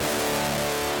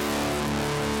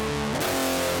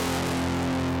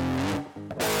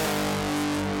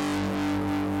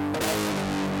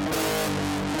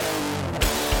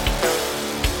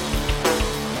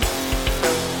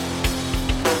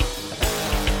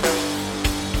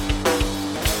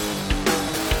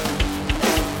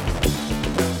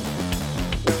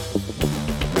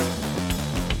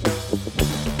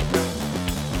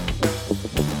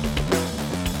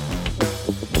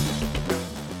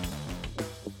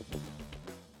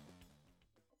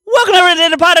Welcome to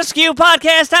the Pot of Skew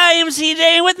podcast. I am CJ,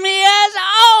 and with me, as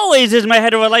always, is my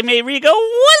head over like me, Rico.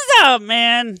 What's up,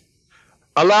 man?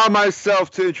 Allow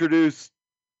myself to introduce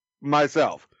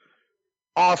myself.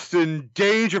 Austin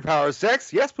Danger Power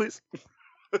Sex. Yes, please.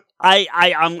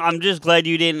 I'm just glad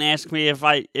you didn't ask me if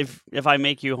I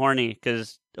make you horny,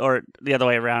 or the other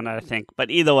way around, I think. But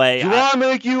either way, Do I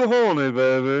make you horny,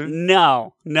 baby?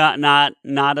 No, not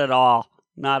at all,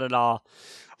 not at all.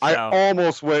 So, I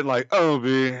almost went like, oh,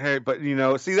 hey, but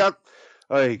see that?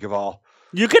 Hey, Gaval.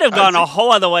 You could have gone a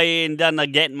whole other way and done the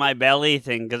get in my belly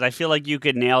thing, because I feel like you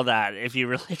could nail that if you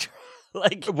really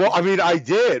tried. Well, I mean, I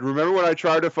did. Remember when I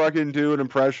tried to fucking do an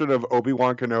impression of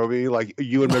Obi-Wan Kenobi, like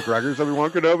Ewan McGregor's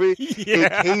Obi-Wan Kenobi?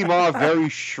 Yeah. It came off very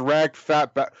Shrek,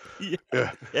 fat back.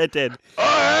 Yeah, it did.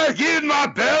 Oh, get in my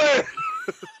belly!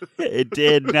 It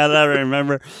did. Now that I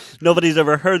remember, nobody's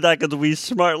ever heard that because we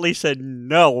smartly said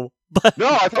no. But No,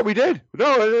 I thought we did.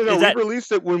 No. That... We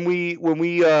released it when we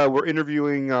were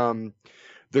interviewing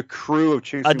the crew of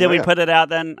Chasing did we Lamb. put it out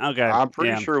then? Okay, I'm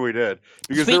pretty sure we did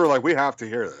because they were like, we have to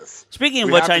hear this. Speaking of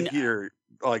we which, have to hear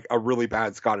like a really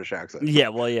bad Scottish accent. Yeah,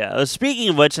 well, yeah. Speaking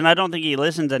of which, and I don't think he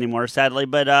listens anymore, sadly,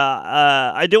 but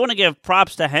I do want to give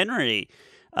props to Henry.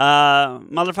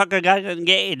 Motherfucker got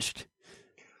engaged.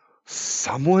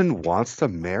 Someone wants to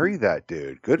marry that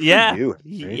dude. Good for you.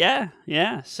 Henry.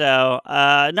 Yeah. So,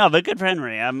 no, but good for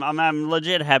Henry. I'm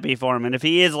legit happy for him. And if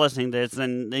he is listening to this,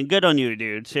 then good on you,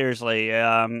 dude. Seriously.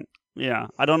 Yeah.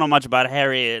 I don't know much about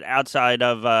Harriet outside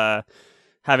of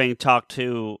having talked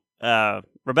to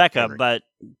Rebecca, Henry. but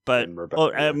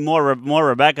Rebecca, more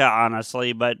Rebecca,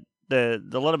 honestly. But the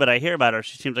little bit I hear about her,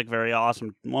 she seems like a very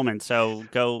awesome woman. So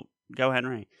go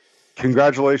Henry.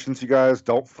 Congratulations, you guys.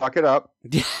 Don't fuck it up.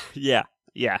 Yeah.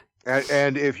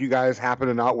 And if you guys happen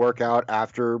to not work out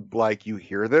after like you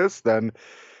hear this, then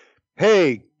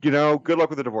hey, good luck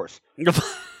with the divorce.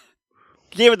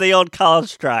 Give it the old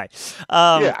college try,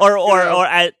 or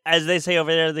as they say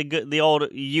over there, the old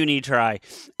uni try,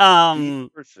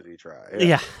 university try.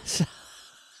 Yeah.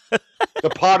 The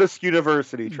Potus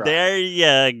University try. There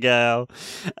you go.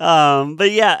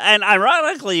 But yeah, and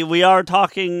ironically, we are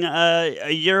talking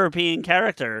a European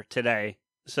character today.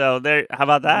 So there, how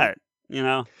about that?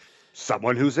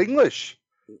 Someone who's English.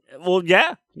 Well,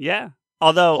 yeah.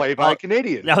 Although played by a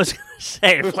Canadian. I was going to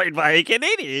say played by a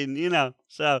Canadian.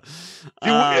 So,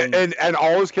 and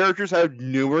all his characters have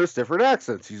numerous different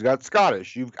accents. He's got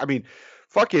Scottish.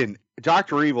 Fucking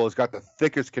Dr. Evil has got the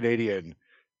thickest Canadian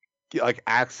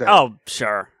accent. Oh,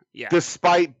 sure. Yeah.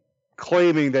 Despite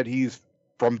claiming that he's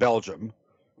from Belgium.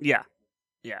 Yeah.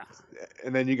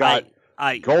 And then you got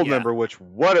Goldmember, which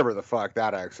whatever the fuck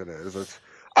that accent is.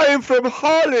 I am from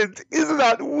Holland. Isn't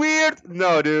that weird?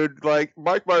 No, dude. Like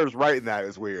Mike Myers writing that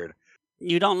is weird.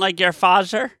 You don't like your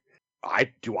father? Are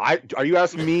you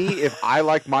asking me if I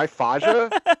like my Faja?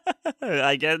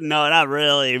 I guess no, not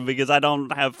really, because I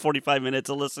don't have 45 minutes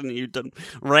to listen to you to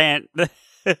rant.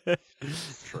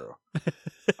 It's true.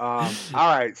 All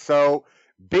right, so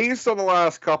based on the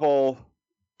last couple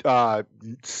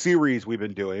series we've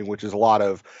been doing, which is a lot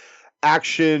of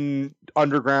action,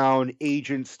 underground,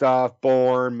 agent stuff,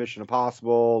 Bourne, Mission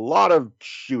Impossible, a lot of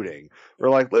shooting. We're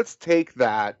like, let's take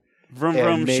that. Vroom,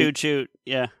 vroom, shoot.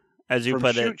 Yeah, as you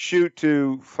put it. Shoot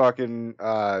to fucking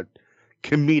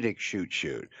comedic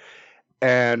shoot.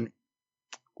 And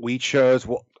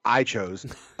I chose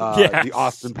the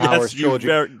Austin Powers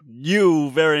trilogy. You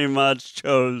very much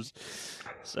chose.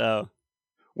 So.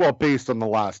 Well, based on the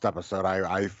last episode,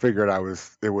 I figured it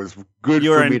was good.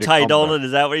 You were for me entitled. To come back.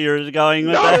 Is that what you were going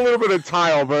with? Not a little bit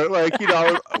entitled, but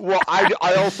well,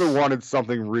 I also wanted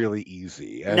something really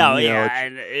easy. And,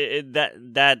 and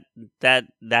that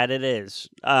it is.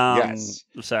 Yes.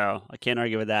 So I can't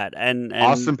argue with that. And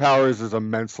Austin Powers is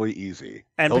immensely easy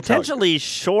and potentially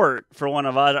short for one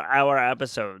of our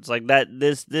episodes. Like that.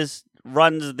 This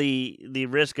runs the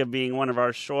risk of being one of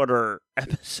our shorter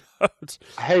episodes.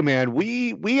 Hey man,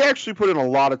 we actually put in a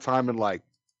lot of time in like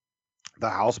the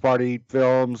House Party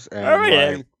films,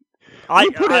 and we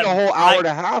put in a whole hour and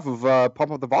a half of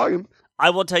Pump Up the Volume.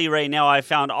 I will tell you right now, I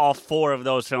found all 4 of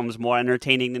those films more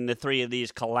entertaining than the 3 of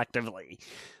these collectively.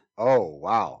 Oh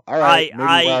wow! All right,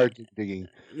 maybe digging.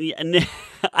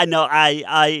 I know.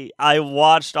 I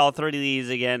watched all 3 of these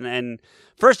again, and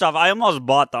first off, I almost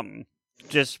bought them.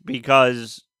 Just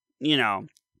because, we didn't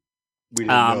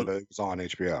know that it was on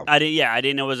HBO. I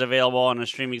didn't know it was available on a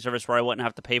streaming service where I wouldn't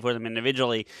have to pay for them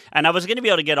individually. And I was going to be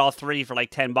able to get all 3 for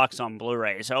like $10 on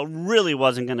Blu-ray, so it really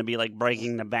wasn't going to be like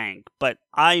breaking the bank. But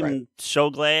I'm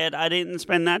so glad I didn't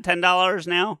spend that $10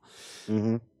 now,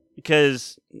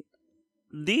 because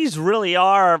these really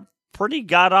are pretty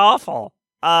god awful.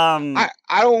 I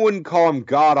wouldn't call them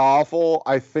god awful.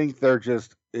 I think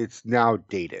it's now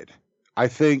dated.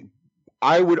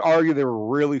 I would argue they were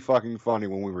really fucking funny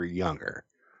when we were younger.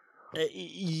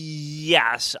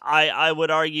 Yes, I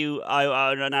would argue. I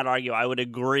would not argue. I would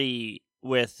agree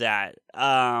with that.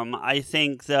 I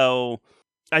think though.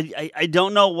 I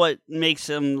don't know what makes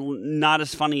them not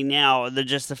as funny now.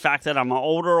 Just the fact that I'm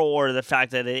older, or the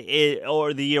fact that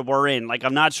or the year we're in. Like,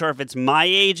 I'm not sure if it's my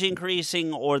age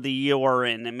increasing or the year we're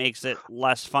in. It makes it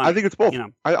less funny. I think it's both.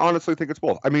 I honestly think it's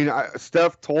both. I mean,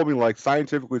 Steph told me, like,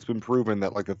 scientifically it's been proven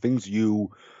that, like, the things you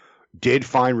did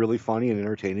find really funny and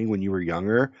entertaining when you were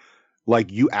younger, like,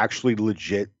 you actually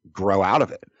legit grow out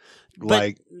of it.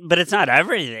 But it's not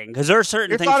everything, because there are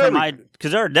certain things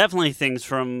because there are definitely things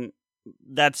from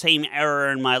that same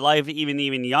era in my life,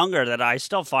 even younger, that I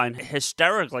still find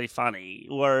hysterically funny.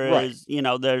 Whereas,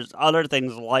 there's other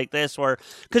things like this where,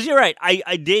 because you're right,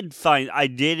 I did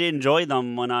enjoy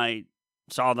them when I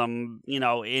saw them,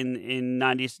 in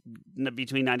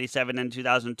between 97 and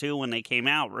 2002 when they came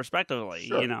out, respectively.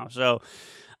 Sure. So,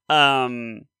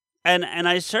 and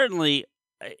I certainly,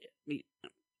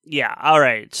 yeah, all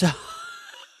right, so.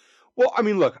 Well, I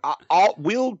mean, look,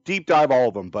 we'll deep dive all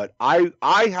of them, but I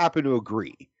happen to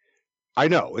agree. I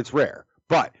know it's rare,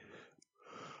 but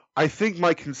I think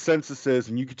my consensus is,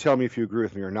 and you can tell me if you agree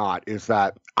with me or not, is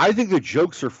that I think the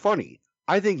jokes are funny.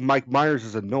 I think Mike Myers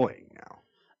is annoying now.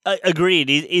 Agreed.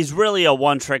 He's really a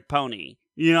one-trick pony.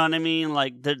 You know what I mean?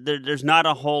 Like, there's not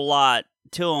a whole lot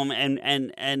to him,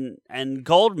 and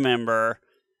Goldmember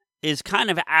is kind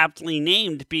of aptly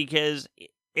named because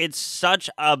it's such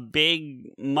a big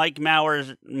Mike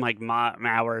Myers.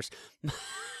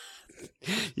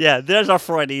 Yeah, there's a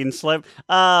Freudian slip.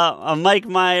 A Mike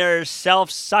Myers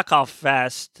self-suck-off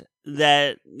fest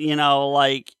that,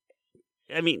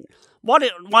 I mean, why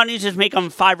don't you just make them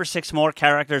 5 or 6 more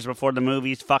characters before the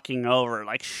movie's fucking over?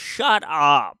 Like, shut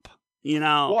up.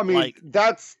 Well, I mean,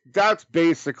 that's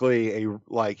basically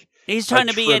he's trying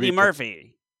to be Eddie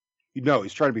Murphy. No,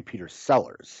 he's trying to be Peter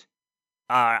Sellers.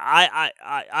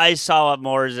 I saw it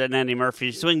more as an Eddie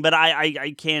Murphy swing, but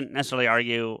I can't necessarily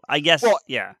argue. I guess,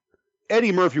 yeah.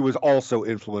 Eddie Murphy was also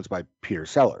influenced by Peter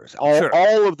Sellers.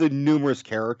 All of the numerous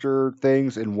character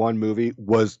things in one movie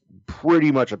was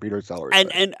pretty much a Peter Sellers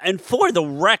thing. And for the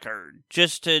record,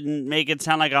 just to make it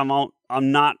sound like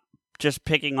I'm not just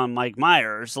picking on Mike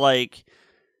Myers, like,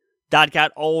 that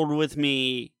got old with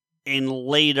me in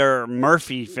later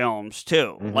Murphy films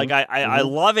too. Mm-hmm. Like I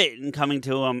love it in Coming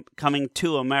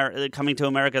to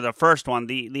America, the first one,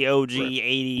 the OG, right.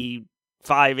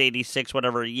 85, 86,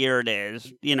 whatever year it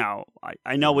is.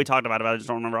 I know we talked about it, but I just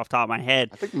don't remember off the top of my head.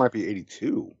 I think it might be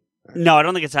 82. No, I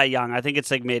don't think it's that young. I think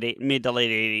it's like mid to late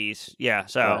 80s. Yeah,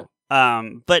 so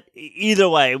right. But either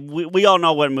way, we all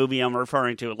know what movie I'm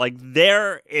referring to. Like,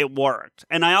 there it worked.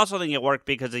 And I also think it worked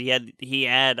because he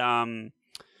had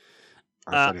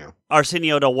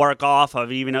Arsenio to work off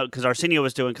of, even because Arsenio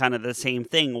was doing kind of the same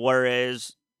thing,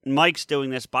 whereas Mike's doing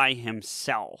this by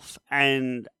himself.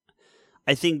 And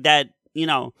I think that,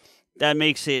 that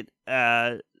makes it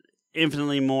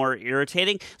infinitely more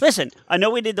irritating. Listen, I know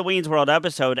we did the Wayne's World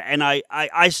episode, and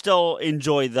I still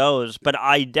enjoy those, but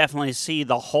I definitely see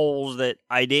the holes that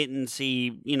I didn't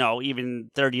see,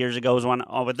 even 30 years ago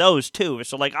with those too.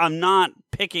 So, like, I'm not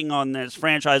picking on this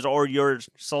franchise or your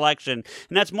selection,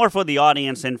 and that's more for the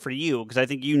audience than for you, because I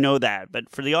think you know that. But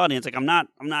for the audience, like, I'm not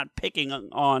picking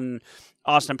on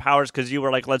Austin Powers because you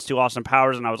were like, let's do Austin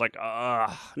Powers, and I was like,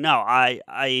 no,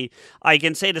 I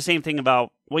can say the same thing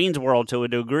about Wayne's World to a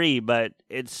degree, but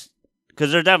it's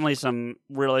because there's definitely some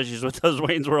real issues with those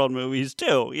Wayne's World movies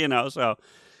too, so.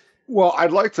 Well,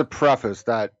 I'd like to preface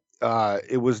that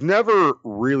it was never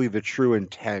really the true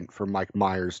intent for Mike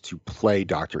Myers to play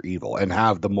Dr. Evil and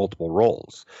have the multiple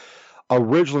roles.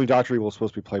 Originally, Dr. Evil was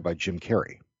supposed to be played by Jim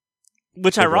Carrey.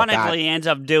 Which ironically ends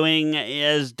up doing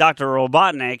as Dr.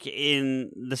 Robotnik in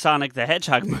the Sonic the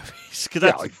Hedgehog movies.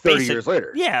 That's like 30 years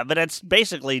later. Yeah, but it's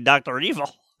basically Dr.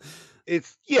 Evil.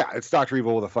 It's Dr.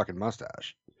 Evil with a fucking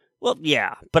mustache. Well,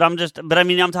 yeah, but I'm talking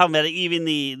about even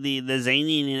the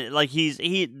zany, like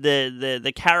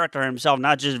the character himself,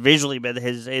 not just visually, but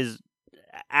his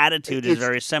attitude is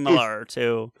very similar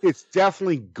to. It's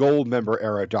definitely Goldmember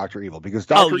era Dr. Evil, because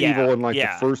Dr. Evil in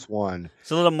the first one,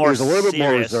 it's a little more bit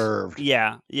more reserved.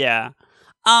 Yeah.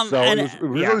 So it was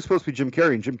really supposed to be Jim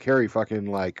Carrey, and Jim Carrey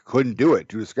fucking couldn't do it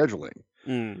due to scheduling.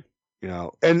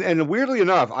 And weirdly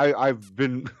enough, I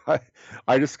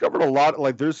discovered a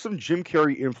lot, there's some Jim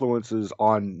Carrey influences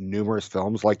on numerous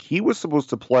films. Like, he was supposed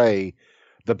to play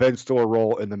the Ben Stiller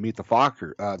role in the Meet the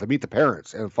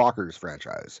Parents and Fockers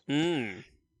franchise.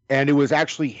 And it was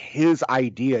actually his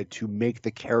idea to make the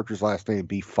character's last name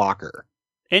be Fokker.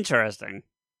 Interesting.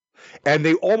 And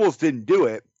they almost didn't do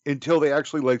it until they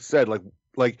actually said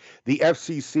the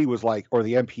FCC was like, or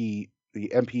the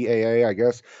MPAA, I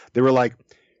guess, they were like,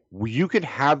 you can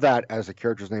have that as a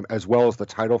character's name as well as the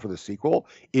title for the sequel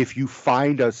if you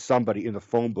find us somebody in the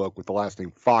phone book with the last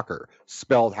name Fokker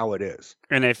spelled how it is.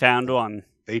 And they found one.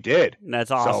 They did. That's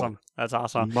awesome. That's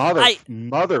awesome.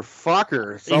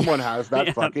 Motherfucker. Someone has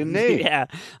that fucking name. Yeah.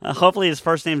 Hopefully his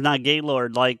first name's not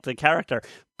Gaylord like the character.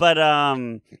 But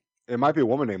it might be a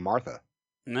woman named Martha.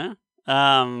 No.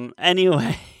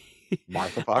 Anyway.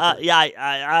 Martha Fokker. Yeah,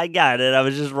 I got it. I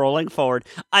was just rolling forward.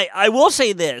 I will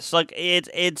say this. Look,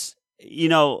 it's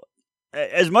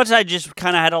as much as I just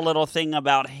kind of had a little thing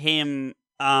about him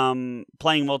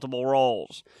playing multiple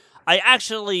roles,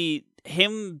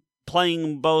 him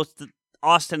playing both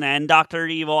Austin and Dr.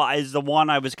 Evil is the one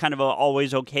I was kind of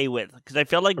always okay with, because I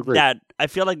feel like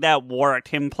that worked,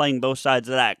 him playing both sides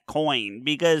of that coin,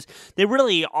 because they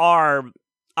really are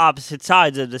opposite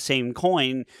sides of the same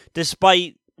coin,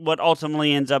 despite what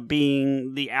ultimately ends up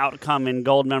being the outcome in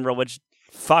Goldmember, which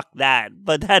fuck that.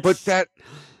 But that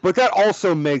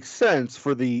also makes sense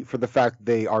for the fact that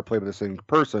they are played by the same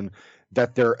person,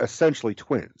 that they're essentially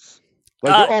twins.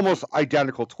 They're almost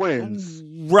identical twins.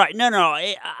 Right. No.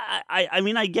 I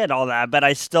mean, I get all that, but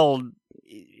I still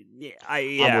yeah.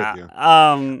 I'm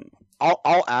with you.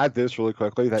 I'll add this really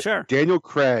quickly, that sure. Daniel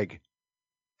Craig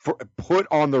put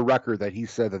on the record that he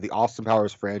said that the Austin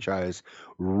Powers franchise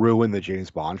ruined the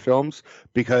James Bond films,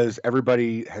 because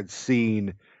everybody had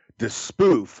seen the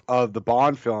spoof of the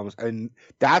Bond films, and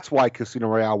that's why Casino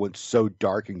Royale went so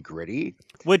dark and gritty.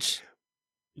 Go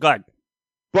ahead.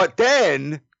 But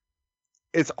then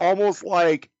it's almost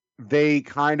like they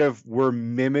kind of were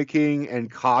mimicking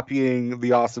and copying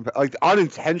the Austin, like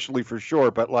unintentionally for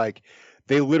sure, but like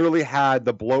they literally had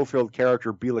the Blofeld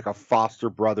character be like a foster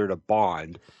brother to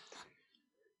Bond.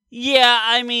 Yeah,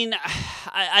 I mean,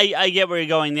 I get where you're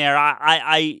going there.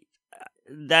 I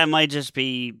that might just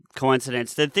be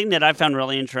coincidence. The thing that I found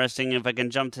really interesting, if I can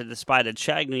jump to the Spy to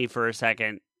Chagny for a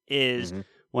second, is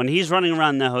when he's running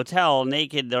around the hotel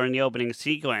naked during the opening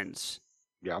sequence.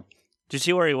 Yeah. Did you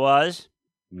see where he was?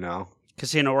 No.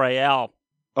 Casino Royale.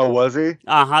 Oh, was he?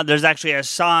 There's actually a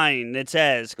sign that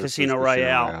says Casino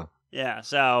Royale. Yeah,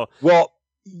 so... Well,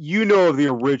 you know of the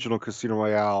original Casino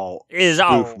Royale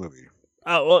spoof movie.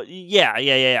 Oh, well,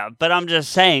 yeah. But I'm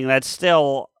just saying that's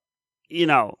still,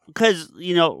 because,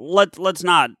 let's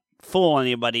not fool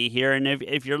anybody here. And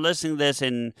if you're listening to this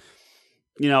and,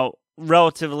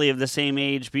 relatively of the same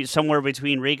age, somewhere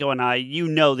between Rico and I,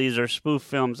 these are spoof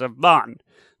films of Bond.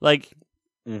 Like...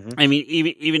 I mean,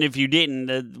 even if you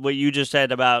didn't, what you just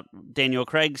said about Daniel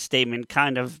Craig's statement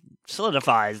kind of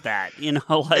solidifies that,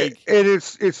 like. And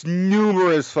it's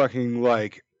numerous fucking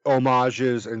like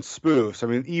homages and spoofs. I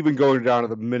mean, even going down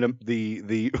to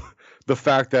the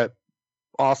fact that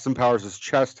Austin Powers'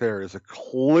 chest hair is a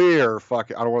clear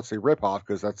fucking, I don't want to say ripoff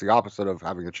because that's the opposite of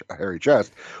having a hairy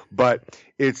chest, but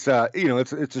it's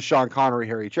it's a Sean Connery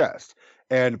hairy chest.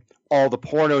 And all the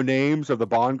porno names of the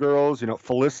Bond girls,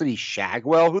 Felicity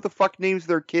Shagwell. Who the fuck names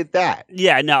their kid that?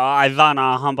 Yeah, no,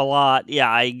 Ivana Humbalot.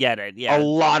 Yeah, I get it. Yeah, a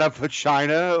lot of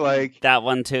vagina, like that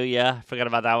one too. Yeah, I forgot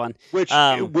about that one. Which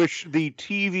the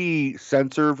TV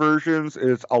censor versions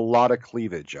is a lot of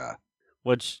cleavage.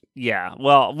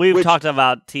 Well, we've talked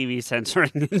about TV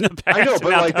censoring in the past. I know,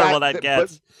 but like that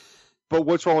gets. But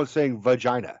what's wrong with saying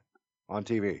vagina on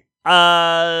TV?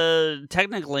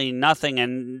 Technically nothing,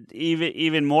 and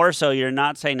even more so, you're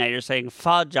not saying that, you're saying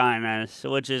vagina,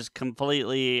 which is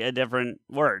completely a different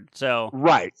word. So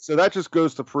right, so that just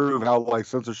goes to prove how like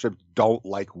censorship don't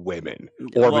like women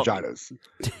or vaginas.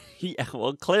 Yeah,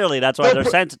 well, clearly that's why they're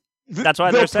censored. That's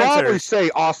why they're censored. They'll probably say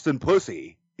Austin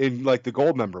Pussy in like the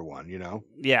Goldmember one,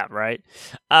 Yeah, right.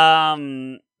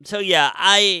 So yeah,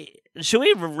 should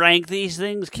we rank these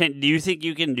things? Do you think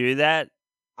you can do that?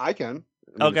 I can.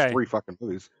 Okay. 3 fucking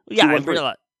movies. Yeah, I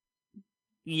realize.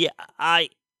 Yeah, I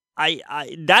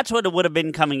that's what it would have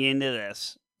been coming into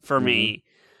this for me.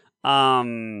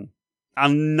 I'm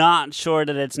not sure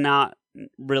that it's not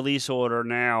release order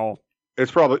now.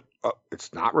 It's probably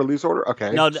it's not release order.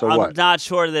 Okay. No, so I'm not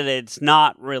sure that it's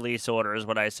not release order. Is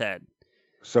what I said.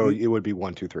 So it would be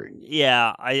 1, 2, 3.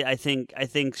 Yeah, I think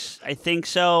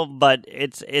so, but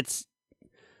it's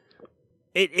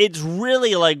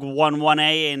really like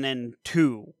 1A and then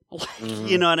 2. Like,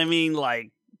 you know what I mean?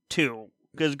 Like 2.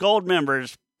 Because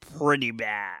Goldmember's pretty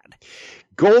bad.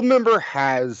 Goldmember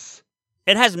has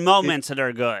moments that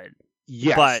are good.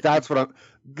 Yes, that's what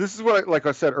like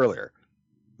I said earlier.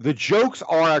 The jokes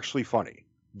are actually funny.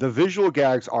 The visual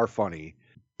gags are funny,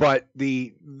 but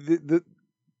the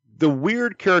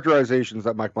weird characterizations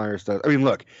that Mike Myers does. I mean,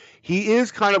 look, he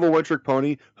is kind of a one-trick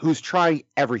pony who's trying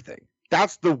everything.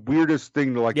 That's the weirdest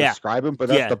thing to describe him, but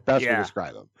that's the best way to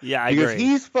describe him. Yeah, I because agree.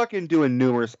 he's fucking doing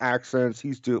numerous accents.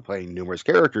 He's playing numerous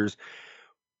characters.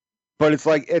 But it's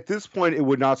like, at this point, it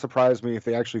would not surprise me if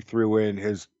they actually threw in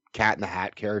his Cat in the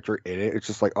Hat character in it. It's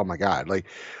just like, oh my God. Like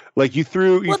you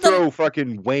throw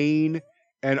fucking Wayne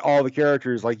and all the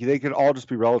characters, like they can all just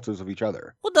be relatives of each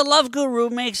other. Well, the Love Guru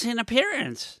makes an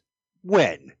appearance.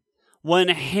 When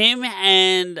him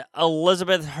and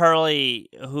Elizabeth Hurley,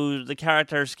 who the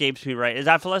character escapes me, right? Is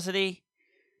that Felicity?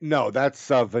 No, that's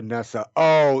Vanessa.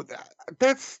 Oh,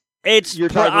 you're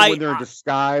talking about when they're in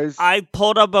disguise. I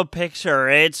pulled up a picture.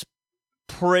 It's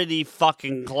pretty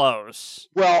fucking close.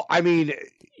 Well, I mean,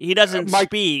 he doesn't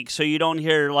speak, so you don't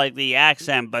hear like the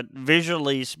accent, but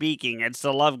visually speaking, it's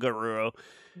the Love Guru.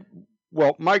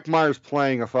 Well, Mike Myers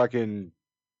playing a fucking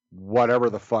whatever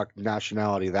the fuck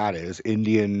nationality that is,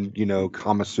 Indian,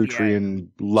 Kama Sutrian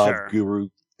love guru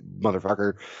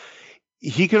motherfucker.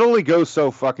 He can only go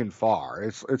so fucking far.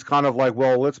 It's kind of like,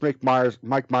 well, let's make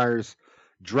Mike Myers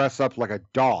dress up like a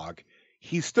dog.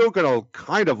 He's still gonna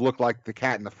kind of look like the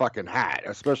Cat in the fucking Hat,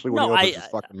 especially when he opens his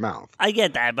fucking mouth. I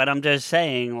get that, but I'm just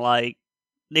saying, like,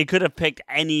 they could have picked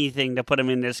anything to put him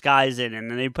in disguise in, and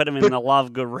then they put him in the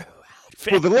Love Guru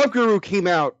outfit. Well, the Love Guru came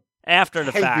out after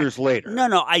the 10 fact. years later.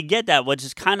 No, I get that, which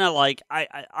is kind of like,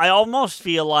 I almost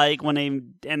feel like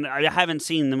when and I haven't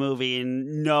seen the movie,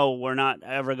 and no,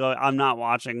 I'm not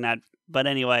watching that, but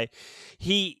anyway,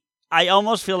 I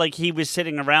almost feel like he was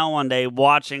sitting around one day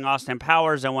watching Austin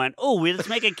Powers and went, "Oh, let's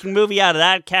make a movie out of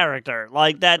that character."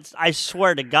 Like that's, I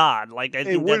swear to God, like I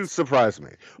think it wouldn't surprise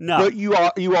me. No, but you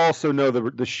also know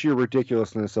the sheer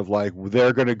ridiculousness of like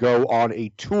they're going to go on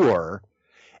a tour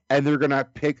and they're going to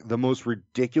pick the most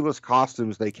ridiculous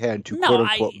costumes they can to quote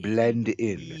unquote blend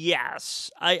in.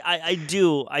 Yes, I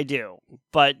do,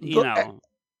 but look,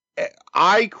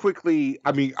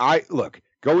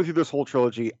 going through this whole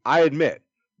trilogy, I admit.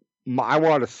 I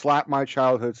want to slap my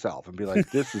childhood self and be like,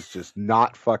 this is just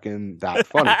not fucking that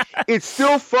funny. It's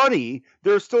still funny.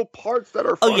 There's still parts that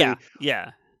are funny. Oh, yeah.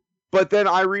 But then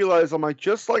I realized, I'm like,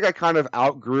 just like I kind of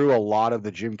outgrew a lot of the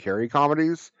Jim Carrey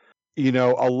comedies, and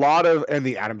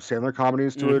the Adam Sandler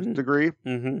comedies to a degree.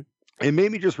 Mm-hmm. It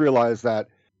made me just realize that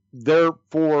they're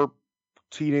for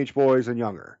teenage boys and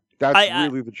younger. That's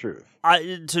really the truth.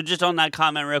 So just on that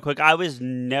comment real quick, I was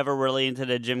never really into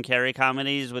the Jim Carrey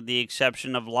comedies with the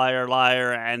exception of Liar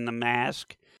Liar and The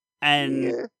Mask.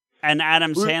 And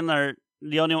Adam Sandler,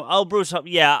 the only one. Oh, Bruce,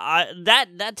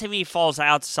 that to me falls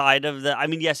outside of the, I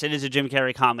mean, yes, it is a Jim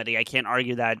Carrey comedy. I can't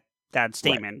argue that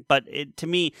statement. Right. But to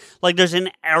me, like there's an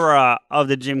era of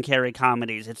the Jim Carrey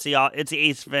comedies. It's the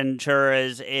Ace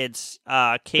Venturas, it's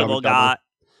Cable Guy.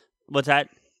 What's that?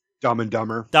 Dumb and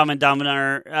Dumber,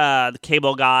 the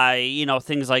Cable Guy,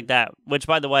 things like that. Which,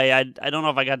 by the way, I don't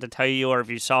know if I got to tell you or if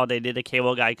you saw they did a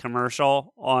Cable Guy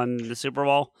commercial on the Super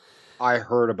Bowl. I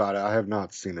heard about it. I have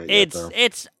not seen it yet, though.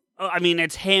 It's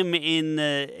him in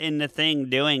the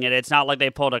thing doing it. It's not like they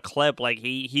pulled a clip. Like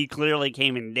he clearly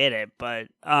came and did it. But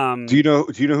do you know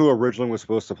who originally was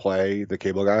supposed to play the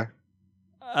Cable Guy?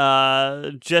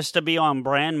 Just to be on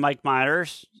brand, Mike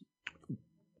Myers.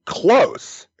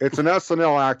 Close. It's an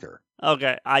SNL actor.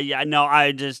 Okay. I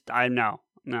know.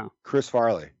 No. Chris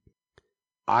Farley.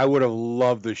 I would have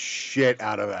loved the shit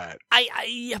out of that.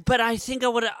 But I think I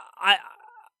would have.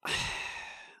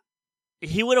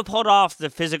 He would have pulled off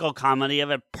the physical comedy of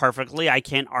it perfectly. I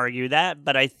can't argue that.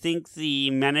 But I think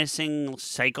the menacing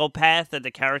psychopath that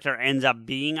the character ends up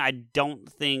being, I don't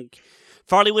think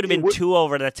Farley would have been too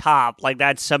over the top. Like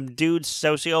that subdued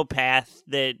sociopath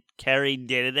that Carrey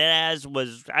did it as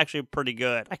was actually pretty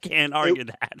good. I can't argue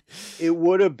that. It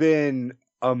would have been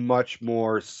a much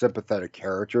more sympathetic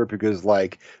character because,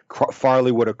 like,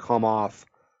 Farley would have come off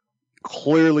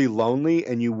clearly lonely,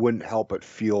 and you wouldn't help but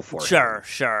feel for him.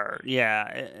 Sure, yeah.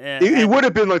 It would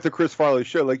have been like the Chris Farley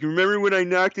show. Like, you remember when I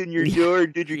knocked on your door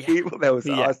and did your cable? That was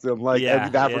awesome. Like, I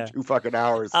did that for 2 fucking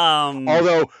hours.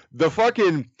 Although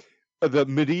the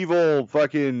medieval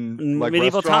fucking like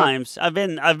medieval times. I've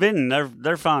been.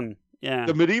 They're fun. Yeah.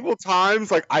 The medieval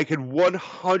times, like I could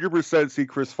 100% see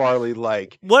Chris Farley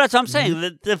like. Well, that's what I'm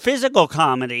saying. The physical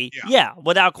comedy,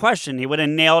 without question, he would have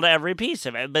nailed every piece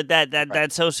of it. But that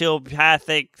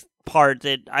sociopathic part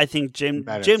that I think Jim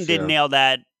did nail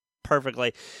that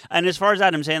perfectly. And as far as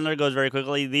Adam Sandler goes, very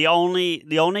quickly, the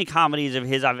only comedies of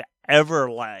his I've ever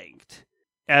liked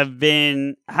have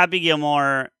been Happy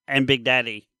Gilmore and Big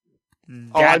Daddy.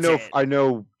 I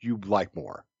know you like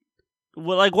more.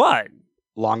 Well, like what?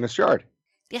 Longest Yard.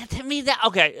 Yeah, to me that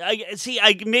okay.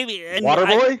 Maybe and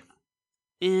Waterboy.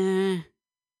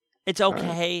 it's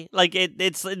okay. Like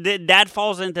that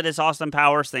falls into this Austin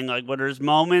Powers thing. Like, where there's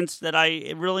moments that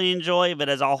I really enjoy, but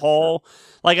as a whole,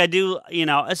 like I do,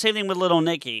 same thing with Little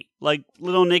Nicky. Like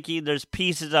Little Nicky, there's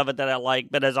pieces of it that I like,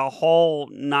 but as a whole,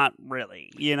 not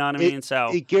really. You know what I mean? So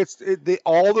it gets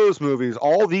all those movies,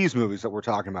 all these movies that we're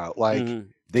talking about, like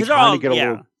they kind of get a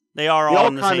little. They are all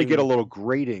all kind of get a little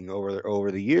grating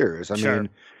over the years. I Sure. mean,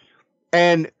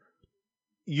 and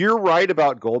you're right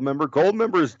about Goldmember.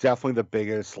 Goldmember is definitely the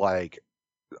biggest like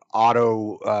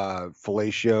auto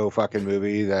fellatio fucking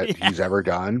movie that he's ever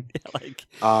done. Like,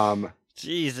 um,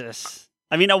 Jesus.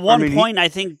 I mean, at one point, I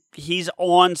think he's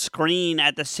on screen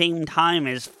at the same time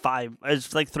as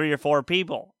like 3 or 4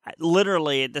 people,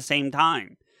 literally at the same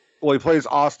time. Well, he plays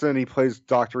Austin. He plays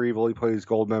Dr. Evil. He plays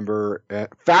Goldmember.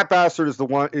 Fat Bastard is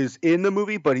in the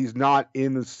movie, but he's not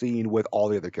in the scene with all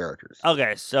the other characters.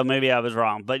 Okay, so maybe I was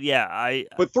wrong, but yeah,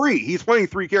 But he's playing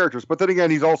 3 characters. But then again,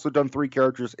 he's also done 3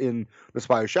 characters in The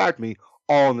Spy Who Shagged Me,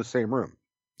 all in the same room.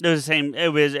 It was the same.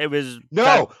 It was.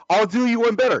 No, I'll do you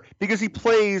one better because he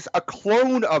plays a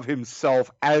clone of himself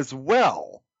as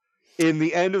well in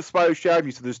the end of Spy Who Shagged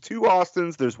Me. So there's 2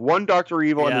 Austins, there's 1 Dr.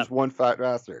 Evil, and there's 1 Fat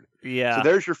Bastard. Yeah. So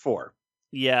there's your 4.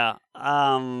 Yeah.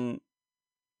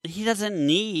 He doesn't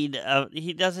need a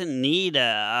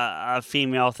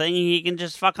female thing. He can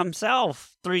just fuck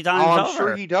himself 3 times over. I'm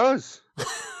sure he does.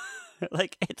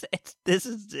 Like it's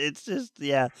just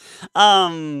yeah.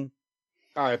 All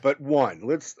right, but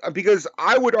 1. Because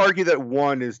I would argue that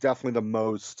 1 is definitely the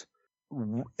most,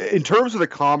 in terms of the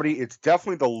comedy, it's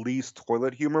definitely the least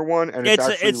toilet humor one, and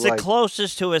it's the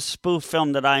closest to a spoof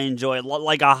film that I enjoy,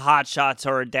 like a Hot Shots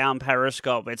or a Down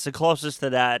Periscope. It's the closest to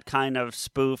that kind of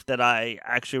spoof that I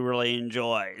actually really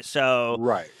enjoy. So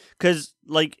right, because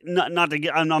like not to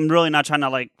get, I'm really not trying to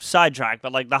like sidetrack,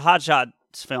 but like the Hot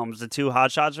Shots films, the 2 Hot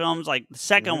Shots films, like the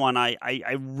second one I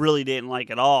really didn't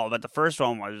like at all, but the first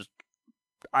one was.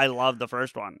 I love the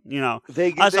first one. I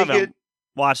haven't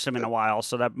watched them in a while,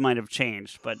 so that might have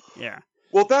changed. But yeah.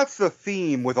 Well, that's the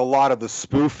theme with a lot of the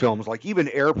spoof films, like even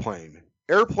Airplane.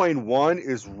 Airplane 1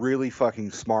 is really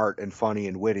fucking smart and funny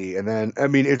and witty, and then I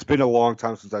mean it's been a long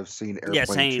time since I've seen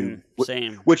Airplane 2.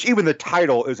 Same. Which even the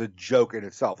title is a joke in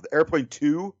itself. The Airplane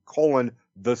 2: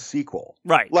 the sequel.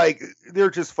 Right. Like they're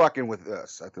just fucking with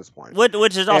us at this point.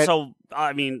 Which is also,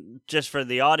 I mean, just for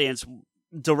the audience.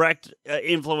 Direct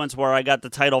influence where I got the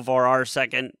title for our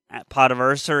second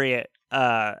Podiversary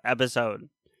episode.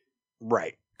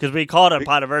 Right. Because we called it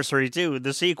Podiversary 2,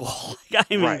 the sequel. I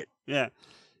mean, right. Yeah.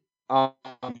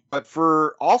 But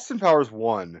for Austin Powers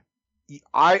 1,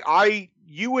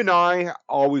 you and I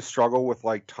always struggle with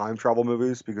like time travel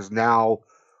movies because now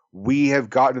we have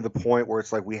gotten to the point where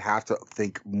it's like we have to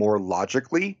think more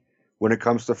logically when it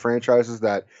comes to franchises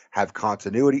that have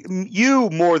continuity. You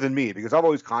more than me, because I've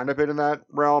always kind of been in that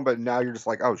realm, but now you're just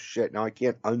like, oh shit, now I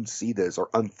can't unsee this or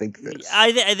unthink this.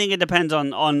 I think it depends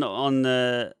on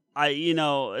the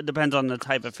it depends on the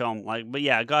type of film. Like, but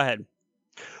yeah, go ahead.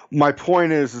 My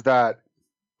point is that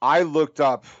I looked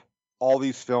up all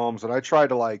these films and I tried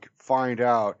to like find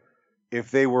out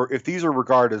if these are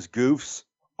regarded as goofs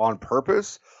on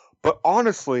purpose. But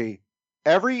honestly,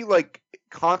 every like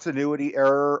continuity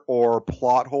error or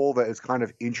plot hole that is kind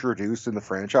of introduced in the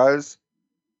franchise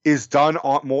is done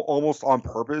almost on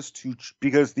purpose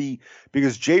because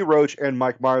Jay Roach and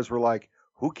Mike Myers were like,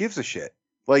 who gives a shit?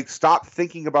 Like, stop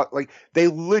thinking about, like, they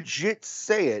legit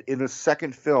say it in the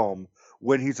second film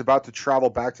when he's about to travel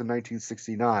back to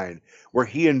 1969, where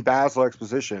he and Basil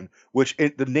Exposition, which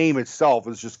the name itself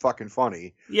is just fucking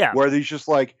funny. Yeah. Where he's just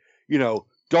like,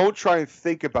 don't try and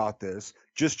think about this.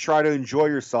 Just try to enjoy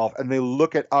yourself. And they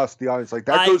look at us, the audience, like,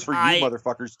 that goes for you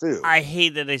motherfuckers, too. I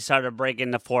hate that they started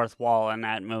breaking the fourth wall in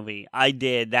that movie. I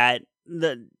did. I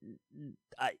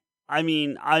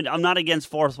mean, I'm not against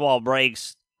fourth wall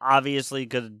breaks, obviously,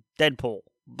 because Deadpool.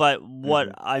 But what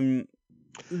I'm...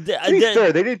 To be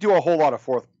fair, they didn't do a whole lot of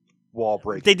fourth wall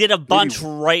breaks. They did a bunch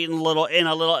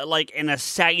in a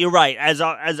sec. You're right. As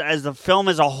the film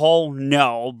as a whole,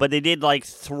 no, but they did like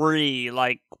 3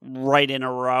 like right in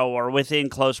a row or within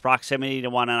close proximity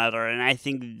to one another, and I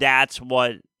think that's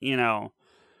what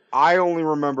I only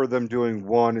remember them doing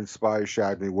one in Spy Who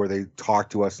Shagged Me where they talk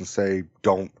to us and say,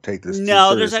 "Don't take this."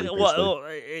 No, there's like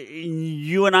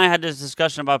you and I had this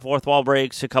discussion about fourth wall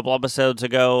breaks a couple episodes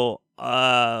ago.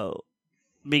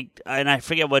 And I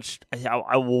forget which,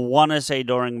 I want to say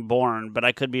during Bourne, but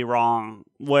I could be wrong,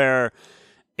 where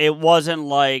it wasn't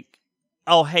like,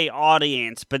 oh, hey,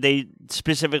 audience, but they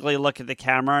specifically look at the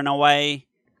camera in a way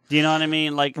Do you know what I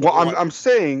mean? Like, Well, I'm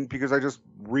saying because I just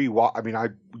rewatch. I mean,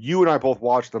 you and I both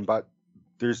watched them, but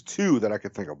there's two that I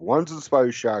could think of. One's The Spy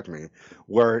Who Shagged Me,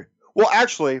 where, well,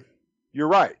 actually, you're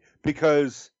right,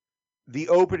 because the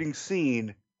opening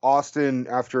scene, Austin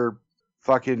after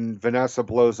fucking Vanessa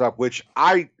blows up, which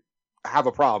I have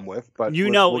a problem with, but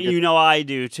we'll I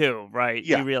do too, right?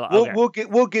 Yeah, you realize,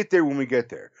 we'll get there when we get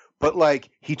there. But like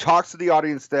he talks to the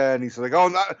audience then he's like, "Oh,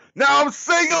 now I'm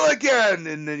single again,"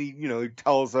 and then he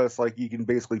tells us like you can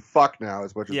basically fuck now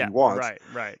as much as he wants.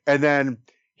 Right. And then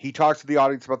he talks to the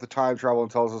audience about the time travel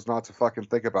and tells us not to fucking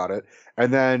think about it.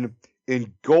 And then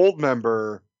in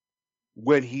Goldmember,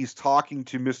 when he's talking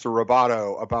to Mr.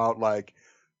 Roboto about like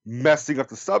messing up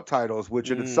the subtitles,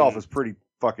 which in itself is pretty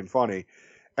fucking funny,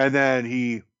 and then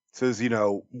he says,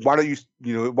 why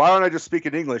don't I just speak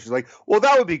in English? He's like, well,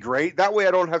 that would be great. That way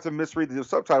I don't have to misread the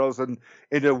subtitles and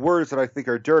into words that I think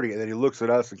are dirty. And then he looks at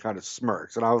us and kind of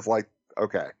smirks. And I was like,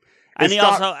 okay. And he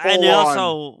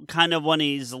also kind of when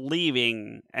he's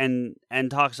leaving and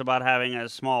talks about having a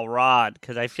small rod,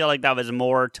 because I feel like that was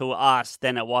more to us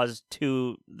than it was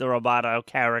to the Roboto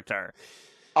character.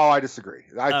 Oh, I disagree.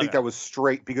 I think that was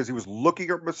straight because he was looking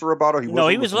at Mr. Roboto.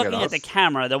 He was looking at the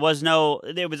camera. There was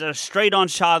a straight-on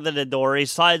shot of the door. He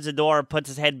slides the door, puts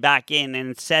his head back in,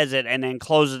 and says it, and then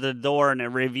closes the door, and it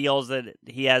reveals that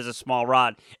he has a small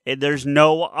rod. There's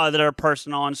no other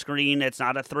person on screen. It's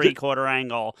not a three-quarter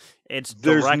angle.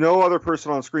 There's no other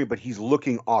person on screen, but he's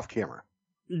looking off camera.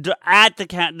 At the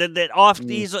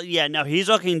he's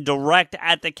looking direct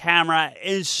at the camera,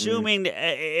 assuming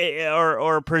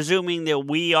or presuming that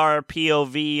we are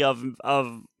POV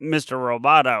of Mr.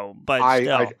 Roboto. But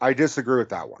I disagree with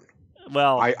that one.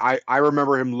 Well, I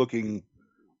remember him looking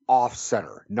off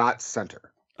center, not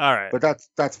center. All right, but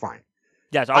that's fine.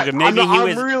 Yes, okay.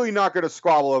 I'm really not going to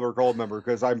squabble over Goldmember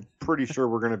because I'm pretty sure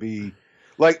we're going to be.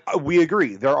 Like, we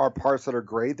agree. There are parts that are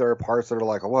great. There are parts that are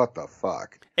like, what the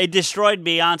fuck? It destroyed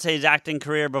Beyonce's acting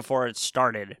career before it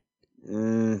started.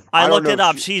 I looked it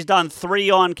up. She's done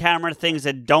 3 on-camera things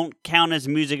that don't count as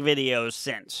music videos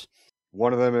since.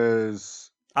 One of them is...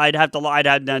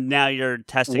 now you're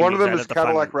testing. One of them is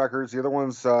Cadillac Records. The other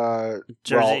one's...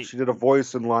 Jersey. She did a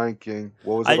voice in Lion King.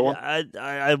 What was the other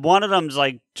one? One of them's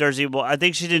like Jersey Boy. I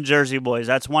think she's in Jersey Boys.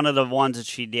 That's one of the ones that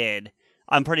she did.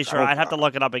 I'm pretty sure. I'd have to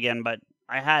look it up again, but...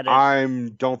 I had it. I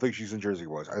don't think she's in Jersey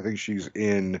Boys. I think she's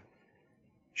in.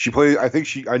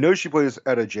 I know she plays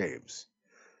Etta James.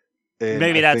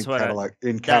 Maybe that's what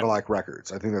Cadillac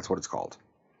Records. I think that's what it's called,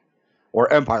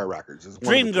 or Empire Records.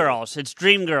 Dreamgirls. It's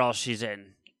Dreamgirls she's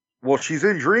in. Well, she's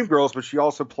in Dreamgirls, but she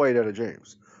also played Etta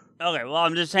James. Okay, well,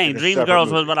 I'm just saying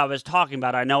Dreamgirls was what I was talking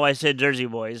about. I know I said Jersey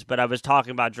Boys, but I was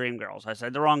talking about Dreamgirls. I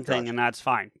said the wrong thing, and that's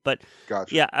fine. But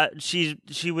yeah, she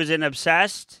was in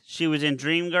Obsessed. She was in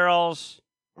Dreamgirls.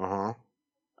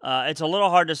 It's a little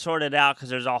hard to sort it out because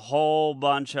there's a whole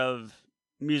bunch of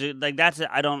music. Like that's it.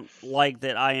 I don't like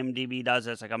that IMDb does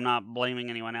this. Like I'm not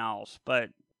blaming anyone else, but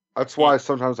that's why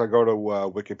sometimes I go to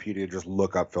Wikipedia and just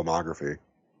look up filmography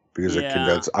because it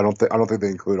condenses. I don't think they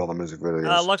include all the music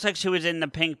videos. Looks like she was in the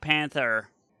Pink Panther.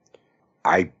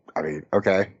 I mean,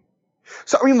 okay.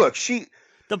 So I mean, look,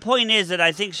 The point is that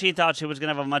I think she thought she was going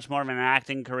to have a much more of an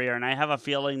acting career, and I have a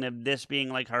feeling that this being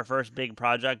like her first big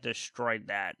project destroyed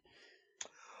that.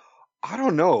 I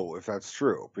don't know if that's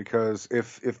true because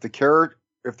if the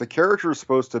character is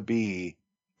supposed to be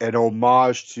an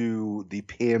homage to the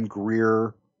Pam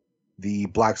Grier, the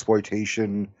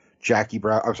blaxploitation Jackie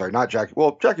Brown. I'm sorry, not Jackie.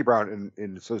 Well, Jackie Brown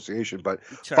in association, but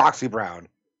sure. Foxy Brown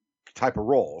type of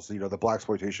roles. The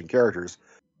blaxploitation characters.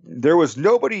 There was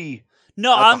nobody.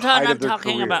 No, I'm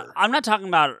not talking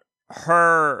about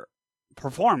her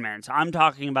performance. I'm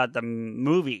talking about the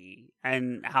movie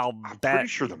and how I'm pretty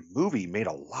sure the movie made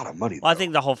a lot of money. Well, I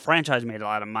think the whole franchise made a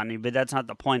lot of money, but that's not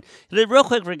the point. Real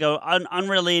quick, Rico,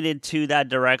 unrelated to that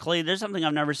directly, there's something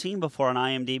I've never seen before on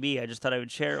IMDb. I just thought I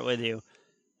would share it with you.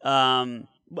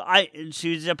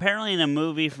 She was apparently in a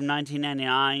movie from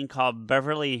 1999 called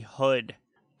Beverly Hood.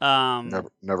 Never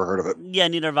heard of it. Yeah,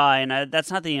 neither have I, and that's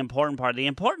not the important part. The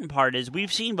important part is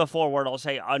we've seen before where it'll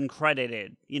say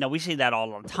uncredited. We see that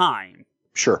all the time.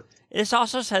 Sure. This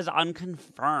also says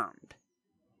unconfirmed.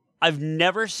 I've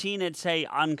never seen it say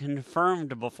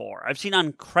unconfirmed before. I've seen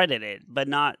uncredited, but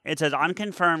not. It says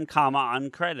unconfirmed,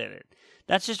 uncredited.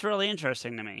 That's just really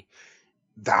interesting to me.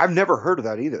 I've never heard of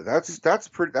that either. That's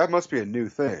pretty. That must be a new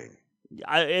thing.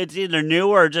 It's either new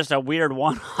or just a weird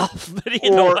one-off, but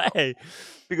either way.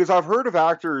 Because I've heard of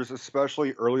actors,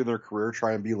 especially early in their career,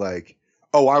 try and be like,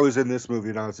 "Oh, I was in this movie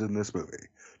and I was in this movie,"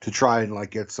 to try and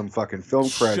get some fucking film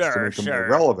credits to make them more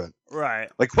relevant. Right.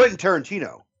 Like Quentin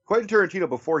Tarantino. Quentin Tarantino,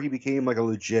 before he became a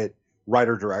legit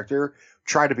writer director,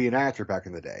 tried to be an actor back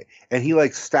in the day, and he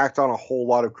like stacked on a whole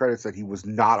lot of credits that he was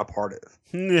not a part of.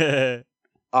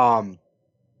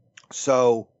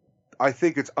 So I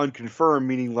think it's unconfirmed,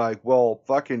 meaning like, well,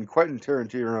 fucking Quentin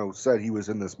Tarantino said he was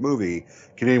in this movie.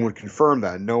 Can anyone confirm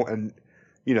that? No, and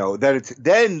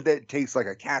then that takes like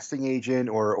a casting agent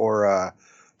or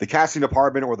the casting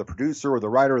department or the producer or the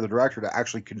writer or the director to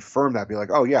actually confirm that. Be like,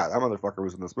 oh yeah, that motherfucker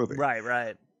was in this movie.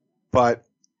 Right. But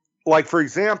like, for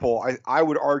example, I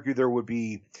would argue there would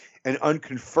be an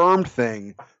unconfirmed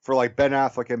thing for like Ben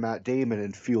Affleck and Matt Damon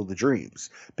in Field of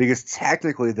Dreams, because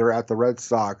technically they're at the Red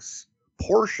Sox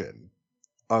portion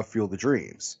of Field of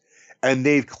Dreams and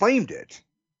they've claimed it,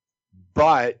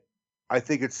 but I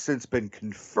think it's since been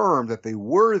confirmed that they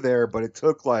were there, but it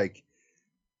took like,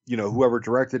 whoever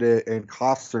directed it and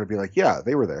Costner to be like, yeah,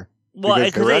 they were there. Well,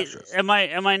 am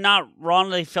I not wrong?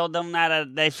 They filmed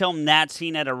that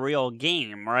scene at a real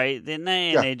game, right? Didn't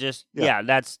they? And they just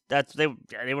that's they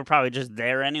were probably just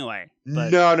there anyway.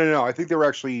 But... No. I think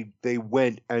they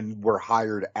went and were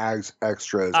hired as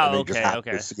extras, and they just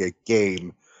happened to see a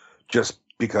game, just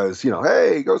because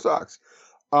hey, go Sox.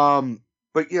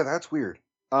 But yeah, that's weird.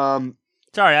 Sorry,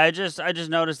 I just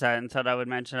noticed that and thought I would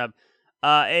mention it.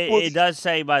 It does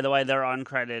say, by the way, they're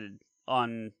uncredited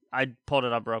on. I pulled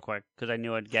it up real quick because I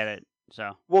knew I'd get it.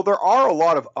 So, well, there are a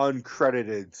lot of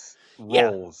uncredited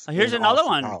roles. Yeah. Here's another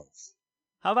one. Powers.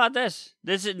 How about this?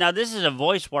 This is a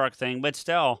voice work thing, but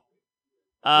still,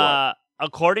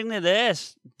 according to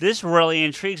this really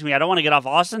intrigues me. I don't want to get off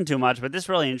Austin too much, but this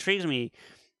really intrigues me.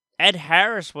 Ed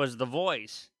Harris was the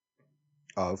voice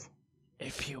of.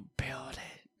 If you build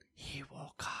it, he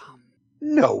will come.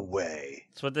 No way.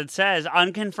 That's what it says,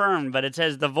 unconfirmed, but it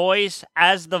says the voice,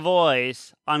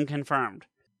 unconfirmed.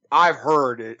 I've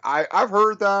heard it. I've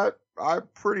heard that. I'm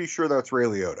pretty sure that's Ray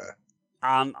Liotta.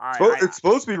 It's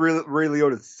supposed to be Ray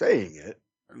Liotta saying it.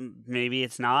 Maybe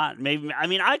it's not. Maybe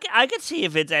I could see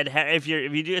if it's Ed. If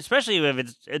you do, especially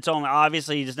if it's only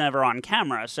obviously he's never on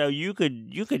camera, so you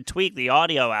could tweak the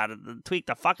audio tweak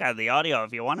the fuck out of the audio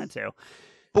if you wanted to.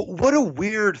 But what a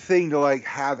weird thing to like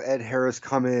have Ed Harris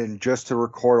come in just to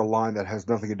record a line that has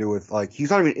nothing to do with like he's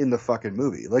not even in the fucking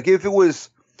movie. Like if it was,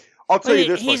 I'll tell you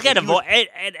this: he's got a voice.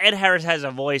 Ed Harris has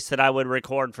a voice that I would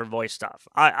record for voice stuff.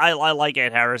 I like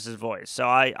Ed Harris's voice, so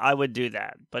I would do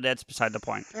that. But that's beside the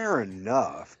point. Fair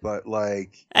enough, but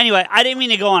like anyway, I didn't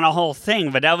mean to go on a whole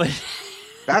thing, but that was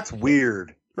that's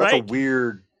weird. That's right? A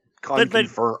weird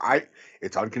unconfirmed.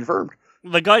 It's unconfirmed.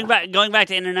 But going back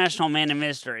to International Man of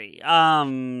Mystery,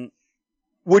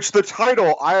 which the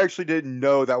title I actually didn't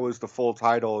know that was the full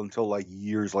title until like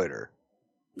years later.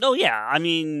 Oh yeah, I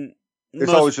mean,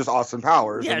 it's always just Austin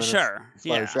Powers. Yeah, sure.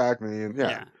 It's Shackman, and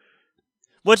yeah.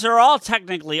 Which are all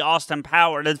technically Austin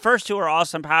Powers. The first two are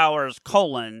Austin Powers :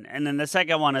 and then the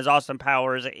second one is Austin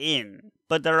Powers in.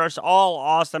 But they're all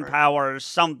Austin Powers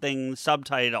something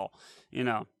subtitle,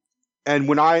 And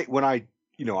when I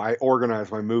I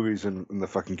organize my movies in the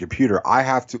fucking computer. I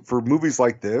have to, for movies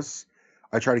like this,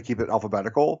 I try to keep it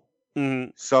alphabetical. Mm-hmm.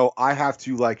 So I have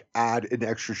to like add an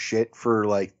extra shit for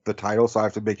like the title. So I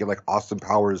have to make it like Austin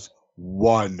Powers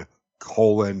 1: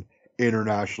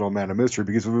 International Man of Mystery,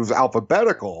 because if it was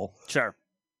alphabetical, sure,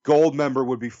 Goldmember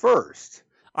would be first.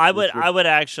 I would have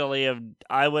actually,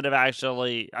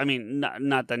 I mean,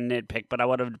 not the nitpick, but I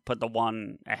would have put the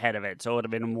 1 ahead of it. So it would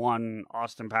have been 1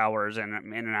 Austin Powers and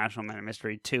International Man of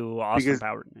Mystery, 2 Austin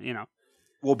Powers,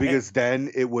 Well, because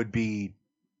then they would be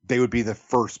the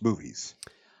first movies.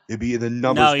 It'd be the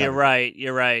numbers. No, you're right.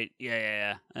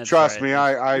 Yeah. That's Trust right. me,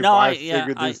 I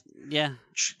figured this. Yeah.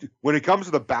 When it comes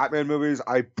to the Batman movies,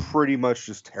 I pretty much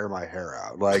just tear my hair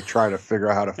out, like trying to figure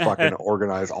out how to fucking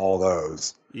organize all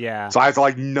those. Yeah. So I have to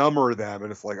like number them,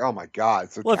 and it's like, oh my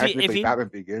god. So technically, Batman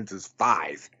Begins is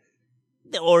 5.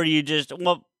 Or you just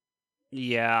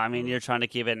yeah. I mean, you're trying to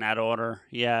keep it in that order.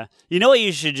 Yeah. You know what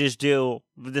you should just do?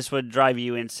 This would drive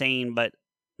you insane, but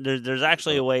there's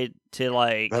actually a way to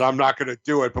like. But I'm not going to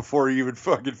do it before you even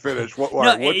fucking finish.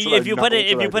 If you put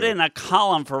it in a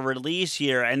column for release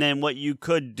year, and then what you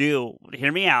could do,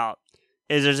 hear me out,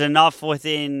 is there's enough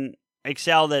within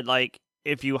Excel that like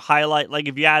if you highlight, like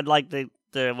if you add like the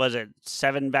was it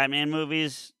 7 Batman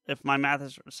movies? If my math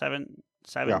is 7,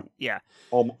 yeah.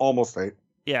 Almost 8.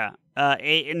 Yeah,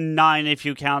 8 and 9 if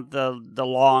you count the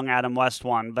long Adam West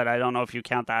one, but I don't know if you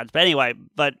count that. But anyway,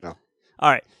 no. All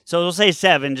right, so we'll say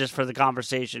 7 just for the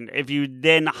conversation. If you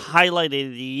then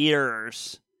highlighted the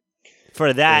years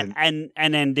for that and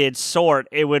then did sort,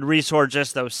 it would resort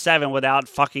just those 7 without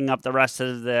fucking up the rest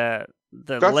of the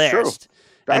that's list. True.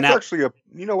 That's actually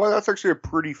that's actually a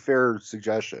pretty fair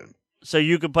suggestion. So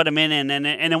you could put them in, and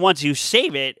then once you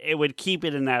save it, it would keep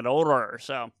it in that order.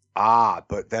 So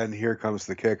but then here comes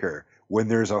the kicker. When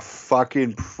there's a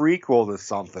fucking prequel to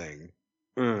something.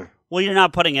 Well, you're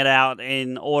not putting it out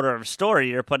in order of story.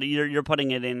 You're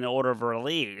putting it in order of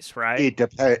release, right? It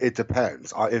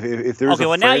depends. If there's okay,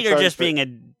 well now you're just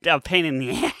being a pain in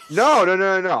the ass. No.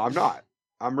 I'm not.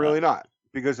 I'm really not.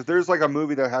 Because if there's like a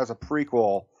movie that has a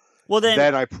prequel, well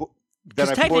then I put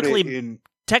it in.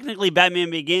 Technically, Batman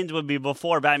Begins would be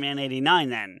before Batman '89.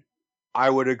 Then I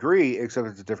would agree, except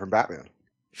it's a different Batman.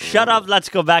 Shut up. Let's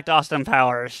go back to Austin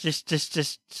Powers.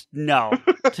 Just no.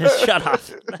 Just shut up.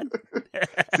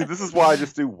 See, this is why I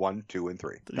just do 1, 2, and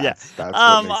 3. That's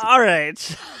all right.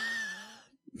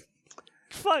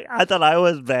 Fuck. I thought I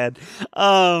was bad.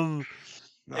 No.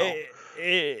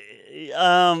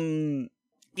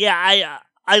 Yeah.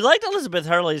 I liked Elizabeth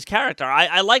Hurley's character.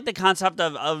 I like the concept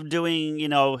of doing.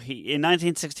 In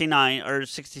 1969 or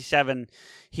 67.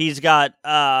 He's got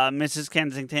Mrs.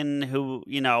 Kensington, who,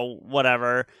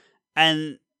 whatever.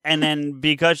 And then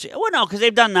because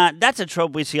they've done that. That's a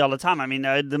trope we see all the time. I mean,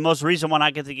 the most recent one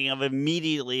I can think of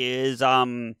immediately is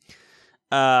Captain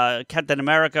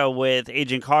America with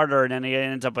Agent Carter, and then he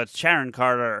ends up with Sharon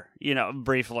Carter,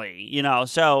 briefly.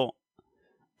 So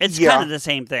it's kind of the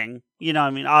same thing. I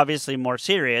mean, obviously more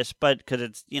serious, but because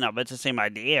it's, but it's the same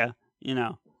idea,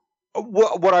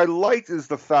 What I liked is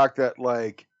the fact that,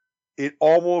 like, it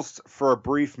almost, for a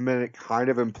brief minute, kind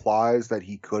of implies that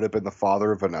he could have been the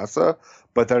father of Vanessa,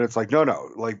 but then it's like, no,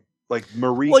 like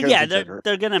Marie. Well, Kensington,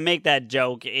 they're gonna make that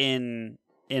joke in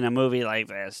a movie like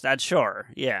this. That's sure,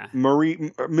 yeah.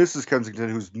 Mrs. Kensington,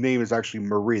 whose name is actually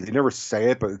Marie. They never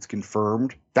say it, but it's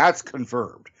confirmed. That's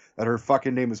confirmed that her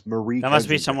fucking name is Marie. That must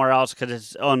be somewhere else because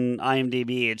it's on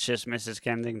IMDb. It's just Mrs.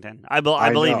 Kensington. I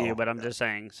believe you, but I'm just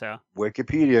saying. So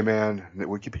Wikipedia, man.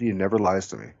 Wikipedia never lies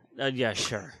to me. Yeah,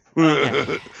 sure.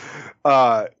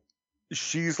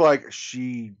 She's like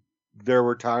there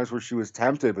were times where she was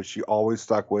tempted, but she always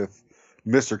stuck with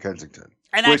Mr. Kensington.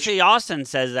 And actually, Austin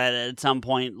says that at some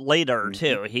point later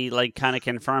too. He kind of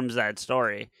confirms that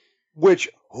story. Which,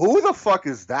 who the fuck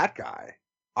is that guy?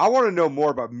 I want to know more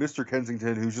about Mr.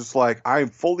 Kensington, who's just like, I am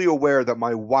fully aware that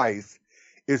my wife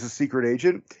is a secret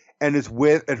agent and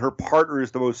her partner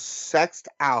is the most sexed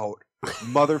out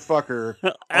motherfucker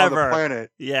on the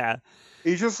planet. Yeah.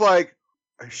 He's just like,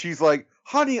 she's like,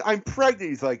 honey, I'm pregnant.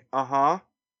 He's like,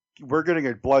 we're getting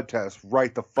a blood test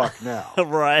right the fuck now.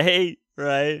 Right.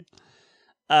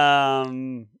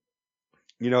 It's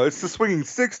the swinging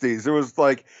 60s. It was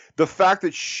like the fact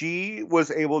that she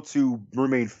was able to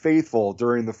remain faithful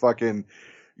during the fucking,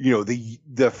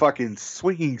 the fucking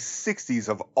swinging 60s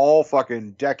of all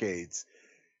fucking decades.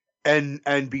 And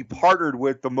be partnered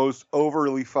with the most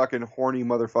overly fucking horny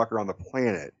motherfucker on the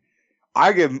planet.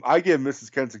 I give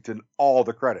Mrs. Kensington all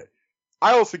the credit.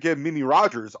 I also give Mimi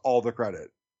Rogers all the credit,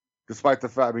 despite the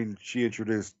fact, she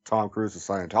introduced Tom Cruise to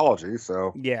Scientology.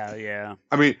 So yeah.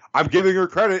 I mean, I'm giving her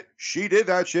credit. She did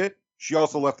that shit. She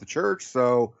also left the church.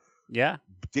 So yeah,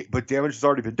 but damage has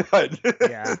already been done.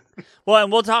 Yeah. Well,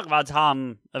 and we'll talk about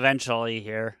Tom eventually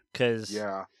here because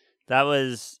that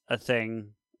was a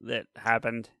thing that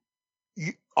happened.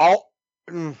 Oh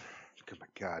my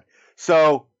God.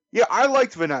 So yeah, I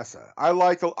liked Vanessa. I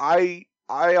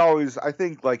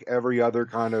think like every other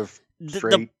kind of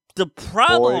straight the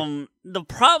problem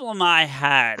I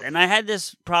had, and I had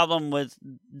this problem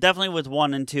definitely with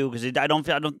 1 and 2 because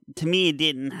to me it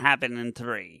didn't happen in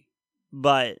 3,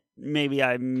 but maybe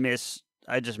I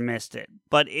just missed it.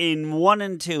 But in 1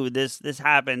 and 2, this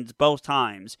happens both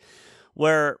times,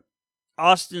 where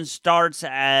Austin starts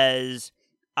as,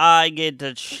 I get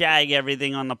to shag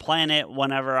everything on the planet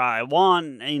whenever I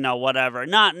want, whatever.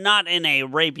 Not in a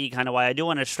rapey kind of way. I do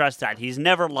want to stress that. He's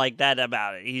never like that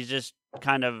about it. He's just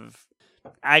kind of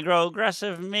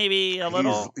aggro-aggressive, maybe a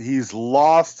little. He's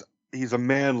lost. He's a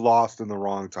man lost in the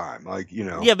wrong time.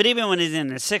 Yeah, but even when he's in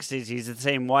his 60s, he's the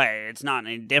same way. It's not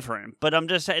any different. But I'm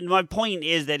just saying, my point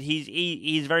is that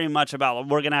he's very much about,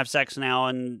 we're going to have sex now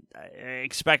and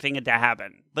expecting it to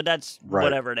happen. But that's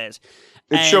whatever it is.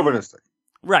 It's chauvinistic.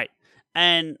 Right.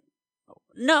 And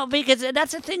no, because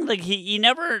that's the thing. Like, he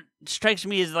never strikes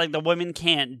me as like the women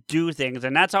can't do things.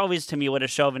 And that's always to me what a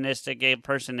chauvinistic gay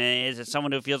person is. It's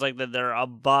someone who feels like that they're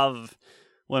above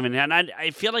women. And I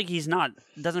feel like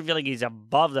doesn't feel like he's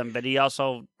above them, but he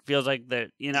also feels like that,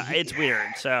 it's weird.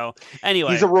 So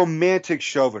anyway. He's a romantic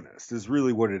chauvinist is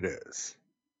really what it is.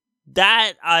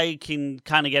 That I can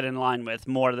kind of get in line with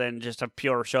more than just a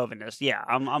pure chauvinist. Yeah,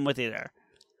 I'm with you there.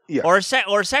 Yeah. Or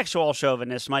sexual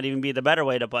chauvinist might even be the better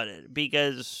way to put it,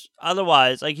 because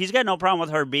otherwise, like, he's got no problem with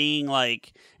her being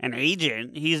like an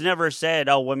agent. He's never said,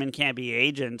 "Oh, women can't be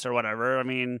agents" or whatever. I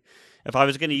mean, if I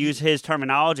was going to use his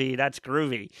terminology, that's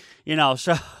groovy,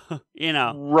 So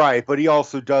Right, but he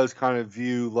also does kind of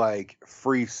view like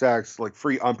free sex, like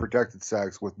free unprotected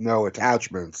sex with no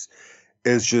attachments,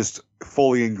 is just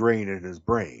fully ingrained in his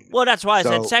brain. Well, that's why I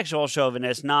said sexual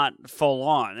chauvinist, not full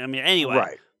on. I mean, anyway.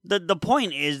 Right. The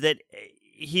point is that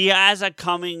he has a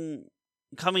coming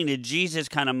to Jesus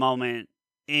kind of moment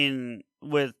in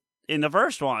the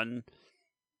first one,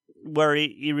 where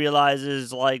he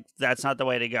realizes like that's not the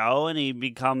way to go, and he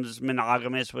becomes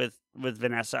monogamous with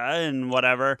Vanessa and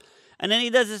whatever, and then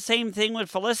he does the same thing with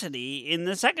Felicity in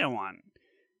the second one.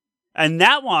 And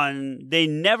that one, they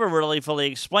never really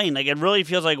fully explain. Like, it really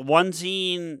feels like one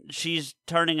scene she's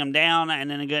turning him down,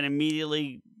 and then again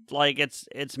immediately. Like, it's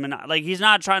like, he's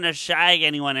not trying to shag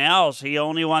anyone else. He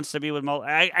only wants to be with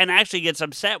and actually gets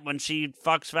upset when she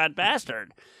fucks Fat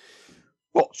Bastard.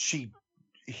 Well, she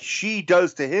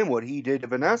does to him what he did to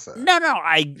Vanessa. No,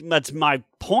 that's my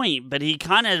point. But he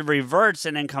kind of reverts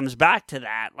and then comes back to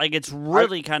that. Like, it's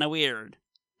really kind of weird.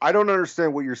 I don't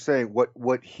understand what you're saying.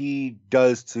 What he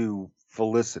does to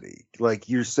Felicity? Like,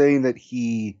 you're saying that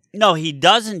he... No, he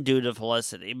doesn't do to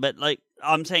Felicity. But like,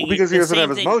 I'm saying because he doesn't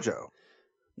have his mojo.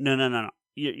 No.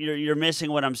 You're missing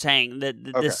what I'm saying.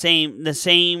 The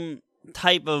same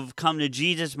type of come to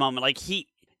Jesus moment. Like,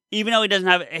 even though he doesn't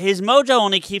have his mojo,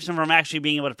 only keeps him from actually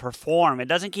being able to perform. It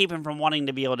doesn't keep him from wanting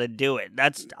to be able to do it.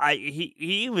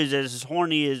 He was as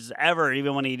horny as ever,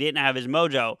 even when he didn't have his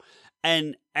mojo.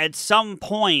 And at some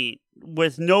point,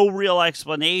 with no real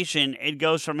explanation, it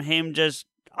goes from him just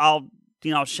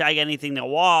shag anything that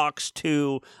walks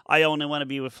to I only want to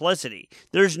be with Felicity.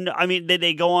 There's no, I mean,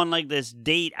 they go on like this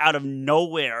date out of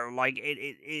nowhere. Like,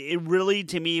 it really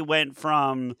to me went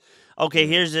from, okay,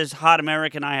 here's this hot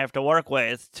American I have to work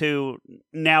with, to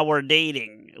now we're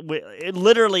dating.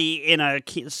 Literally in a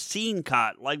scene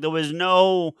cut. Like, there was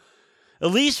no, at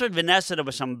least with Vanessa, there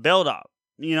was some buildup.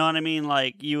 You know what I mean?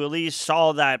 Like, you at least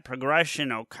saw that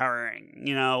progression occurring,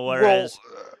 whereas...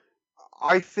 Well,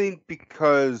 I think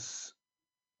because...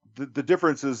 The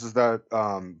difference is that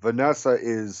Vanessa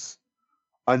is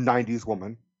a 90s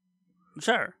woman.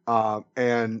 Sure.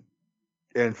 And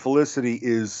Felicity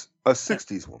is a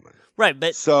 60s woman. Right,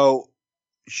 but... So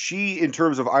she, in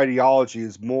terms of ideology,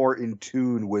 is more in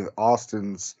tune with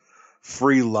Austin's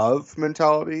free love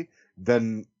mentality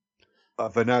than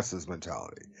Vanessa's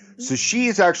mentality. So she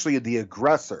is actually the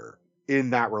aggressor in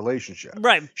that relationship.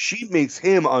 Right. She makes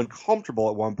him uncomfortable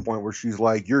at one point where she's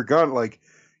like, you're gonna, like...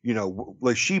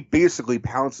 like she basically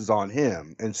pounces on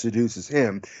him and seduces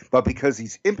him, but because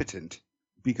he's impotent,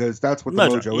 because that's what the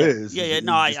mojo is. Yeah.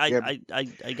 No,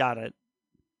 I got it.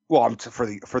 Well,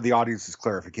 for the audience's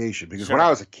clarification, because when I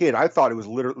was a kid, I thought it was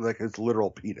literally like his literal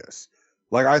penis.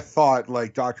 Like, I thought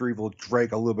like Dr. Evil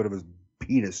drank a little bit of his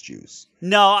penis juice.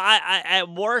 No, I at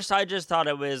worst I just thought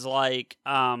it was like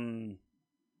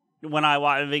when I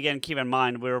watched, again, keep in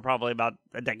mind we were probably about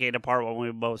a decade apart when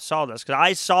we both saw this, because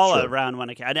I saw it around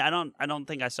when it came. I don't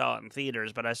think I saw it in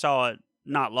theaters, but I saw it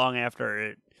not long after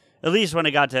it. At least when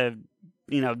it got to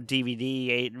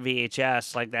DVD,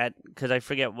 VHS, like that, because I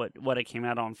forget what it came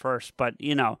out on first. But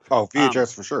oh,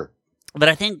 VHS for sure. But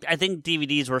I think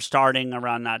DVDs were starting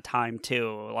around that time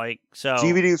too. Like, so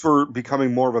DVDs were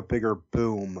becoming more of a bigger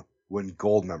boom when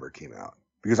Goldmember came out.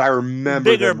 Because I remember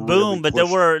bigger boom, but there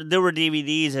were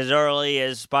DVDs as early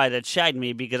as Spy That Shagged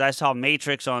Me, because I saw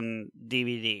Matrix on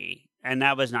DVD, and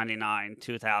that was 99,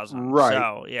 2000. Right.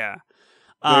 So yeah,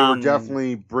 they were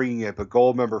definitely bringing it. But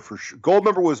Goldmember for sure.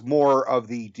 Goldmember was more of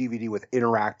the DVD with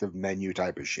interactive menu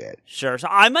type of shit. Sure. So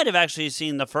I might have actually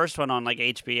seen the first one on like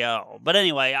HBO, but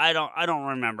anyway, I don't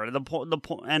remember the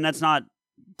point. And that's not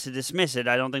to dismiss it.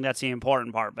 I don't think that's the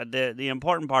important part. But the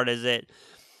important part is that.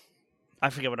 I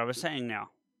forget what I was saying now.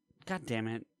 God damn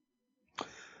it.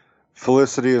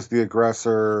 Felicity is the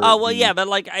aggressor. Oh, well, yeah, but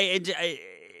like,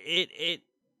 we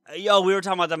were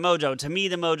talking about the mojo. To me,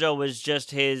 the mojo was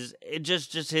just his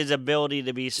ability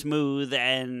to be smooth,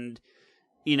 and,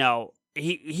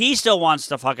 he still wants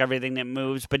to fuck everything that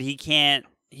moves, but he can't.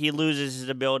 He loses his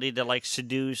ability to like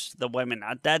seduce the women.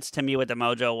 That's to me what the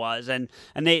mojo was, and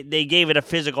they gave it a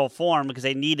physical form because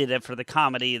they needed it for the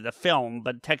comedy of the film.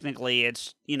 But technically,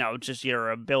 it's just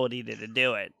your ability to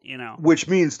do it. Which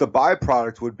means the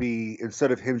byproduct would be,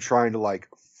 instead of him trying to like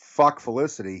fuck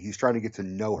Felicity, he's trying to get to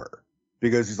know her,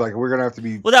 because he's like, we're gonna have to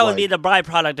be. Well, that would be the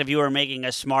byproduct if you were making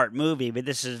a smart movie, but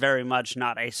this is very much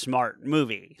not a smart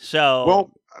movie. So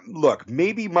well. Look,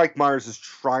 maybe Mike Myers is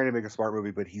trying to make a smart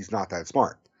movie, but he's not that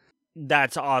smart.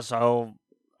 that's also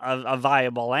a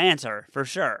viable answer for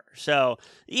sure. So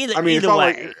either I mean, either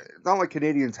way, it's not like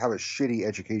Canadians have a shitty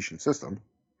education system.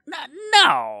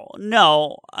 no,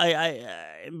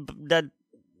 that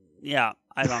yeah,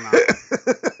 I don't know.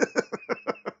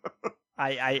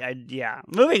 Yeah.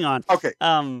 Moving on. Okay,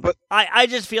 but I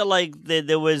just feel like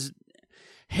there was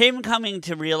him coming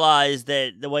to realize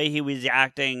that the way he was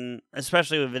acting,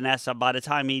 especially with Vanessa, by the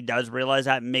time he does realize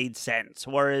that, made sense.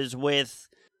 Whereas with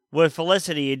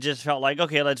Felicity, it just felt like,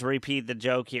 okay, let's repeat the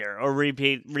joke here, or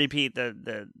repeat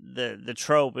the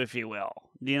trope, if you will.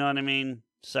 Do you know what I mean?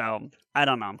 So I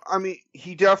don't know. I mean,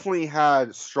 he definitely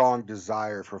had strong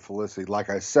desire for Felicity, like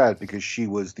I said, because she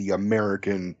was the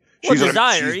American. Well, She's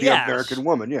desire, the yes. American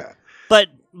woman, yeah.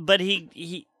 But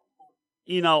he,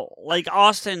 you know, like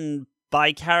Austin,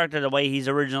 by character, the way he's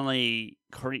originally,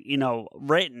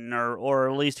 written or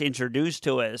at least introduced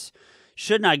to us,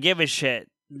 should not give a shit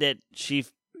that she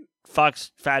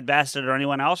fucks Fat Bastard or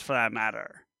anyone else for that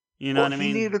matter. You know what I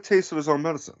mean? He needed a taste of his own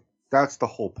medicine. That's the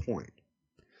whole point.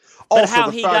 But Also, how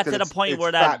the he fact got that to the it's- point it's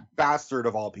where that... Fat Bastard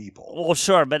of all people. Well,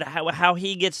 sure, but how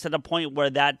he gets to the point where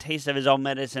that taste of his own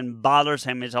medicine bothers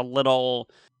him is a little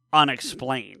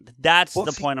unexplained. That's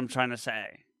the point I'm trying to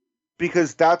say.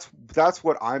 Because that's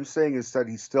what I'm saying, is that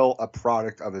he's still a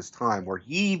product of his time, where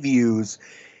he views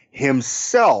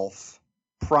himself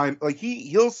like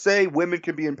he'll say women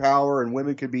can be in power and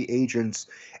women can be agents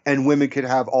and women can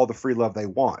have all the free love they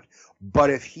want. But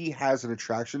if he has an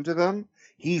attraction to them,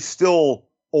 he's still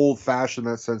old-fashioned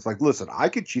in that sense. Like, listen, I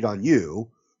could cheat on you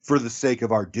for the sake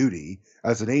of our duty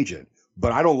as an agent,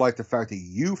 but I don't like the fact that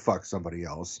you fuck somebody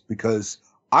else because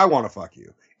I want to fuck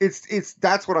you. It's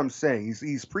that's what I'm saying.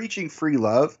 He's preaching free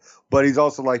love, but he's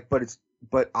also like,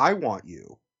 but I want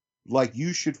you. Like,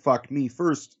 you should fuck me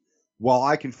first while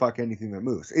I can fuck anything that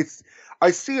moves.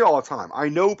 I see it all the time. I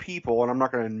know people, and I'm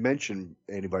not going to mention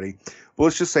anybody, but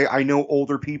let's just say I know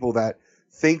older people that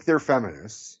think they're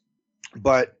feminists,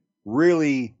 but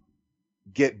really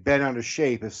get bent out of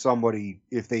shape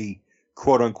if they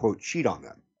quote unquote cheat on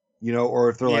them, or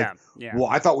if they're well,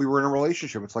 I thought we were in a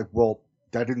relationship. It's like, well,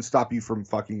 that didn't stop you from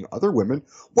fucking other women.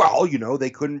 Well, they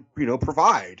couldn't,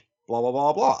 provide, blah, blah,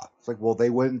 blah, blah. It's like, well,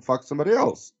 they wouldn't fuck somebody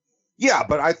else. Yeah,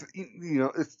 but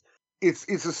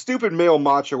it's a stupid male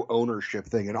macho ownership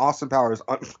thing, and Austin Powers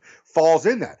falls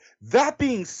in that. That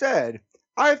being said,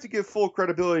 I have to give full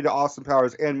credibility to Austin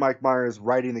Powers and Mike Myers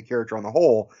writing the character on the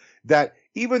whole, that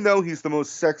even though he's the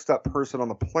most sexed up person on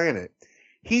the planet,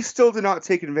 he still did not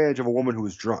take advantage of a woman who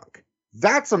was drunk.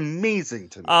 That's amazing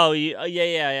to me. Oh,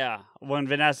 yeah. When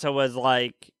Vanessa was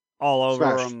like all over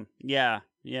Smashed. him. Yeah.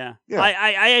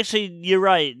 I actually, you're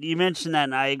right. You mentioned that,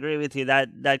 and I agree with you.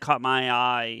 That caught my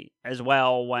eye as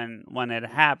well when it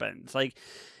happens. Like,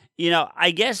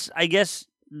 I guess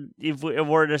if we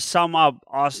were to sum up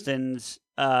Austin's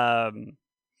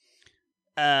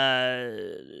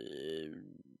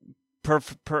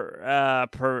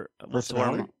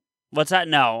Personality? What's that?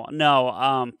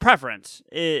 No. Preference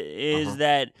is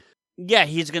that, yeah,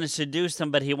 he's going to seduce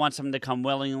them, but he wants them to come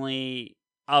willingly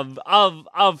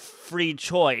of free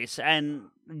choice. And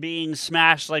being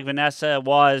smashed like Vanessa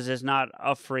is not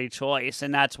a free choice,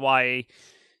 and that's why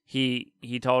he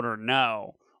told her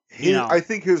no. I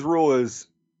think his rule is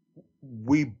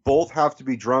we both have to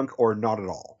be drunk or not at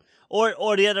all.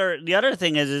 Or the other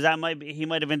thing is that he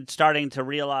might have been starting to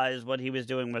realize what he was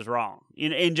doing was wrong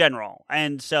in general,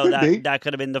 and so that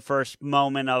could have been the first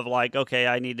moment of like, okay,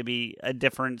 I need to be a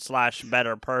different /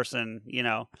 better person.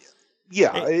 Yeah,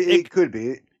 it could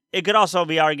be. It could also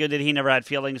be argued that he never had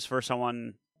feelings for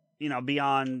someone,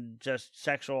 beyond just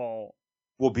sexual.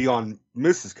 Well, beyond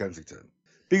Mrs. Kensington.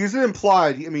 Because it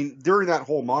implied, during that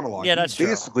whole monologue,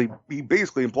 he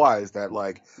basically implies that,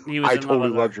 like, I totally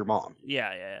loved your mom.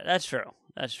 Yeah, that's true.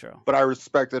 But I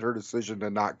respected her decision to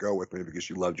not go with me because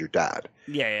she loved your dad.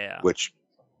 Yeah. Which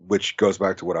goes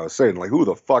back to what I was saying. Like, who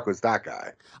the fuck was that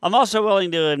guy? I'm also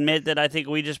willing to admit that I think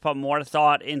we just put more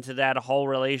thought into that whole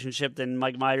relationship than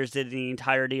Mike Myers did in the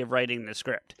entirety of writing the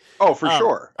script. Oh, for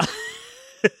sure.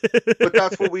 But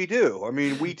that's what we do.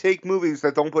 We take movies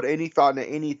that don't put any thought into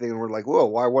anything, and we're like,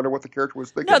 whoa, I wonder what the character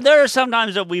was thinking. No, there are some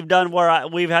times that we've done where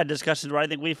we've had discussions where I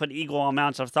think we put equal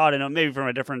amounts of thought in it, maybe from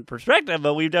a different perspective,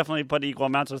 but we've definitely put equal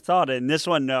amounts of thought in. This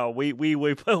one, no. We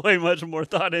put way much more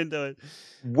thought into it.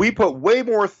 We put way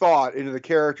more thought into the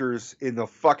characters in the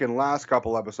fucking last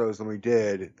couple episodes than they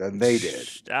did.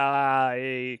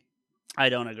 I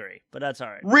don't agree, but that's all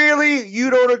right. Really? You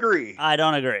don't agree? I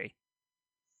don't agree.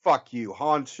 Fuck you.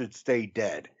 Han should stay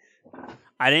dead.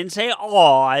 I didn't say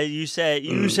all. You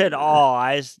said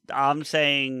all. I'm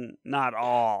saying not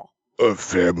all. A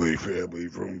family,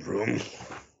 vroom, vroom.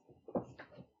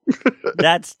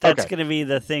 That's Okay. gonna be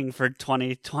the thing for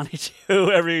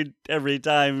 2022. Every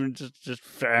time, just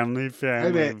family.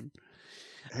 Hey,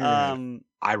 man,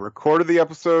 I recorded the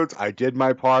episodes. I did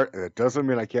my part, and it doesn't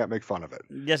mean I can't make fun of it.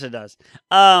 Yes, it does.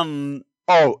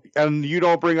 Oh, and you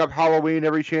don't bring up Halloween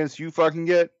every chance you fucking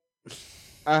get?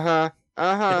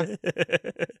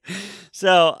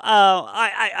 So,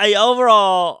 I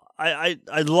overall, I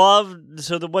love,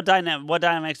 so what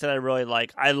dynamics that I really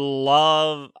like. I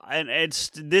love, and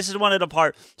this is one of the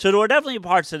parts. So there were definitely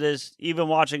parts of this, even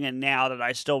watching it now, that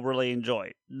I still really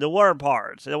enjoyed. There were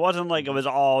parts. It wasn't like it was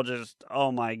all just,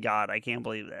 oh my god, I can't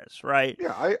believe this, right?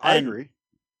 Yeah, I agree.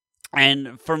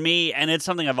 And for me, and it's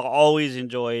something I've always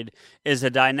enjoyed, is the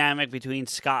dynamic between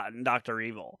Scott and Dr.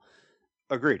 Evil.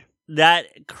 Agreed.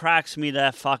 That cracks me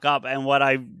the fuck up. And what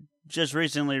I just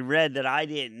recently read that I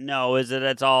didn't know is that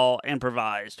it's all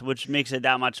improvised, which makes it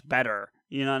that much better.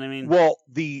 You know what I mean? Well,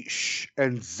 the shh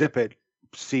and zip it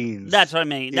scenes. That's what I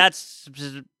mean. That's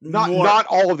not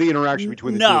all of the interaction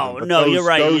between the two of them. But No, you're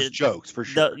right. Those jokes for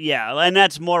sure. Yeah, and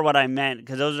that's more what I meant,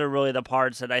 because those are really the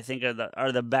parts that I think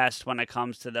are the best when it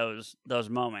comes to those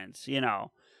moments. You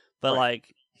know, but Right.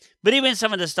 but even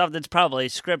some of the stuff that's probably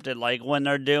scripted, like when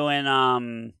they're doing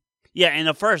yeah, in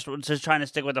the first one, just trying to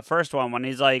stick with the first one, when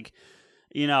he's like,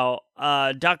 you know,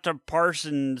 Dr.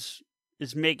 Parsons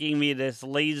is making me this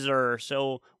laser,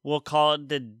 so we'll call it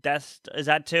the Death. Is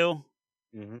that too?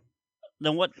 Mm-hmm.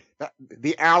 Then what?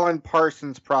 The Alan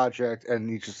Parsons Project, and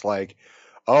he's just like,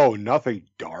 oh, nothing,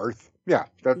 Darth. Yeah,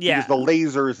 because the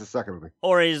laser is the second movie.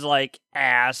 Or he's like,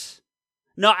 ass.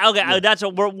 No, okay, that's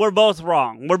we're both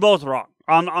wrong. We're both wrong.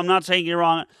 I'm not saying you're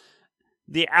wrong.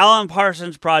 The Alan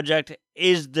Parsons Project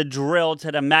is the drill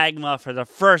to the magma for the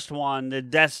first one. The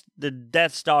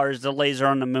Death Star is the laser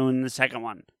on the moon in the second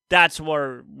one. That's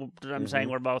where I'm saying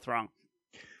we're both wrong.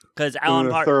 Because Alan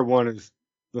the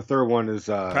third one is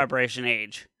Preparation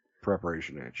Age.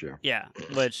 Preparation Age, yeah. Yeah,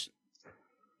 which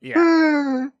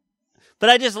but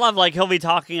I just love, like, he'll be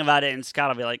talking about it and Scott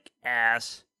will be like,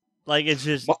 ass. Like, it's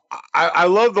just well, I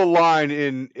love the line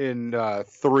in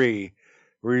 3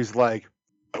 where he's like,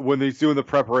 when he's doing the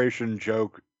preparation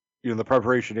joke, the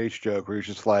Preparation H joke, where he's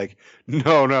just like,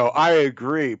 no, I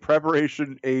agree.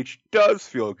 Preparation H does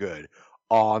feel good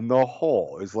on the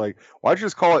whole. It's like, why don't you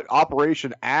just call it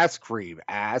Operation Ass Cream?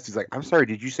 Ass. He's like, I'm sorry,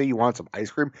 did you say you want some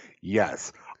ice cream?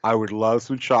 Yes, I would love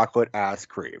some chocolate ass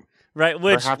cream. Right,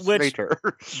 which later.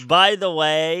 By the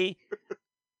way,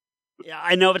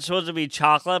 I know it's supposed to be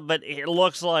chocolate, but it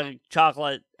looks like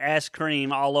chocolate ice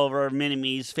cream all over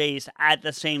Mini-Me's face at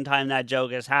the same time that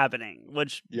joke is happening,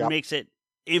 which makes it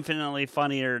infinitely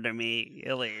funnier to me,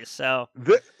 at least. So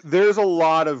there's a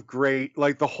lot of great,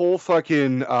 like the whole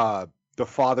fucking the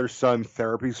father-son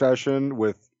therapy session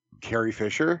with Carrie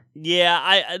Fisher.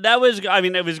 Yeah,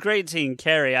 it was great seeing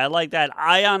Carrie. I like that.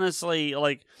 I honestly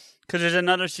like, because there's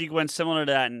another sequence similar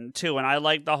to that too, and I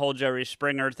like the whole Jerry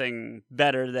Springer thing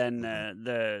better than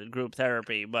the group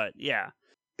therapy. But yeah,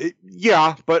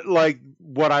 but like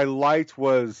what I liked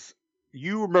was,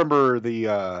 you remember the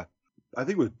I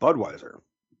think it was Budweiser.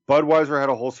 Budweiser had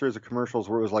a whole series of commercials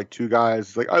where it was like two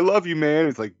guys like, I love you, man.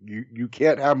 It's like, you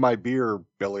can't have my beer,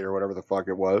 Billy, or whatever the fuck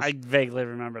it was. I vaguely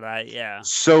remember that. Yeah.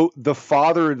 So the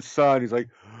father and son, he's like,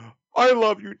 I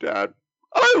love you, Dad.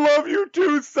 I love you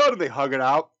too, son. And they hug it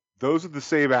out. Those are the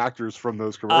same actors from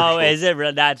those commercials. Oh, is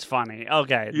it? That's funny.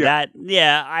 Okay. Yeah.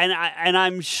 And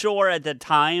I'm sure at the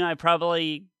time I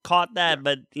probably caught that,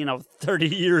 but 30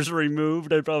 years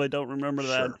removed, I probably don't remember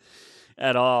that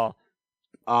at all.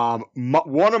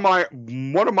 One of my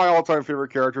all-time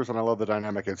favorite characters, and I love the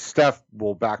dynamic, and Steph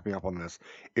will back me up on this,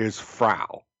 is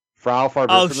Frau Farbissinen.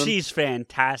 Oh, she's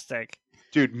fantastic.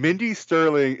 Dude, Mindy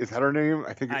Sterling, is that her name?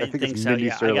 I think it's so, Mindy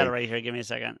Sterling. I got it right here. Give me a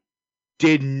second.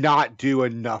 Did not do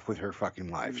enough with her fucking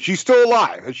life. She's still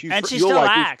alive. And she still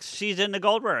acts. She's in the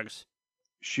Goldbergs.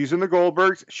 She's in the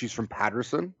Goldbergs. She's from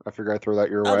Patterson. I figure I'd throw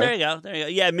that your way. Oh, there you go.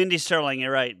 Yeah, Mindy Sterling,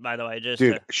 you're right, by the way.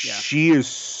 She is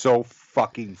so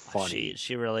fucking funny.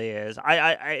 She really is.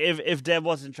 If Deb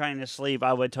wasn't trying to sleep,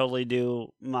 I would totally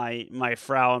do my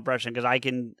Frau impression, because I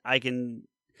can't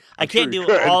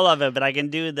do all of it, but I can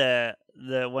do the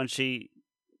when she,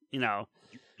 You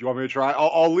want me to try?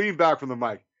 I'll lean back from the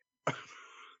mic.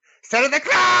 Set in the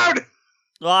crowd.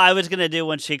 Well, I was gonna do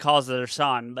when she calls her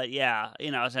son, but yeah,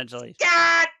 essentially.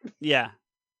 God! Yeah.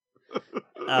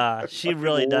 She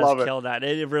really does kill that.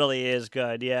 It really is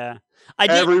good. Yeah.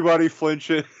 Everybody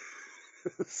flinches.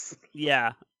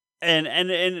 Yeah.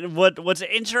 And what's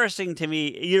interesting to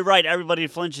me, you're right, everybody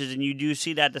flinches, and you do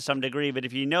see that to some degree, but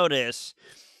if you notice,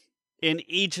 in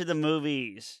each of the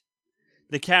movies,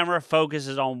 the camera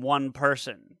focuses on one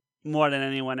person more than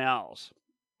anyone else.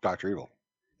 Dr. Evil.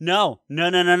 No.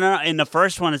 In the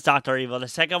first one, it's Dr. Evil. The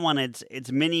second one,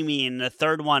 it's Mini-Me. And the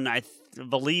third one, I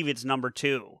believe it's number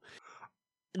 2.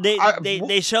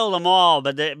 They show them all,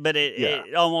 but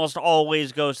it almost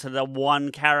always goes to the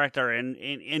one character and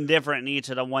indifferent in each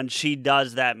of them when she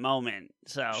does that moment.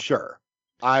 So Sure.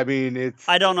 I mean,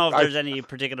 I don't know if there's any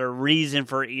particular reason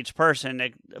for each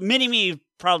person. Mini-Me,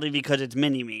 probably because it's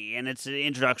Mini-Me and it's the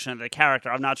introduction of the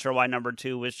character. I'm not sure why number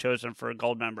 2 was chosen for a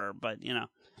Goldmember, but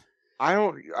I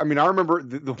remember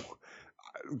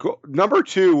number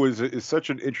 2 is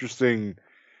such an interesting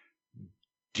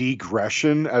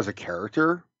degression as a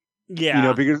character.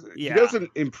 Yeah. Because he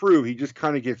doesn't improve, he just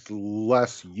kind of gets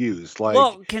less used.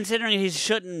 Well, considering he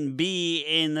shouldn't be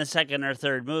in the second or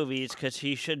third movies because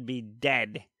he should be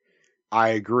dead. I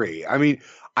agree. I mean,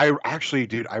 I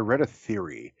read a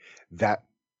theory that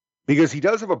because he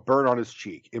does have a burn on his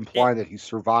cheek, implying that he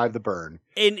survived the burn.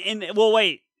 Well,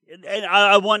 wait. And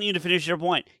I want you to finish your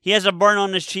point. He has a burn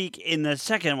on his cheek in the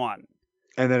second one.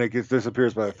 And then it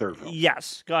disappears by the third film.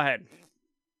 Yes, go ahead.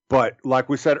 But like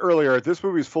we said earlier, this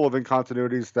movie is full of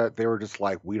incontinuities that they were just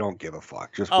like, we don't give a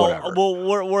fuck. Just whatever.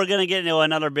 Well, we're going to get into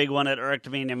another big one that irked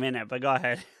me in a minute, but go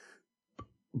ahead.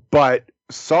 But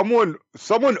someone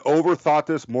overthought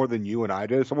this more than you and I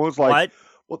did. Someone was like,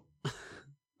 what? Well,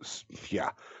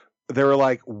 yeah. They were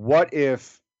like, what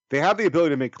if they have the ability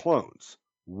to make clones?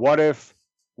 What if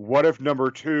number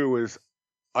 2 is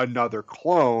another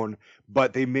clone,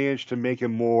 but they managed to make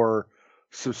him more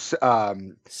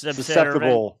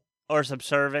susceptible or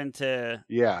subservient to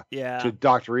to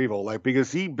Dr. Evil, because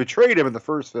he betrayed him in the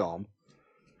first film.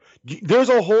 There's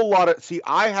a whole lot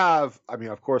of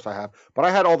of course I have, but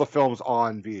I had all the films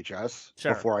on VHS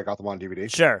before I got them on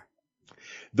DVD. Sure.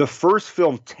 The first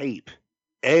film tape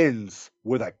ends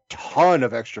with a ton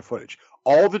of extra footage.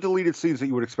 All the deleted scenes that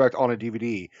you would expect on a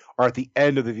DVD are at the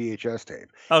end of the VHS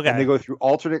tape. Okay. And they go through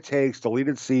alternate takes,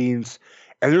 deleted scenes,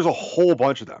 and there's a whole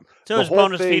bunch of them. So there's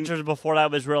bonus features before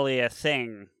that was really a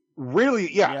thing.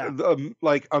 Really, yeah.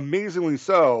 Amazingly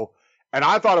so. And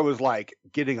I thought it was like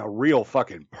getting a real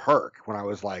fucking perk when I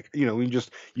was like,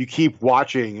 you keep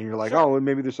watching and you're like, oh,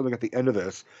 maybe there's something at the end of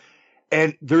this.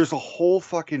 And there's a whole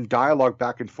fucking dialogue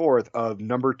back and forth of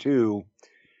number 2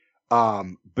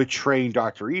 betraying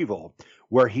Dr. Evil,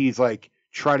 where he's like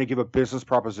trying to give a business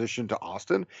proposition to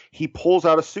Austin. He pulls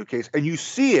out a suitcase, and you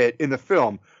see it in the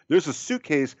film. There's a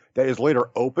suitcase that is later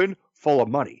open, full of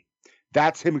money.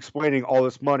 That's him explaining all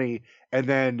this money, and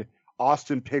then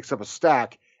Austin picks up a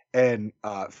stack and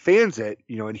fans it,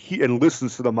 and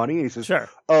listens to the money, and he says, "Sure.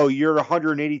 Oh, you're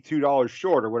 $182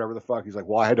 short, or whatever the fuck." He's like,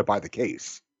 "Well, I had to buy the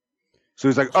case." So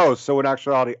he's like, "Oh, so in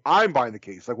actuality, I'm buying the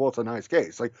case." Like, well, it's a nice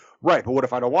case. Like, right, but what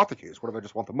if I don't want the case? What if I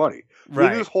just want the money? Right.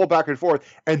 We do this whole back and forth,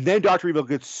 and then Dr. Evil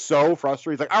gets so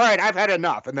frustrated. He's like, "All right, I've had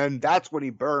enough," and then that's when he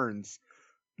burns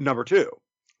number 2.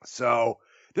 So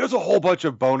there's a whole bunch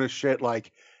of bonus shit.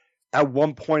 Like, at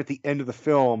one point at the end of the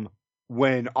film,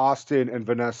 when Austin and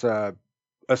Vanessa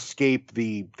escape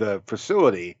the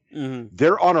facility,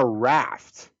 they're on a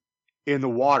raft in the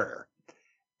water,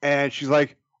 and she's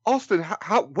like, "Austin,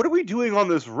 what are we doing on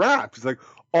this raft?" He's like,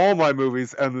 "All my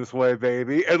movies end this way,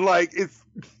 baby." And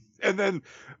and then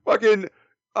fucking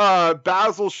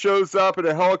Basil shows up in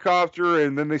a helicopter,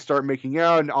 and then they start making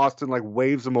out, and Austin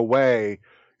waves him away.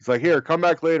 He's like, "Here, come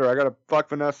back later. I gotta fuck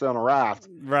Vanessa on a raft."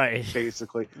 Right.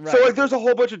 Basically. Right. So there's a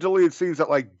whole bunch of deleted scenes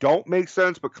that don't make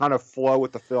sense, but kind of flow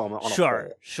with the film.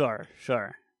 Sure.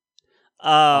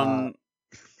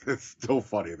 It's still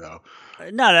funny though.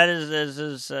 No,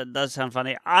 that does sound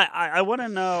funny. I want to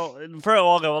know.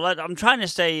 I'm trying to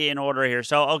stay in order here.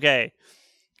 So, okay,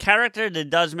 character that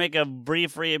does make a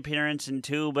brief reappearance in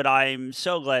 2, but I'm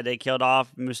so glad they killed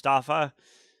off Mustafa.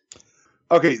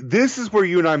 Okay, this is where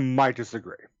you and I might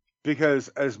disagree, because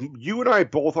as you and I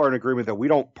both are in agreement that we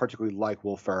don't particularly like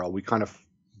Will Ferrell. We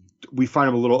find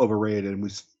him a little overrated, and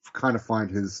we kind of find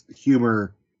his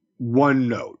humor one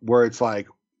note, where it's like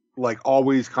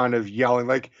always kind of yelling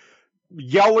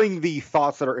the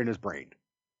thoughts that are in his brain.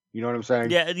 You know what I'm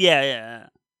saying? Yeah.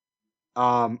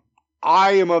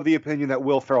 I am of the opinion that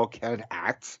Will Ferrell can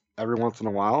act every once in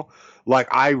a while.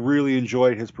 I really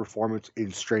enjoyed his performance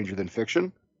in Stranger Than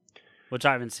Fiction, which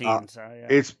I haven't seen. So yeah.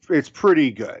 It's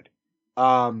pretty good.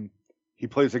 He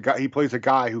plays a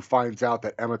guy who finds out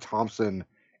that Emma Thompson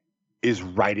is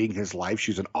writing his life.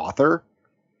 She's an author,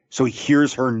 so he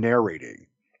hears her narrating.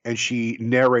 And she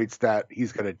narrates that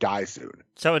he's going to die soon.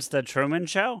 So it's the Truman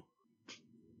Show?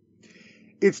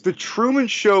 It's the Truman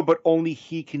Show, but only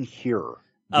he can hear.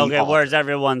 Okay, whereas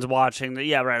everyone's watching.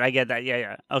 Yeah, right. I get that.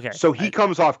 Yeah. Okay. So he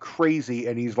comes off crazy,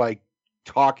 and he's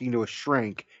talking to a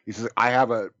shrink. He says, I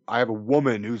have a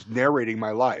woman who's narrating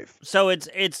my life. So it's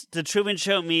the Truman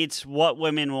Show meets What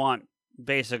Women Want,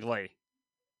 basically.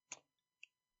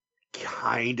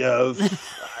 Kind of.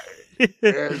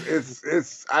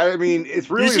 it's I mean, it's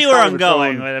really. You see where I'm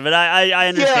going with it, but I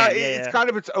understand. Yeah, it's kind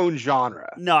of its own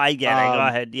genre. No, I get it. Go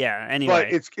ahead. Yeah. Anyway,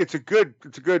 but it's a good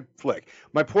flick.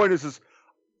 My point is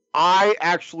I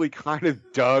actually kind of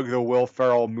dug the Will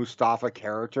Ferrell Mustafa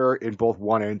character in both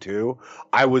 1 and 2.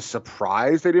 I was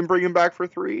surprised they didn't bring him back for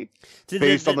 3,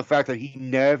 based on the fact that he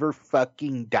never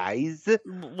fucking dies.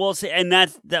 Well, see, and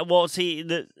that. Well,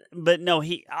 see, but no,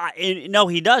 he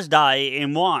does die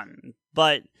in 1,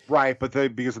 but right, but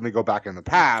because when they go back in the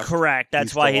past, correct.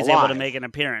 That's why he's able to make an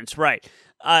appearance, right?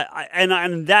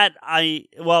 And that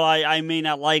I may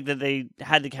not like that they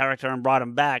had the character and brought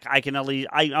him back. I can at least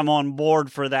I'm on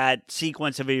board for that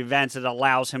sequence of events that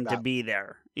allows him to be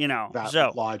there.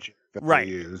 That logic that right,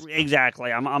 they use.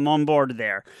 Exactly. I'm on board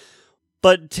there.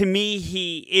 But to me,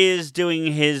 he is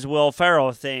doing his Will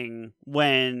Ferrell thing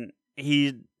when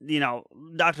he,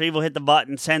 Dr. Evil hit the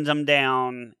button, sends him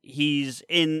down. He's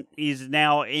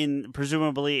now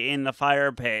presumably in the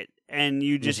fire pit, and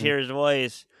you just hear his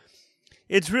voice.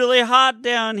 It's really hot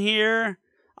down here.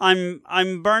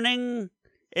 I'm burning.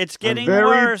 It's getting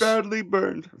worse. Very badly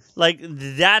burned. Like,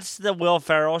 that's the Will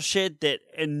Ferrell shit that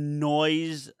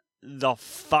annoys the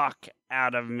fuck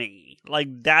out of me.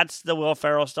 Like, that's the Will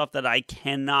Ferrell stuff that I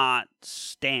cannot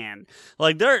stand.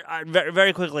 Like, they're very,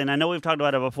 very quickly, and I know we've talked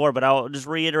about it before, but I'll just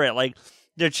reiterate. Like,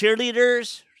 their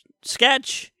cheerleaders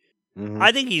sketch.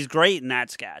 I think he's great in that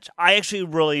sketch. I actually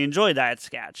really enjoy that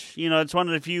sketch. It's one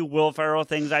of the few Will Ferrell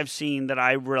things I've seen that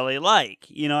I really like.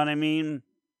 You know what I mean?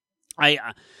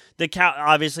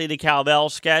 Obviously the cowbell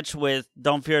sketch with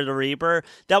Don't Fear the Reaper,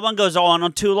 that one goes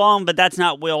on too long, but that's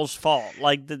not Will's fault.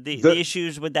 Like the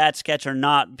issues with that sketch are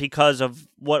not because of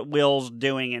what Will's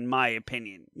doing, in my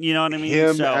opinion. You know what I mean?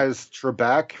 Him as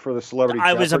Trebek for the Celebrity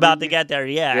I was Jeopardy. about to get there.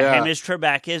 Yeah. Him as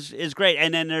Trebek is great.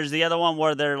 And then there's the other one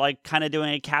where they're like kind of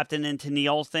doing a Captain and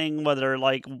Tennille thing, where they're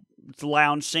like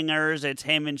lounge singers. It's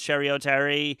him and Sherry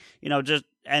O'Terry,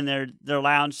 and they're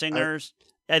lounge singers.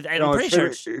 I'm pretty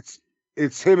sure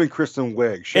it's him and Kristen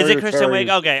Wiig. Is it Kristen Wiig?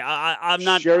 Okay, I'm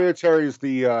not. Sherry O'Terry is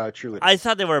the cheerleader. I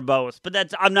thought they were both, but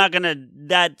that's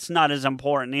not as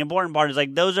important. The important part is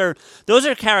like those are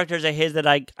characters of his that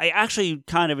I actually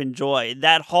kind of enjoy.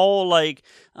 That whole like,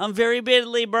 I'm very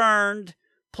badly burned.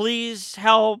 Please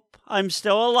help. I'm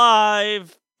still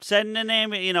alive. Send a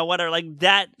name. Whatever like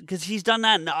that, because he's done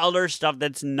that in other stuff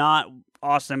that's not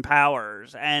Austin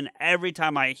Powers. And every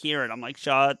time I hear it, I'm like,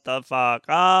 shut the fuck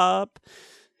up.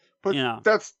 But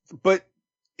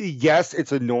yes,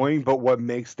 it's annoying, but what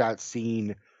makes that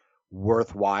scene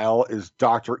worthwhile is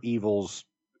Dr. Evil's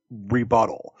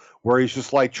rebuttal, where he's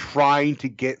just like trying to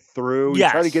get through.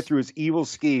 He's trying to get through his evil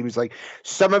scheme. He's like,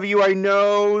 some of you I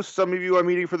know, some of you I'm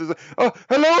meeting for this. Oh,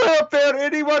 hello out there,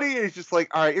 anybody? And he's just like,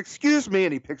 all right, excuse me.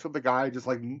 And he picks up the guy, just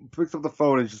like picks up the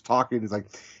phone and is just talking. He's like,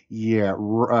 yeah,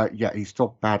 he's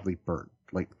still badly burnt.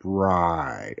 Like,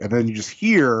 right. And then you just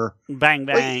hear bang,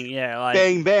 bang.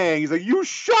 Bang, bang. He's like, you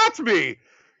shot me.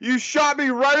 You shot me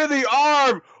right in the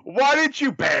arm. Why didn't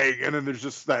you bang? And then there's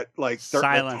just that, like,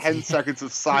 10 seconds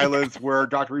of silence where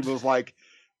Dr. Evil's like,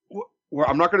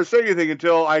 I'm not going to say anything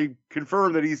until I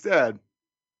confirm that he's dead.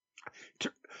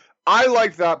 I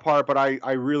liked that part, but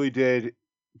I really did.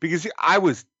 Because I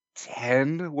was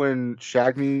 10 when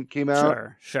Shag Me came out.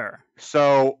 Sure.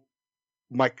 So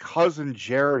my cousin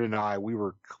Jared and I, we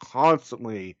were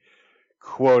constantly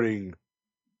quoting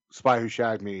Spy Who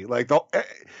Shagged Me. Like,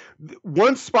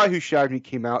 once Spy Who Shagged Me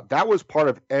came out, that was part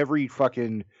of every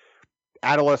fucking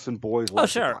adolescent boy's life. Oh,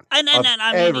 sure. And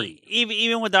I mean,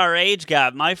 even with our age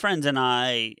gap, my friends and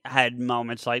I had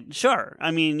moments like, sure.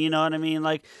 I mean, you know what I mean?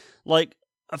 Like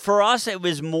for us, it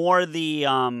was more the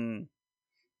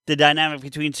dynamic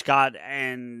between Scott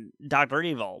and Dr.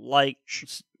 Evil. Like,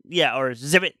 yeah, or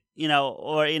Zibbit. And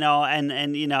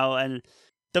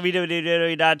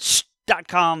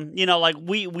www.sh.com, like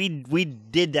we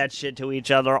did that shit to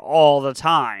each other all the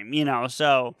time,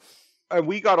 so. And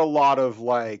we got a lot of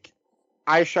like,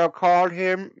 I shall call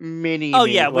him Mini. Oh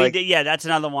yeah, we did. Yeah, that's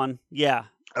another one. Yeah.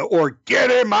 Or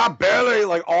get in my belly.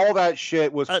 Like all that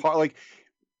shit was like,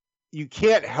 you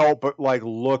can't help but like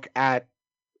look at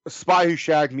Spy Who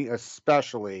Shagged Me,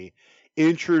 especially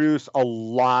introduce a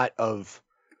lot of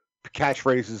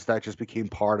catchphrases that just became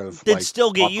part of that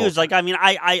still get used. Like, I mean,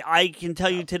 I can tell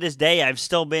you to this day, I've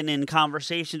still been in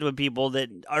conversations with people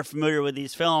that are familiar with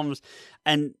these films,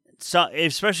 and so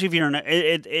especially if you're in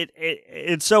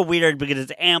it's so weird because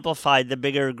it's amplified the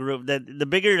bigger group. The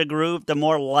bigger the group, the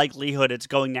more likelihood it's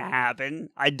going to happen.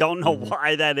 I don't know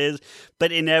why that is,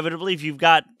 but inevitably, if you've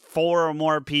got 4 or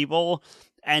more people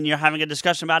and you're having a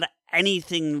discussion about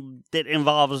anything that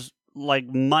involves like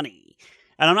money,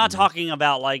 and I'm not talking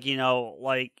about like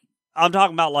I'm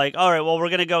talking about like, all right, well, we're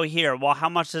going to go here. Well, how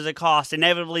much does it cost?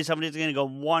 Inevitably, somebody's going to go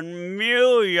 $1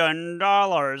 million.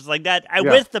 Like that.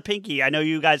 With the pinky, I know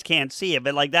you guys can't see it,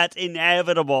 but like that's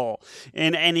inevitable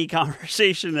in any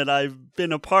conversation that I've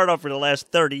been a part of for the last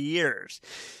 30 years.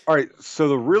 All right. So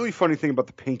the really funny thing about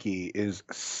the pinky is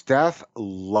Steph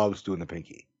loves doing the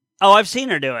pinky. Oh, I've seen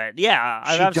her do it. Yeah.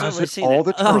 I've absolutely seen all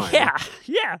the time. Oh, yeah.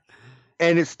 Yeah.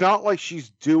 And it's not like she's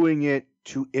doing it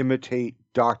to imitate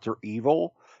Dr.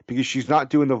 Evil. Because she's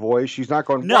not doing the voice. She's not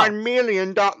going, $1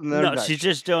 million. No, she's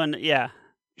just doing,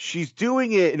 She's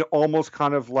doing it in almost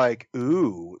kind of like,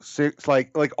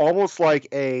 like almost like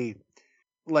a,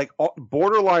 like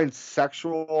borderline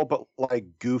sexual, but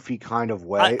like goofy kind of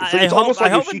way. I hope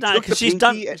it's not, because she's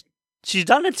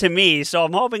done it to me, so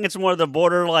I'm hoping it's more the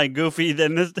borderline goofy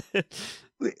than this.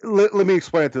 Let me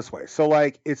explain it this way. So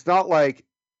like, it's not like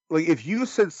if you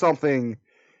said something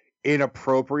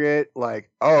inappropriate,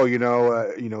 like,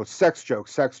 sex joke,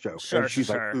 sure, and she's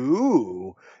sure. like,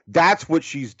 ooh, that's what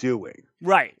she's doing,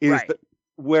 right?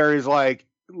 Whereas like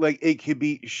it could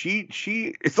be she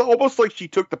it's almost like she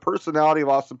took the personality of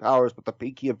Austin Powers but the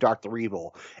pinky of Dr.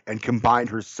 Evil and combined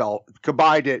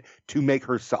it to make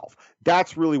herself.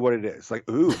 That's really what it is. Like,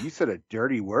 ooh, you said a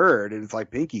dirty word, and it's like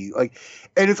pinky, like,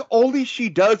 and it's only she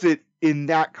does it in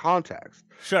that context.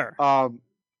 Sure.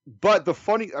 But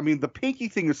the pinky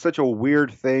thing is such a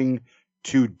weird thing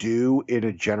to do in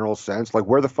a general sense. Like,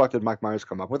 where the fuck did Mike Myers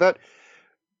come up with that?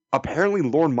 Apparently,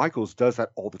 Lorne Michaels does that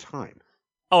all the time.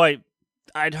 Oh,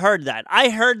 I'd heard that. I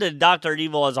heard that Dr.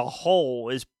 Evil as a whole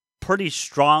is pretty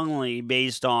strongly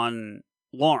based on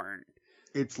Lorne.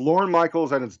 It's Lorne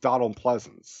Michaels and it's Donald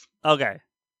Pleasence. Okay,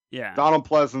 yeah. Donald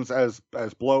Pleasence as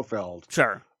Blofeld.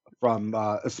 Sure. From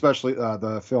especially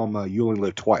the film You Only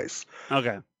Live Twice.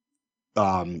 Okay.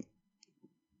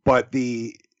 But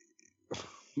the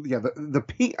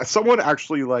someone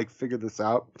actually like figured this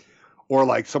out, or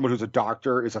like someone who's a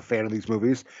doctor is a fan of these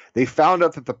movies. They found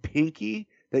out that the pinky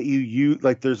that you use,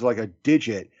 like there's like a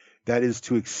digit that is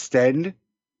to extend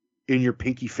in your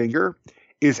pinky finger,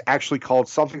 is actually called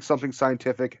something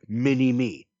scientific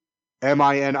mini-me,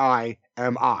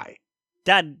 MINIMI.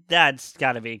 That's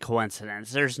got to be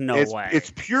coincidence. There's no way.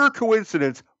 It's pure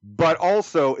coincidence, but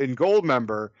also in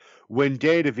Goldmember, when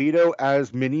Danny DeVito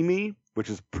as Mini-Me, which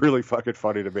is really fucking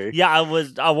funny to me. Yeah,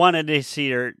 I wanted to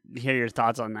hear your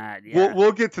thoughts on that. Yeah.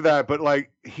 We'll get to that, but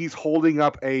like he's holding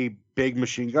up a big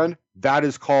machine gun. That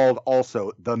is called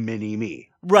also the Mini-Me.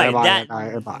 Right.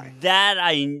 MINIMI. That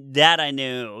I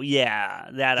knew. Yeah.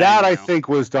 That I think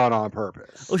was done on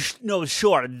purpose. Oh, no,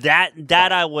 sure. That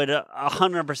I would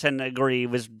 100% agree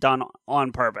was done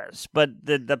on purpose. But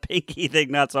the pinky thing,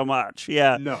 not so much.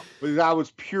 Yeah. No, but that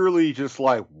was purely just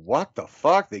like, what the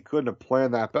fuck? They couldn't have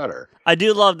planned that better. I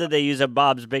do love that they use a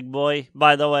Bob's Big Boy,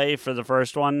 by the way, for the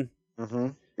first one. Mm-hmm.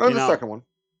 And the second one.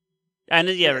 And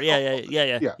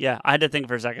yeah. I had to think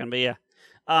for a second, but yeah.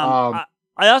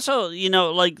 I also,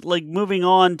 like moving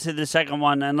on to the second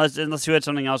one, unless you had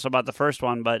something else about the first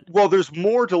one, but there's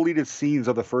more deleted scenes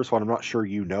of the first one. I'm not sure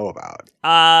you know about.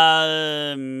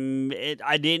 I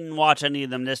didn't watch any of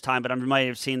them this time, but I might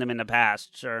have seen them in the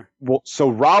past. Sure. Well, so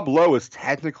Rob Lowe is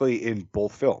technically in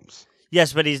both films.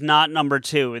 Yes, but he's not number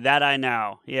 2. That I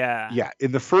know. Yeah. Yeah,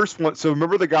 in the first one. So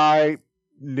remember the guy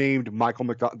named Michael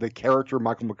McDonald, the character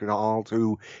Michael McDonald,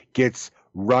 who gets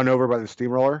run over by the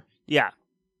steamroller? Yeah.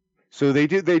 So they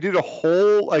did a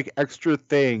whole like extra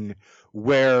thing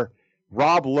where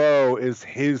Rob Lowe is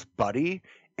his buddy,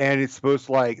 and it's supposed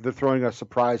to like they're throwing a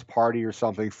surprise party or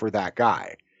something for that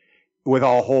guy with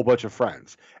a whole bunch of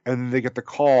friends. And then they get the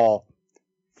call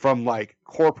from like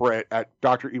corporate at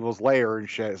Dr. Evil's lair and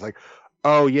shit. It's like,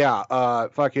 oh yeah,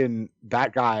 fucking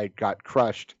that guy got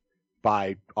crushed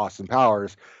by Austin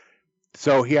Powers.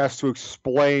 So he has to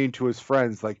explain to his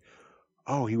friends like,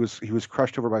 oh, he was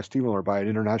crushed over by a steamroller by an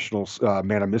international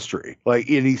man of mystery. Like,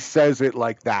 and he says it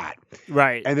like that.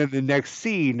 Right. And then the next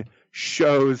scene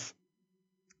shows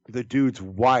the dude's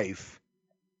wife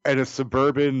at a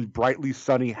suburban, brightly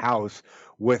sunny house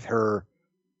with her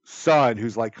son,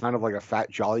 who's like kind of like a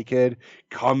fat jolly kid,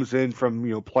 comes in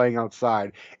from playing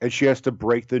outside, and she has to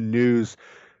break the news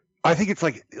I think it's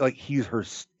like he is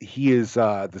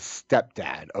the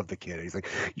stepdad of the kid. He's like,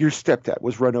 your stepdad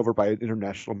was run over by an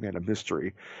international man of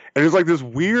mystery, and it's like this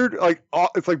weird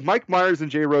it's like Mike Myers and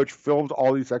Jay Roach filmed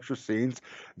all these extra scenes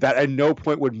that at no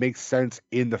point would make sense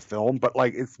in the film, but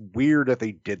like it's weird that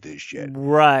they did this shit.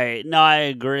 Right? No, I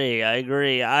agree.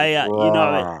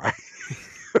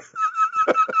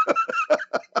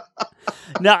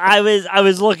 No, I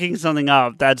was looking something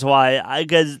up. That's why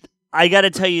because I got to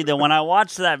tell you that when I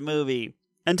watched that movie,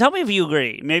 and tell me if you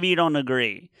agree. Maybe you don't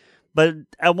agree, but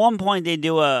at one point they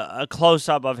do a close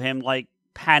up of him like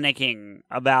panicking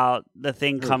about the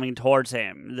thing coming towards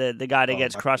him, the guy that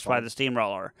gets crushed by the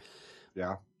steamroller.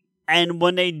 Yeah. And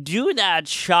when they do that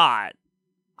shot,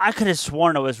 I could have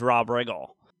sworn it was Rob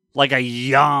Riggle, like a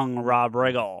young Rob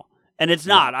Riggle, and it's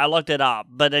not. I looked it up,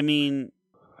 but I mean,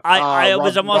 I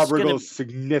was almost Rob Riggle's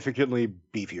significantly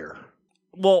beefier.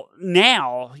 Well,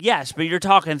 now, yes, but you're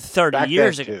talking 30 Back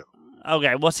years then, ago. too.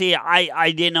 Okay, well, see,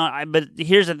 I didn't know, but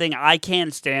here's the thing: I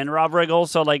can't stand Rob Riggle.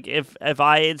 So, like, if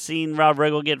I had seen Rob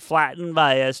Riggle get flattened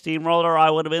by a steamroller, I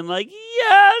would have been like,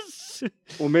 yes.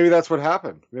 Well, maybe that's what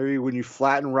happened. Maybe when you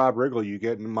flatten Rob Riggle, you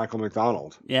get Michael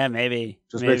McDonald. Yeah, maybe.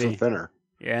 Just makes him thinner.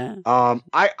 Yeah.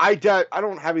 I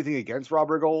don't have anything against Rob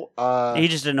Riggle. He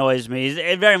just annoys me.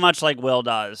 He's very much like Will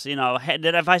does. You know,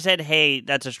 if I said hate,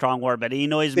 that's a strong word, but he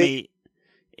annoys me.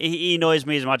 He annoys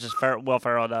me as much as Will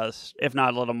Ferrell does, if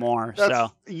not a little more.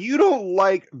 So you don't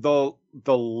like the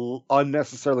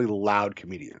unnecessarily loud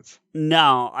comedians.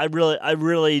 No, I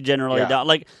really generally don't.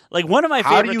 Like one of my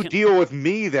favorite. How do you deal with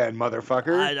me then,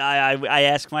 motherfucker? I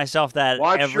ask myself that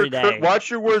every day.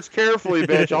 Watch your words carefully,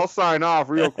 bitch. I'll sign off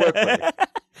real quickly.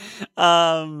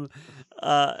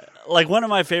 Like one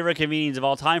of my favorite comedians of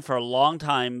all time for a long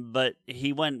time, but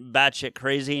he went batshit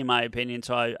crazy in my opinion.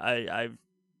 So I've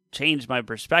changed my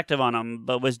perspective on him.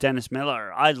 But was Dennis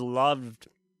Miller? I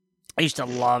used to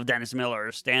love Dennis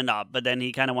Miller's stand-up, but then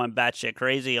he kind of went batshit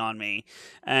crazy on me.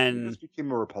 And he just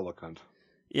became a Republican.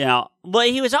 Yeah, well,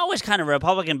 he was always kind of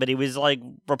Republican, but he was like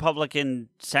Republican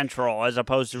central as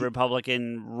opposed to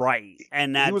Republican right,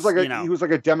 and that's he was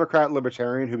like a Democrat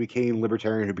libertarian who became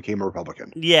a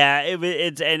Republican. Yeah,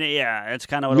 it's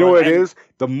kind of what you know what it is.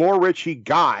 The more rich he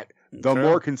got, the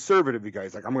more conservative he got.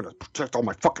 He's like, I'm going to protect all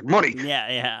my fucking money.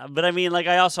 Yeah, but I mean, like,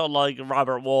 I also like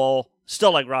Robert Wool.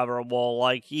 Still like Robert Wool.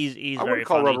 Like he's very funny. I wouldn't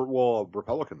call Robert Wool a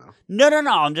Republican though. No.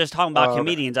 I'm just talking about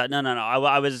comedians. Okay. No.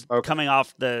 I was coming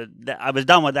off I was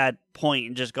done with that point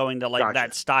and just going to like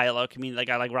that style of comedian. Like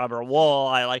I like Robert Wool.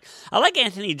 I like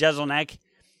Anthony Jeselnik.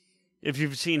 If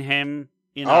you've seen him,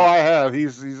 you know. Oh, I have.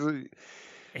 He's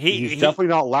definitely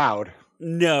not loud.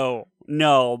 No,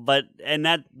 but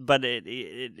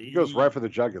he goes right for the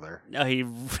jugular. No, he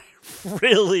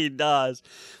really does.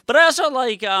 But I also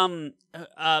like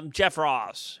Jeff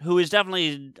Ross, who is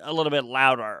definitely a little bit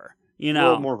louder, you know, a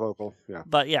little more vocal. Yeah.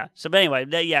 But yeah. So but anyway,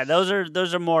 those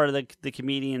are more of the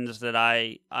comedians that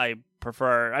I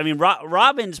prefer. I mean,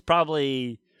 Robin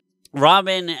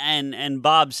and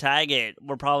Bob Saget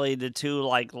were probably the two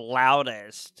like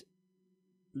loudest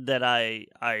that I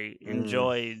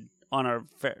enjoyed on a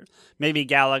maybe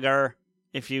Gallagher,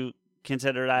 if you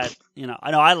consider that. You know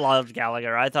I loved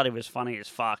Gallagher. I thought he was funny as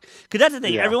fuck. Because that's the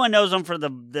thing. Yeah. Everyone knows him for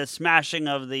the smashing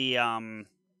of the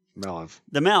Melons.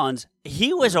 The Melons.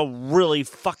 He was a really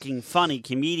fucking funny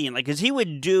comedian. Like, because he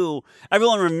would do.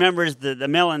 Everyone remembers the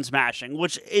Melon smashing,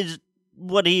 which is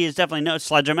what he is definitely known.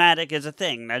 Sledge-o-matic is a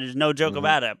thing. There's no joke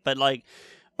about it. But like,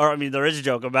 or I mean, there is a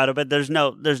joke about it, but there's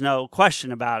no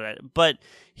question about it. But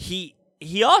he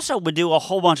also would do a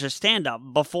whole bunch of stand-up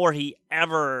before he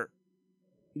ever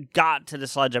got to the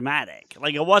Sledge-o-matic.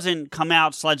 Like, it wasn't come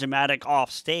out Sledge-o-matic off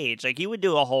stage. Like, he would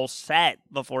do a whole set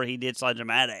before he did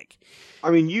Sledge-o-matic.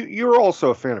 I mean, you're also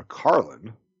a fan of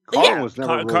Carlin. Carlin was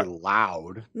never really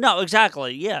loud. No,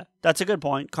 exactly. Yeah, that's a good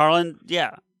point. Carlin,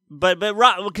 yeah. But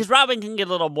because Robin can get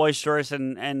a little boisterous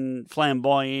and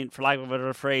flamboyant, for lack of a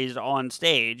better phrase, on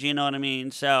stage. You know what I mean?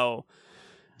 So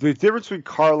the difference between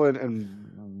Carlin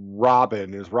and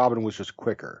Robin is Robin was just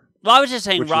quicker. Well, I was just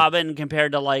saying Robin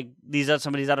compared to like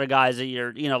some of these other guys that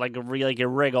you're, you know, like your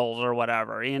Riggles or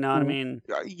whatever. You know what I mean?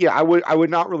 Yeah, I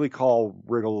would not really call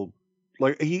Riggle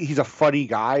like he's a funny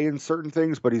guy in certain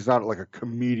things, but he's not like a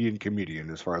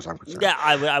comedian as far as I'm concerned. Yeah,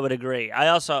 I would agree. I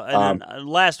also then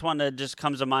last one that just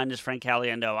comes to mind is Frank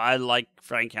Caliendo. I like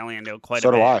Frank Caliendo quite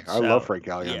a bit. So do I. I love Frank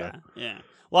Caliendo. Yeah.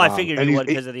 Well, I figured you would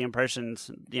because of the impressions.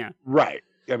 Yeah. Right.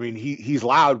 I mean, he's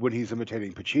loud when he's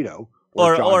imitating Pacino.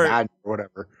 Or John Madden or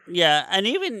whatever. Yeah, and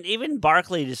even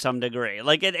Barkley to some degree.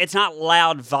 Like, it's not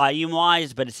loud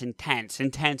volume-wise, but it's intense.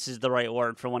 Intense is the right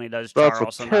word for when he does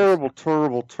Charles. That's a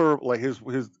terrible. Like, his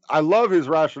I love his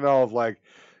rationale of, like,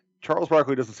 Charles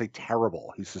Barkley doesn't say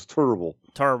terrible. He says terrible.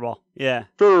 Terrible. Yeah.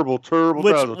 Terrible. Which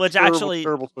terrible, actually,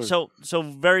 terrible thing. so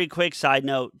very quick side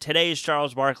note. Today is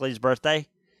Charles Barkley's birthday.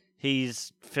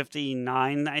 He's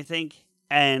 59, I think.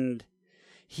 And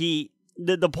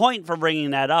the point for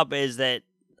bringing that up is that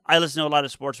I listen to a lot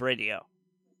of sports radio.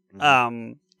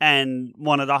 Mhm. And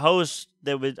one of the hosts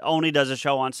that only does a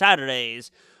show on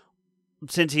Saturdays,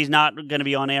 since he's not going to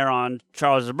be on air on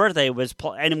Charles' birthday,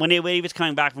 and when he was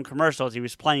coming back from commercials, he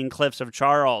was playing clips of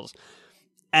Charles.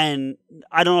 And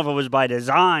I don't know if it was by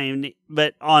design,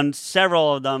 but on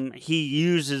several of them, he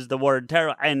uses the word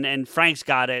terrible. And Frank's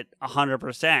got it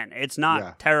 100%. It's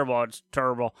not terrible, it's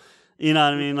terrible. You know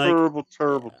what I mean? Like,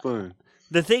 terrible thing.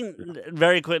 The thing,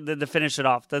 very quick, to finish it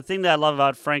off, the thing that I love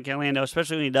about Frank Orlando,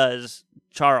 especially when he does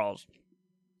Charles,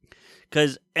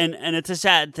 because, and it's a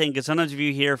sad thing, because sometimes if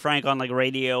you hear Frank on, like,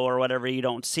 radio or whatever, you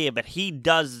don't see it, but he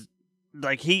does,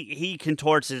 like, he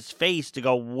contorts his face to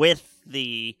go with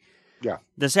the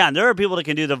sound. There are people that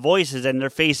can do the voices and their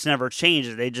face never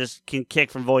changes. They just can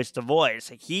kick from voice to voice.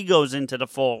 Like, he goes into the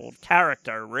full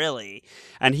character, really.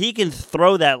 And he can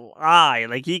throw that eye.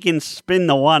 Like, he can spin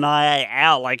the one eye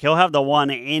out. Like, he'll have the one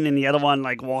in and the other one,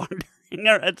 like, wandering.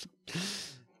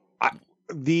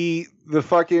 The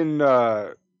fucking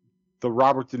the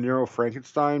Robert De Niro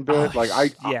Frankenstein bit.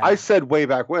 I said way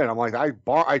back when, I'm like,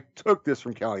 I took this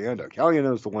from Caliendo.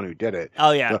 Caliendo's the one who did it.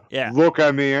 Oh, yeah, yeah. Look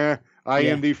at me, I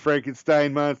am the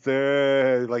Frankenstein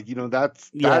monster. Like,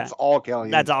 that's all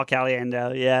Caliendo. That's all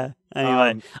Caliendo, yeah.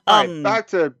 Anyway. All right, back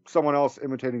to someone else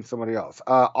imitating somebody else.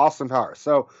 Austin Powers.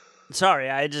 So. Sorry,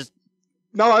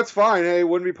 No, that's fine. Hey, it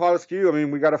wouldn't be pot askew. I mean,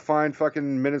 we got to find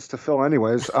fucking minutes to fill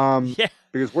anyways. Yeah.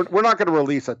 Because we're not going to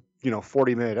release a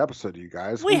 40-minute episode to you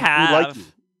guys. We have. We like you.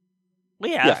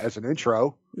 We have. Yeah, as an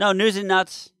intro. No, News and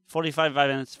Nuts, 45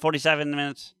 minutes, 47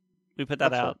 minutes. We put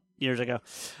that out years ago.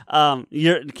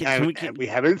 We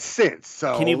haven't since.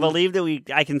 So can you believe that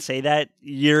I can say that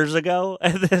years ago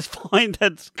at this point?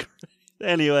 That's crazy.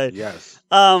 Anyway. Yes.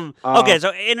 Okay,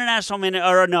 so International Minute,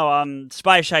 or no,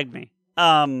 Spy Shagged Me.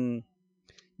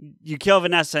 You kill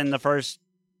Vanessa in the first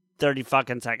 30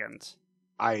 fucking seconds.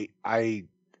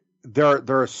 There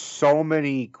are so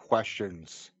many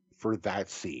questions for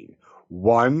that scene.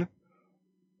 One,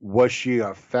 was she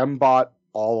a fembot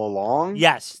all along?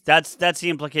 Yes, that's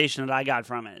the implication that I got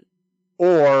from it.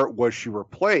 Or was she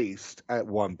replaced at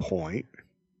one point?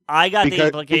 I got the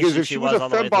implication because if she was a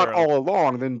fembot all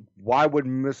along, then why would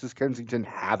Mrs. Kensington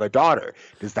have a daughter?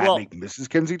 Does that make Mrs.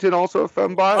 Kensington also a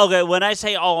fembot? Okay, when I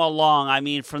say all along, I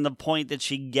mean from the point that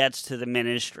she gets to the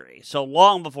ministry. So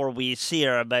long before we see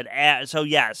her, but so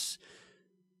yes.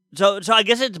 So I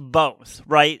guess it's both,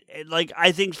 right? Like,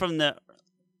 I think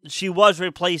she was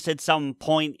replaced at some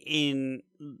point in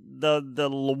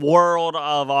the world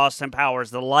of Austin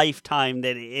Powers, the lifetime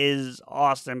that is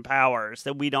Austin Powers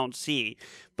that we don't see.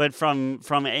 But from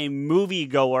a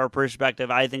moviegoer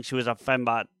perspective, I think she was a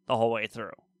fembot the whole way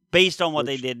through, based on what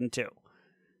they did in 2.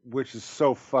 Which is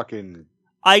so fucking.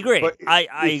 I agree. I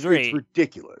agree. It's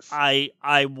ridiculous. I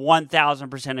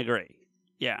 1000% agree.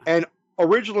 Yeah. And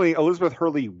originally, Elizabeth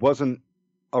Hurley wasn't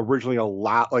wasn't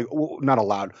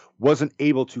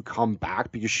able to come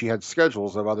back because she had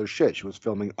schedules of other shit. She was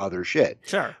filming other shit.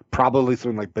 Sure. Probably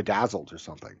something like Bedazzled or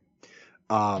something.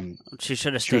 She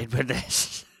should have stayed with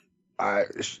this. I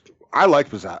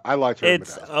liked Bedazzled. I liked her.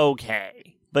 It's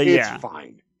okay, but it's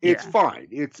fine. It's fine.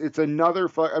 It's another.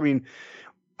 I mean,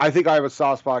 I think I have a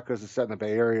soft spot because it's set in the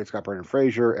Bay Area. It's got Brendan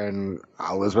Fraser and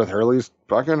Elizabeth Hurley's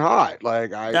fucking hot.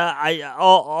 Like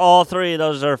all three of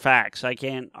those are facts. I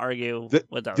can't argue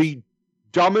with those. The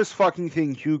dumbest fucking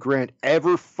thing Hugh Grant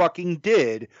ever fucking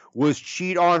did was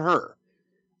cheat on her.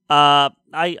 I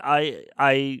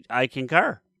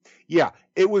concur. Yeah,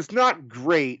 it was not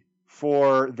great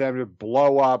for them to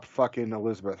blow up fucking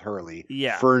Elizabeth Hurley.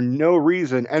 Yeah. For no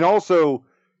reason, and also.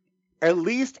 At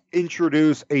least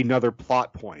introduce another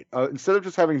plot point. Instead of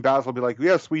just having Basil be like,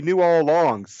 yes, we knew all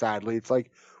along, sadly. It's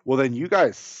like, well, then you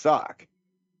guys suck.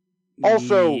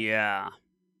 Also,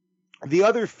 the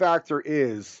other factor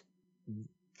is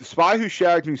The Spy Who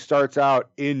Shagged Me starts out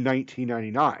in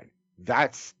 1999.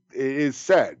 It is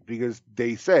said because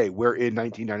they say we're in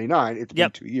 1999. It's been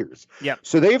 2 years. Yep.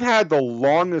 So they've had the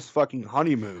longest fucking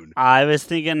honeymoon. I was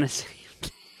thinking the same.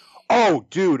 Oh,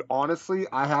 dude, honestly,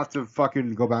 I have to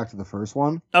fucking go back to the first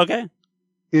one. Okay.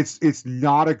 It's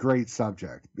not a great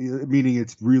subject, meaning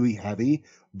it's really heavy,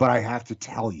 but I have to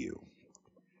tell you.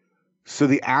 So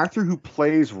the actor who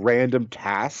plays Random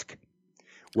Task,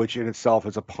 which in itself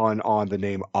is a pun on the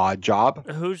name Odd Job.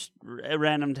 Who's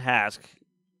Random Task?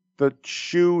 the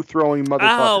shoe throwing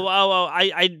motherfucker.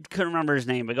 I couldn't remember his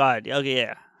name, but go ahead. Okay,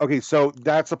 yeah. Okay, so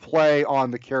that's a play on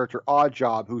the character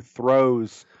Oddjob, who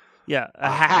throws a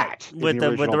hat in with the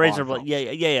original razor Bond blade.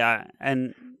 films. Yeah.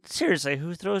 And seriously,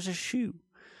 who throws a shoe?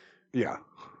 Yeah,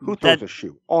 who throws a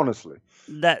shoe? Honestly,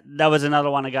 that was another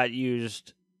one that got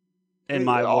used in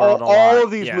my all, world a lot. all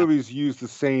of these movies use the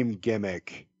same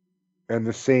gimmick and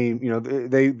the same,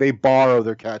 they borrow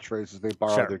their catchphrases, they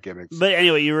borrow their gimmicks. But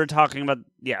anyway, you were talking about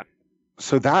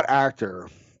So that actor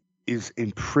is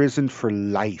imprisoned for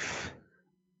life.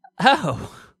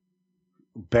 Oh,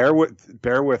 bear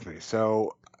with me.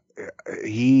 So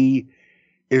this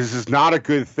is not a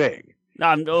good thing. No,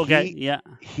 I'm okay.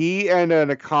 He and an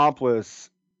accomplice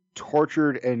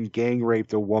tortured and gang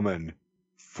raped a woman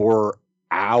for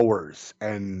hours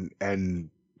and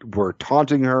were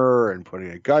taunting her and putting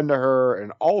a gun to her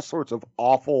and all sorts of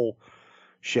awful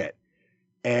shit.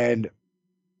 And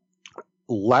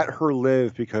let her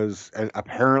live because, and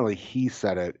apparently he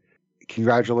said it,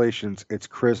 congratulations, it's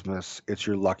Christmas, it's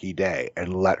your lucky day,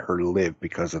 and let her live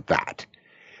because of that.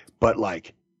 But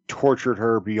like tortured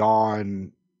her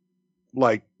beyond,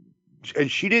 like, and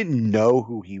she didn't know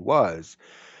who he was.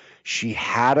 She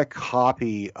had a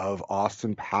copy of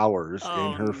Austin Powers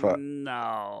in her phone.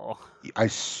 No. I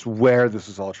swear this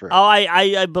is all true. Oh,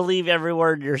 I believe every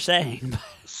word you're saying.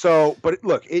 So, but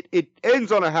look, it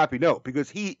ends on a happy note because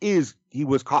he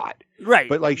was caught. Right.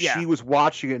 But like she was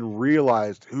watching it and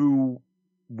realized who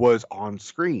was on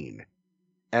screen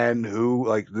and who,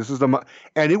 like, this is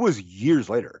and it was years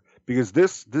later because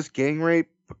this gang rape,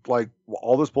 like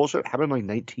all this bullshit happened in like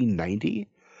 1990.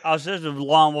 Oh, so this was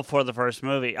long before the first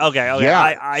movie. Okay.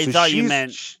 Yeah. I So thought you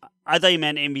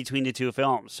meant in between the two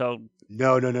films. So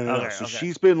no. So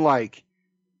she's been like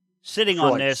sitting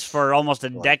on this for almost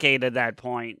a decade at that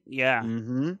point. Yeah.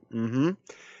 Mm-hmm.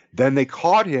 Then they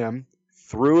caught him,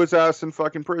 threw his ass in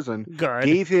fucking prison. Good.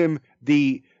 Gave him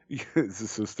the this is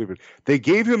so stupid. They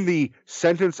gave him the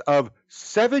sentence of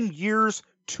 7 years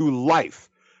to life.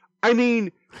 I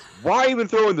mean, why even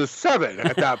throw in the 7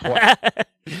 at that point?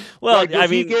 Well, like, does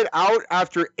he get out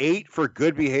after 8 for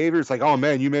good behavior? It's like, oh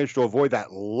man, you managed to avoid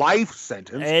that life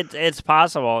sentence. It's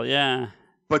possible, yeah.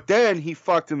 But then he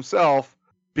fucked himself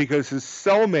because his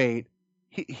cellmate,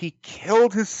 he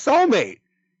killed his cellmate.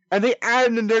 And they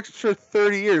added an extra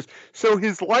 30 years. So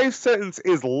his life sentence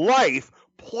is life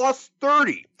plus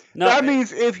 30. No, that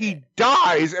means if he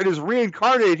dies and is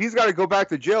reincarnated, he's got to go back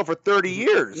to jail for 30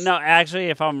 years. No, actually,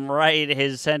 if I'm right,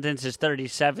 his sentence is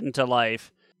 37 to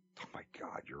life. Oh my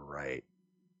God, you're right.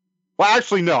 Well,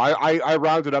 actually, no. I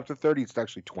rounded up to 30. It's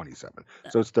actually 27.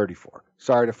 So it's 34.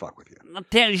 Sorry to fuck with you.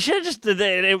 Damn, you should have just played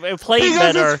better.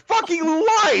 Because it's fucking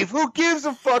life. Who gives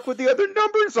a fuck what the other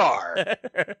numbers are?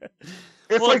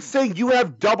 It's like saying you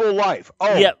have double life.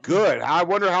 Oh, good. I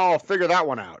wonder how I'll figure that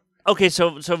one out. Okay,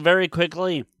 so very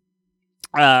quickly,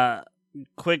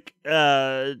 quick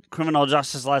criminal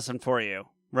justice lesson for you,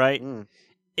 right?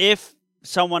 If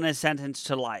someone is sentenced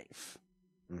to life,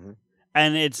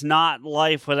 and it's not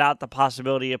life without the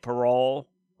possibility of parole,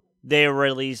 they are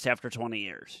released after 20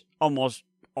 years, almost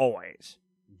always.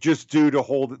 Just due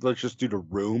to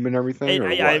room and everything?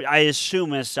 I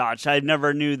assume as such. I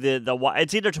never knew the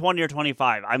it's either 20 or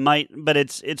 25. I might, but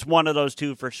it's one of those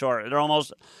two for sure. They're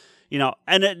almost,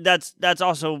 and that's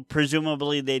also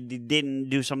presumably they didn't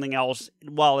do something else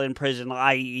while in prison,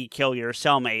 i.e. kill your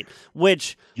cellmate,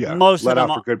 which most of them let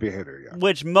out for good behavior,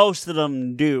 which most of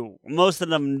them do. Most of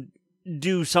them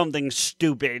do something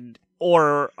stupid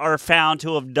or are found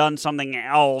to have done something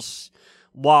else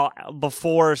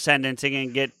before sentencing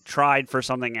and get tried for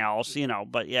something else,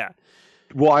 but yeah.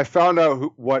 Well, I found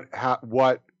out what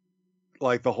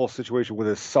like the whole situation with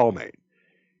his cellmate.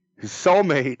 His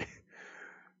cellmate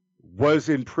was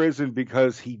in prison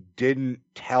because he didn't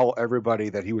tell everybody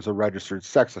that he was a registered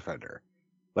sex offender.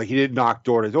 Like, he didn't knock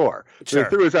door to door. So they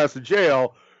threw his ass in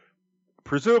jail.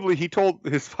 Presumably, he told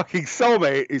his fucking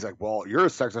cellmate, he's like, well, you're a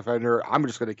sex offender. I'm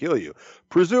just going to kill you.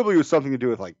 Presumably, it was something to do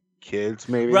with, like, kids,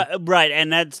 maybe. Right.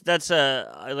 And that's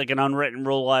like an unwritten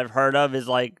rule I've heard of is,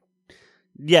 like,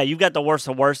 yeah, you've got the worst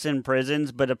of worst in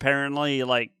prisons, but apparently,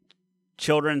 like,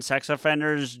 children sex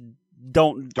offenders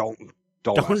don't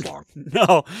last long.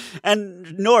 No,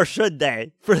 and nor should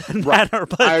they, for that matter.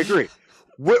 But I agree.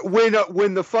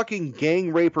 When the fucking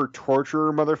gang raper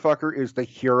torturer motherfucker is the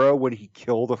hero when he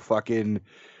killed a fucking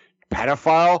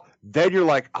pedophile, then you're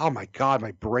like, oh my God,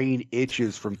 my brain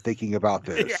itches from thinking about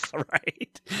this. Yeah,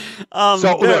 right.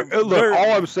 Look,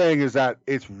 all I'm saying is that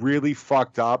it's really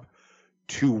fucked up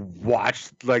to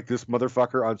watch like this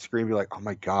motherfucker on screen be like, oh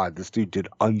my God, this dude did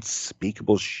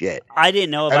unspeakable shit. I didn't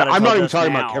know about it. I'm not even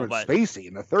talking about Kevin Spacey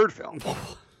in the third film.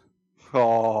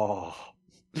 Oh.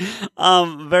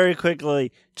 Very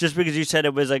quickly, just because you said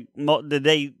it was like, did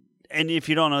they? And if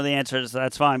you don't know the answers,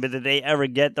 that's fine. But did they ever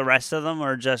get the rest of them,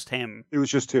 or just him? It was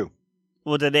just 2.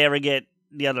 Well, did they ever get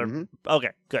the other? Mm-hmm.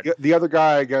 Okay, good. The other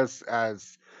guy, I guess,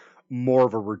 has more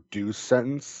of a reduced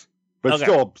sentence, but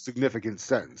still a significant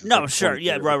sentence. It's no, like sure,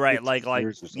 yeah, right, like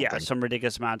yeah, some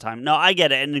ridiculous amount of time. No, I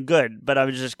get it, and good. But I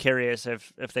was just curious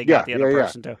if they got the other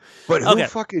person too. But who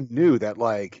fucking knew that?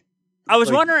 Like, I was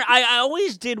wondering. I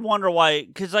always did wonder why,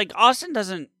 because like Austin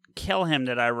doesn't kill him.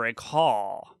 That I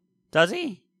recall, does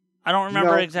he? I don't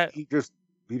remember exactly.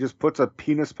 He just puts a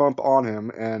penis pump on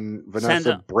him, and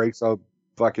Vanessa breaks a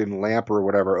fucking lamp or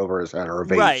whatever over his head, or a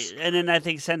vase. Right, and then I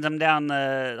think sends him down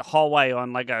the hallway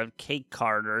on like a cake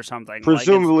cart or something.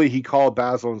 Presumably, he called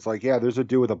Basil and was like, "Yeah, there's a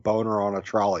dude with a boner on a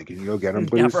trolley. Can you go get him,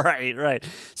 please?" Yeah, right.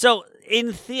 So,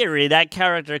 in theory, the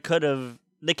character could have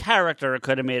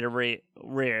made a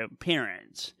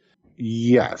reappearance.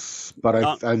 Yes,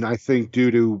 but I think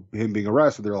due to him being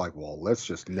arrested, they're like, well, let's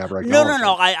just never acknowledge him.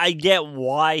 No. I get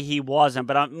why he wasn't,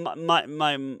 but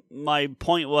my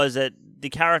point was that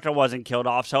the character wasn't killed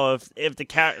off. So if the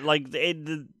character, like,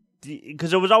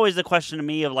 because it was always the question to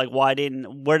me of like, where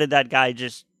did that guy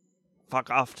just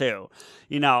fuck off to,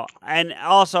 and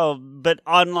also, but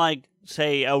unlike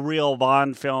say a real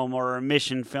Bond film or a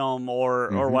mission film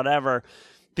or whatever.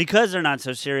 Because they're not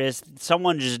so serious,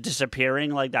 someone just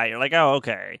disappearing like that, you're like, oh,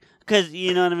 okay. Because,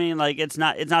 you know what I mean? Like, it's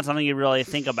not something you really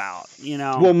think about,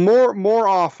 Well, more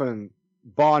often,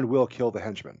 Bond will kill the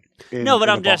henchman. No, but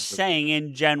I'm just saying,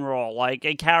 in general, like,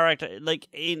 a character, like,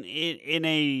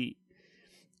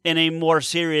 in a more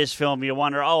serious film, you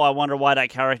wonder, I wonder why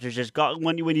that character's just got...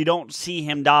 When you don't see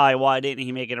him die, why didn't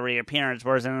he make a reappearance?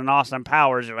 Whereas in an Austin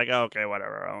Powers, you're like, okay,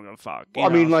 whatever, I don't give a fuck. Well, I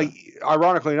mean, like,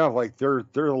 ironically enough, like, there's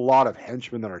a lot of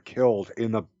henchmen that are killed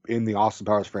in the Austin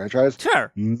Powers franchise.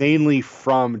 Sure. Mainly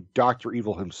from Dr.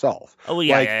 Evil himself. Oh,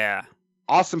 yeah, yeah.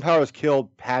 Austin Powers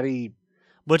killed Patty...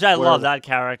 Which I love that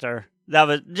character. That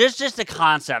was... Just the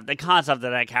concept. The concept of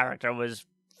that character was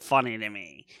funny to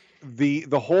me.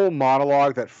 The whole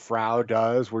monologue that Frau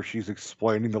does, where she's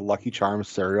explaining the Lucky Charms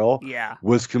cereal,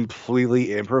 was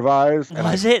completely improvised.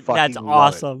 Was it? That's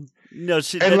awesome. No,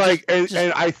 and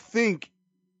I think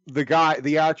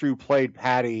the actor who played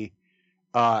Patty,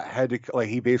 had to, like,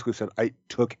 he basically said, "I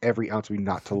took every ounce of me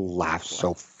not to laugh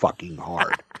so fucking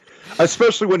hard,"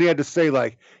 especially when he had to say,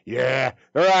 like, "Yeah,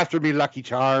 they're after me, Lucky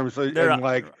Charms,"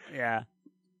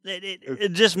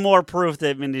 It's just more proof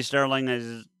that Mindy Sterling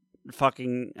is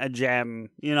fucking a gem,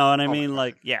 you know what I mean?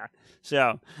 Like, yeah.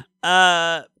 So,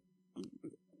 I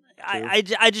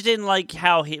just didn't like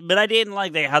how I didn't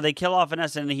like how they kill off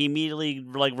Vanessa and he immediately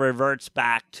like reverts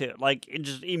back to it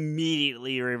just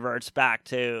immediately reverts back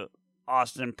to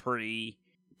Austin pre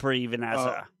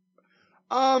Vanessa.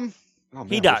 Oh man,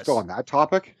 he does. We're still on that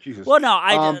topic. Jesus. Well, no,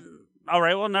 all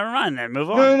right, well, never mind then. Move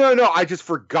on. No. I just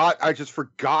forgot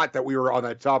that we were on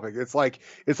that topic. It's like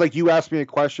you asked me a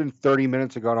question 30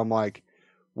 minutes ago, and I'm like,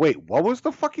 wait, what was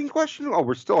the fucking question? Oh,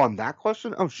 we're still on that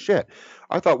question? Oh, shit.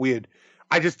 I thought we had...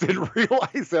 I just didn't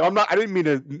realize it. I didn't mean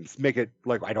to make it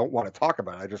like I don't want to talk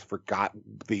about it. I just forgot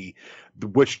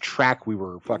which track we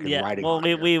were fucking riding on.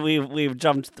 Well, we've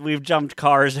jumped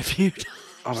cars a few times.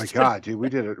 Oh, my God, dude. We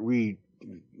did it.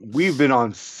 We've been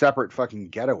on separate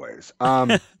fucking getaways.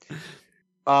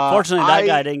 Fortunately, that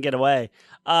guy didn't get away.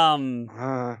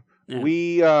 We're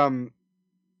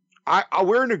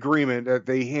in agreement that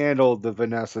they handled the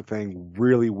Vanessa thing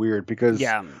really weird because,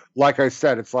 like I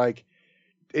said, it's like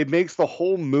it makes the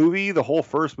whole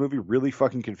first movie, really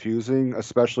fucking confusing,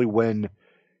 especially when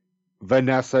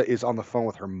Vanessa is on the phone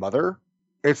with her mother.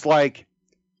 It's like,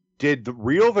 did the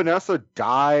real Vanessa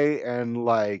die and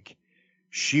like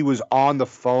she was on the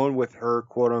phone with her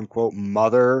quote unquote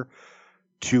mother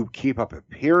to keep up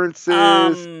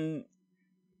appearances? Do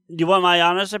you want my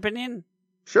honest opinion?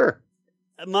 Sure.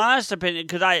 My honest opinion,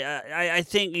 because I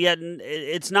think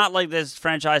it's not like this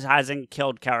franchise hasn't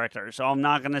killed characters, so I'm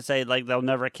not going to say like they'll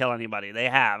never kill anybody. They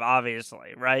have,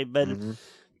 obviously, right?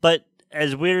 But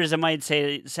as weird as it might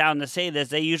sound to say this,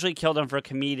 they usually kill them for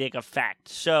comedic effect.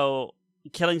 So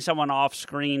killing someone off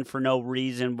screen for no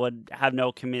reason would have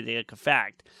no comedic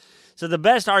effect. So the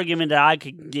best argument that I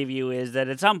could give you is that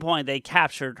at some point they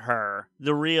captured her,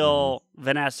 the real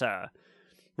Vanessa,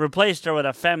 replaced her with a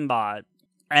fembot.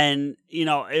 And,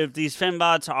 if these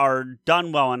fembots are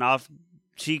done well enough,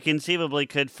 she conceivably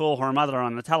could fool her mother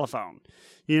on the telephone.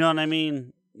 You know what I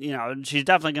mean? She's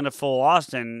definitely going to fool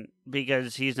Austin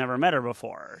because he's never met her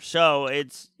before. So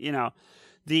it's, the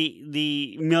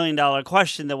 $1 million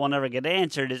question that will never get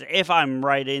answered is if I'm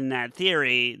right in that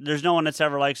theory, there's no one that's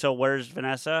ever like, so where's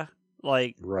Vanessa?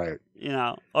 Like, Right.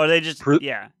 or they just,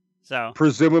 yeah. So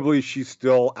presumably she's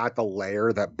still at the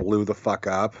lair that blew the fuck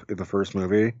up in the first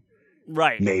movie.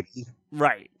 right. Maybe.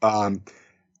 Right.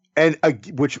 And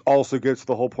which also gets to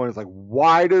the whole point. It's like,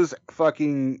 why does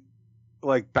fucking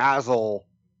like Basil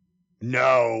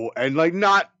know and like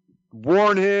not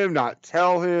warn him, not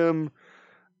tell him?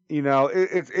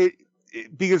 It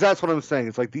because that's what I'm saying.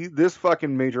 It's like this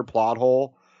fucking major plot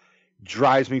hole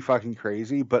drives me fucking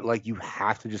crazy. But like, you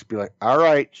have to just be like, all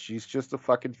right, she's just a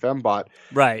fucking fembot,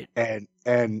 right?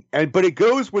 But it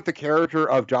goes with the character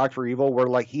of Dr. Evil, where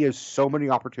like he has so many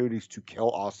opportunities to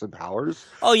kill Austin Powers.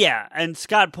 Oh yeah, and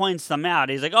Scott points them out.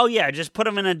 He's like, "Oh yeah, just put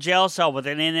him in a jail cell with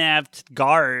an inept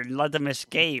guard and let them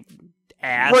escape."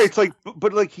 Ass. Right? It's like,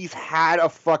 but like he's had a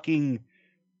fucking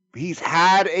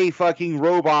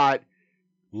robot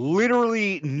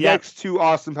literally next to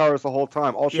Austin Powers the whole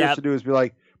time. All she has to do is be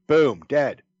like, "Boom,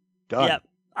 dead, done." Yep.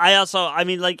 I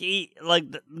mean,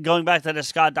 going back to the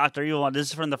Scott Dr. Evil one, this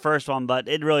is from the first one, but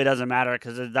it really doesn't matter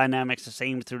because the dynamic's the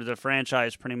same through the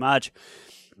franchise pretty much.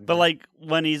 But like,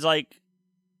 when he's like,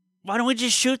 why don't we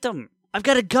just shoot them? I've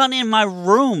got a gun in my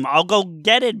room. I'll go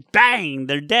get it. Bang!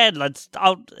 They're dead. Let's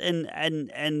out.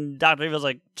 And Dr. Evil's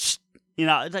like, it's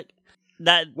like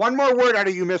that. One more word out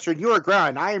of you, mister, and you are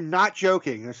ground. I am not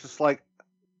joking. It's just like,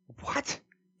 what?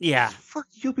 Yeah. Fuck,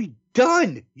 you'll be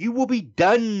done. You will be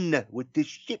done with this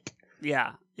shit.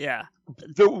 Yeah, yeah.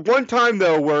 The one time,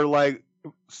 though, where, like,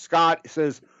 Scott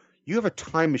says, you have a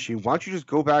time machine. Why don't you just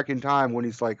go back in time when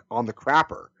he's, like, on the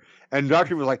crapper? And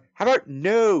Dr. was like, how about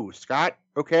no, Scott?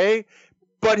 Okay?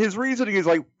 But his reasoning is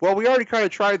like, well, we already kind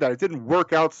of tried that. It didn't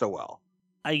work out so well.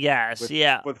 I guess,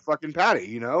 with fucking Patty,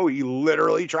 He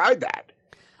literally tried that.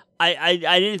 I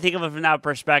didn't think of it from that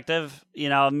perspective.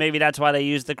 Maybe that's why they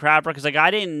used the crapper, because like I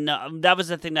didn't know, that was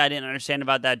the thing that I didn't understand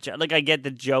about that. Like, I get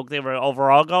the joke they were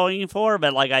overall going for,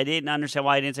 but like I didn't understand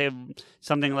why I didn't say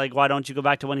something like, why don't you go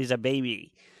back to when he's a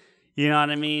baby? You know what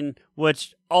I mean?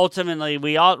 Which ultimately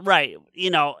we all, right,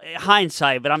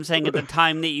 hindsight, but I'm saying at the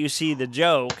time that you see the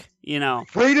joke, Wait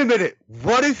a minute.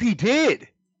 What if he did?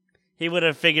 He would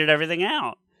have figured everything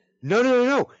out.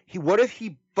 No. What if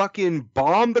he fucking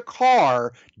bombed the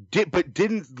car, but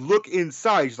didn't look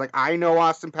inside? He's like, I know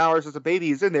Austin Powers as a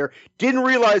baby is in there. Didn't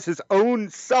realize his own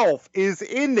self is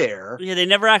in there. Yeah, they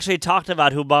never actually talked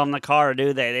about who bombed the car,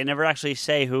 do they? They never actually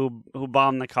say who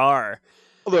bombed the car.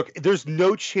 Look, there's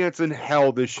no chance in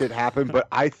hell this shit happened, but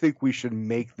I think we should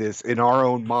make this in our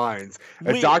own minds.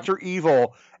 As Dr.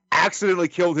 Evil accidentally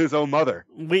killed his own mother.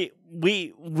 We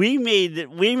made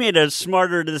a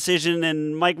smarter decision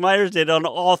than Mike Myers did on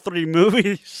all three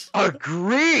movies.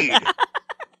 Agreed.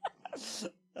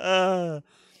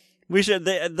 We should.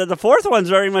 The fourth one's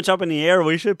very much up in the air.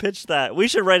 We should pitch that. We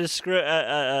should write a script.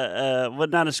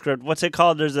 Not a script. What's it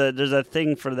called? There's a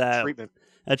thing for that. Treatment.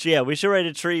 We should write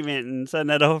a treatment and send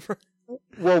that over.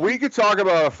 Well, we could talk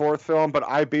about a fourth film, but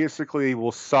I basically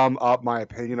will sum up my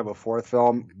opinion of a fourth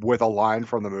film with a line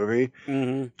from the movie.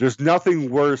 Mm-hmm. There's nothing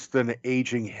worse than an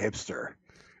aging hipster.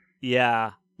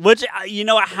 Yeah. Which,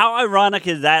 how ironic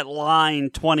is that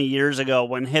line 20 years ago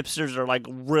when hipsters are like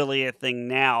really a thing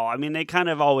now? I mean, they kind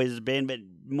of always been, but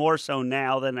more so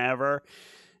now than ever.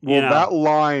 Well, that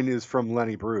line is from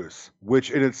Lenny Bruce,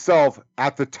 which in itself,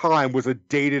 at the time, was a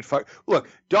dated fuck. Look,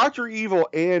 Dr. Evil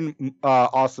and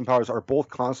Austin Powers are both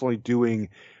constantly doing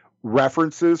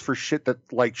references for shit that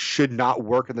like should not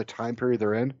work in the time period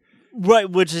they're in. Right,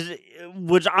 which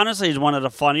honestly is one of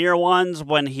the funnier ones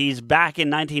when he's back in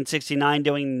 1969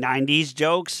 doing 90s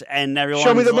jokes and everyone.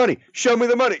 Show me the money. Show me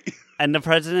the money. And the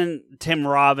president, Tim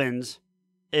Robbins,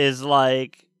 is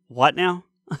like, what now?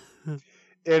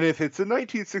 And if it's in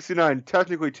 1969,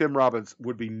 technically Tim Robbins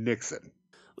would be Nixon.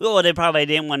 Well, they probably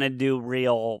didn't want to do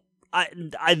real. That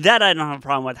I don't have a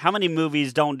problem with. How many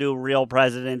movies don't do real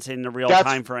presidents in the real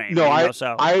time frame? No,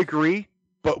 I agree.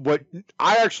 But what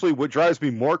drives me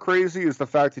more crazy is the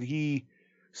fact that he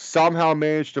somehow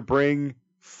managed to bring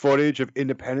footage of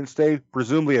Independence Day,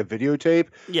 presumably a videotape,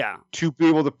 to be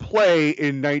able to play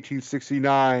in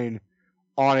 1969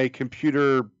 on a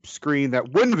computer screen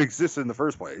that wouldn't have existed in the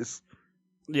first place.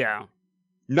 Yeah.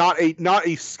 Not a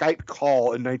Skype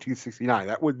call in 1969.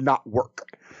 That would not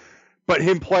work. But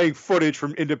him playing footage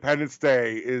from Independence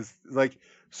Day is like,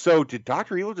 so did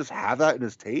Dr. Evil just have that in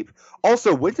his tape?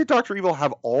 Also, when did Dr. Evil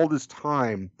have all this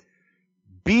time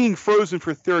being frozen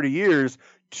for 30 years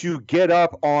to get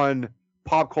up on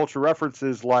pop culture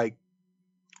references like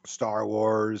Star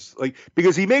Wars? Like,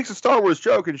 because he makes a Star Wars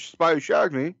joke in Spy Who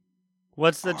Shagged Me.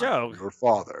 What's the joke? Your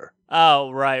father.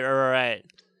 Oh, right.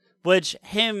 Which,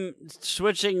 him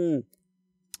switching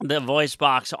the voice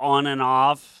box on and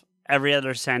off every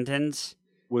other sentence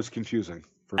was confusing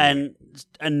for me. and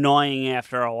annoying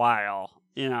after a while.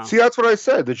 You know. See, that's what I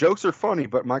said. The jokes are funny,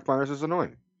 but Mike Myers is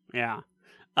annoying. Yeah.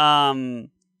 The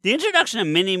introduction of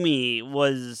Mini-Me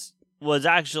was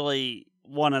actually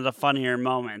one of the funnier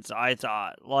moments, I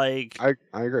thought. Like, I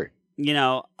agree. you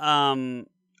know,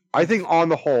 I think on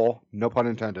the whole, no pun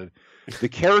intended, the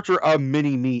character of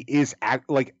Mini-Me is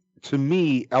to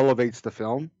me elevates the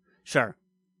film. sure.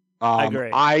 I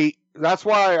agree. That's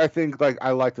why I think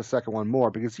I like the second one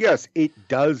more, because yes, it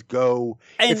does go.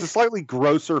 It's a slightly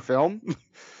grosser film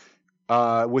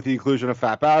with the inclusion of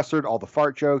Fat Bastard, all the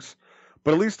fart jokes,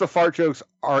 but at least the fart jokes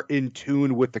are in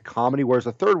tune with the comedy. Whereas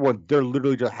the third one, they're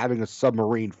literally just having a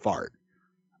submarine fart.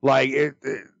 Like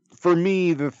for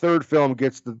me, the third film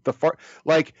gets the fart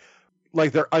like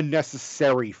they're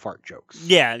unnecessary fart jokes.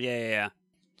 Yeah.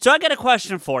 So I got a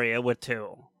question for you with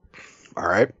two. All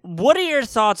right. What are your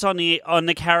thoughts on the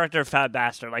character Fat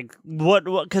Bastard? Like what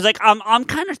cuz like I'm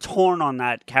kind of torn on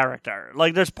that character.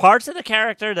 Like there's parts of the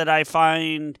character that I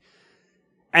find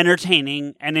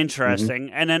entertaining and interesting,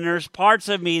 and then there's parts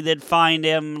of me that find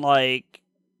him like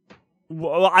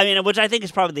I mean, which I think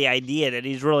is probably the idea that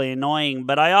he's really annoying,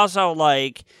 but I also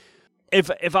like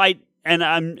if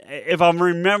I'm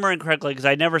remembering correctly, because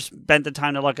I never spent the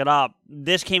time to look it up,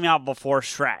 this came out before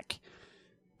Shrek.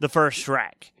 The first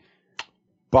Shrek.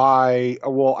 I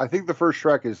think the first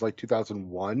Shrek is like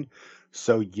 2001.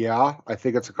 So yeah, I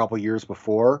think it's a couple years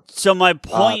before. So my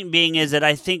point being is that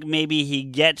I think maybe he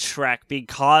gets Shrek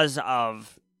because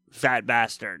of Fat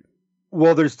Bastard.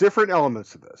 Well, there's different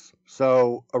elements to this.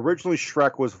 So originally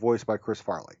Shrek was voiced by Chris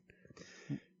Farley.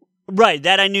 Right,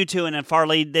 that I knew too, and then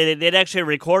Farley, they'd actually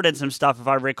recorded some stuff, if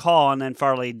I recall, and then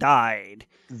Farley died.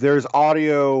 There's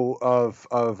audio of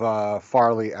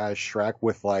Farley as Shrek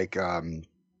with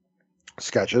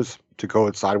sketches to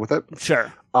coincide with it.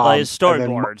 Sure. Like his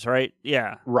storyboards, right?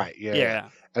 Yeah. Right, yeah.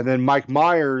 And then Mike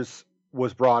Myers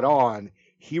was brought on.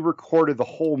 He recorded the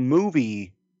whole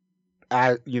movie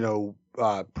as,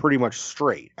 pretty much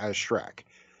straight as Shrek.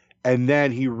 And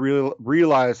then he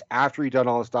realized after he'd done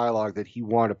all this dialogue that he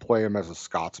wanted to play him as a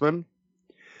Scotsman.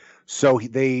 So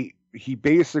he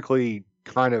basically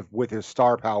kind of, with his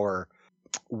star power,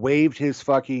 waved his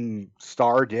fucking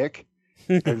star dick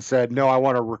and said, no, I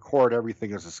want to record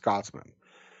everything as a Scotsman.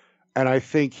 And I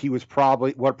think what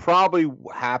probably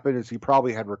happened is he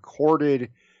probably had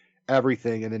recorded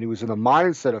everything, and then he was in the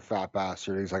mindset of Fat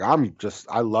Bastard. He's like,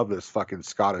 I love this fucking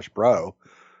Scottish bro,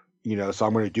 so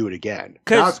I'm going to do it again.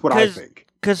 That's what I think.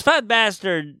 Because Fat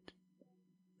Bastard,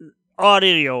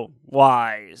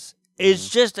 audio-wise, is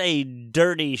just a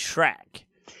dirty Shrek.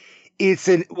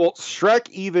 Shrek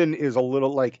even is a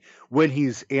little like when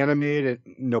he's animated,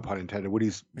 no pun intended, when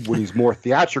he's more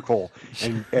theatrical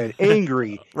and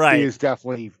angry, right. He is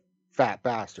definitely Fat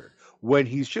Bastard. When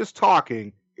he's just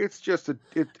talking, it's just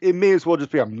it may as well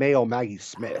just be a male Maggie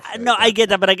Smith. No, I get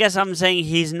that, but I guess I'm saying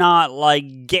he's not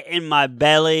like get in my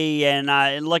belly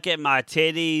and look at my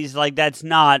titties. Like that's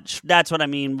what I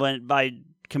mean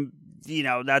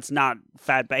that's not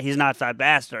he's not Fat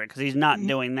Bastard, because he's not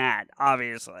doing that,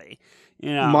 obviously.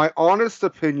 My honest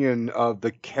opinion of the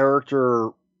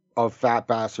character of Fat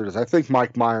Bastard is I think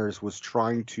Mike Myers was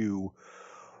trying to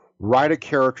write a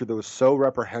character that was so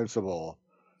reprehensible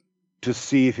to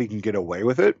see if he can get away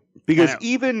with it. Because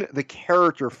even the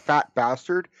character Fat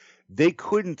Bastard, they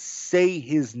couldn't say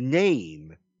his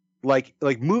name. Like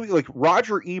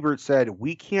Roger Ebert said,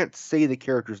 we can't say the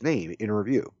character's name in a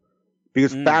review.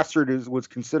 Because bastard was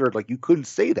considered you couldn't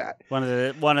say that. One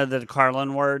of the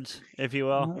Carlin words, if you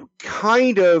will.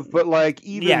 Kind of, but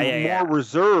even more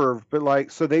reserved.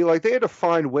 But so they had to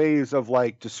find ways of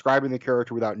describing the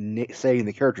character without saying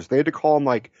the characters. They had to call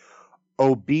him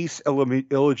obese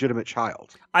illegitimate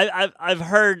child. I've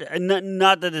heard,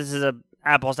 not that this is a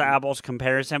apples to apples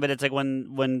comparison, but it's like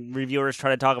when reviewers try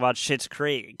to talk about Schitt's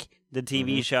Creek, the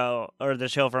TV show or the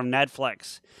show from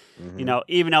Netflix.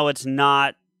 Even though it's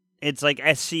not. It's like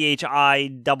SCHITTS.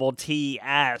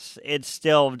 It's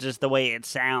still just the way it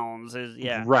sounds.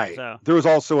 Right. So. There was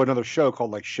also another show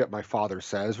called Shit My Father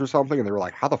Says or something, and they were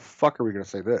like, "How the fuck are we going to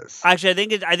say this?"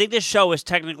 Actually, I think this show is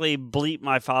technically Bleep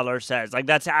My Father Says.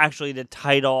 That's actually the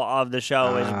title of the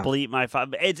show is Bleep My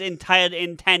Father. It's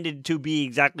intended to be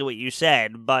exactly what you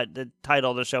said, but the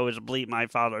title of the show is Bleep My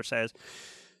Father Says.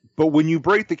 But when you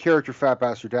break the character Fat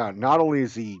Bastard down, not only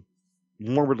is he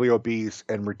morbidly obese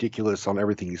and ridiculous on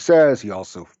everything he says, he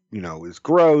also is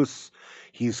gross.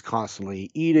 He's constantly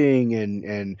eating,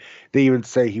 and they even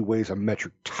say he weighs a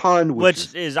metric ton,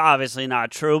 which is obviously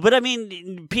not true. But I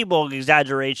mean, people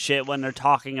exaggerate shit when they're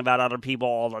talking about other people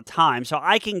all the time, so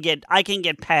I can get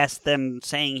past them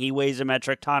saying he weighs a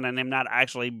metric ton and him not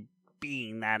actually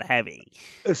being that heavy.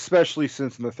 Especially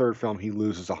since in the third film he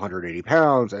loses 180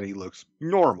 pounds and he looks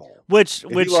normal. Which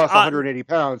if he lost 180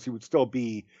 pounds, he would still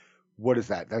be. What is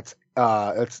that? That's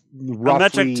roughly a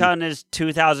metric ton is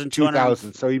 2,200.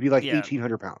 2,000. So he'd be like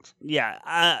 1,800 pounds.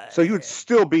 Yeah. So he would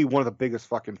still be one of the biggest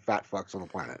fucking fat fucks on the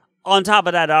planet. On top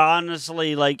of that,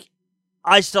 honestly, like,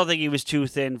 I still think he was too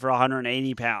thin for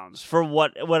 180 pounds for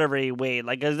whatever he weighed.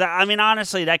 Like,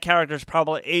 honestly, that character's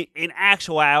probably in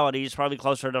actuality he's probably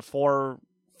closer to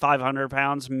 400-500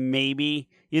 pounds, maybe.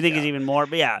 You think he's even more?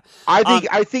 But yeah,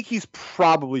 I think he's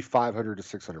probably 500 to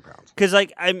 600 pounds. Because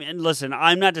listen,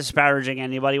 I'm not disparaging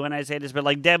anybody when I say this, but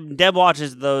like Deb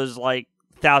watches those like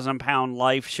 1,000-pound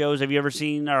life shows. Have you ever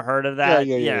seen or heard of that?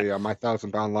 Yeah. My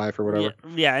 1,000-pound life or whatever.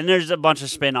 Yeah, and there's a bunch of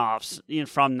spin-offs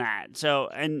from that. So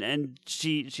and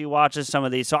she watches some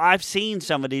of these. So I've seen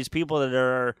some of these people that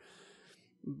are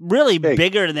really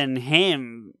bigger than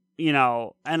him.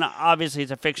 And obviously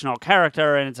it's a fictional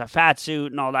character and it's a fat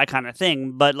suit and all that kind of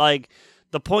thing. But like,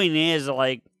 the point is,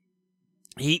 like,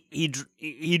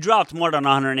 he dropped more than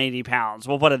 180 pounds.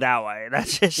 We'll put it that way.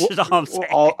 That's just all I'm saying.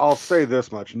 I'll say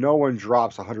this much: no one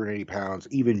drops 180 pounds.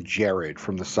 Even Jared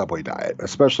from the Subway diet,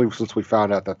 especially since we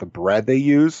found out that the bread they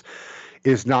use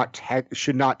should not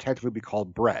technically be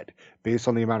called bread based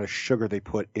on the amount of sugar they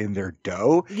put in their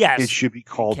dough. Yes, it should be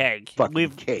called cake.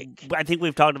 Cake. I think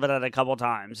we've talked about that a couple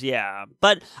times. Yeah,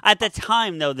 but at the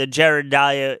time though, the Jared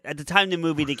diet. At the time the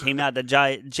movie that came out, the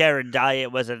Jared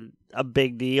diet was a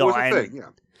big deal. It was a thing,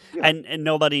 yeah. And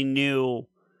nobody knew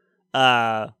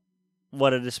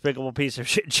what a despicable piece of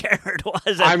shit Jared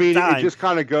was. At the time. It just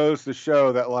kind of goes to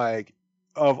show that, like,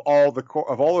 of all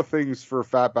the things for a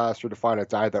fat bastard to find a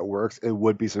diet that works, it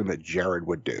would be something that Jared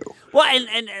would do. Well,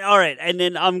 and all right, and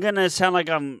then I'm gonna sound like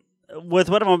with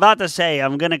what I'm about to say,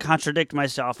 I'm gonna contradict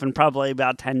myself in probably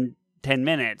about 10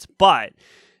 minutes. But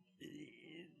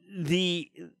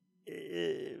we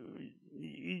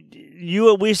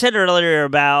said earlier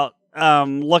about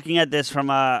looking at this from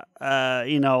a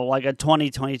like a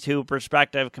 2022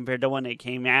 perspective compared to when it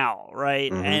came out, right?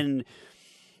 Mm-hmm. And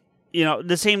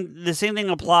the same thing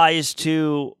applies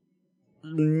to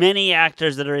many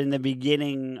actors that are in the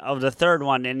beginning of the third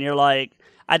one, and you're like,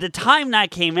 at the time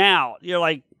that came out, you're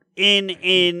like in.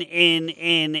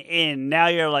 Now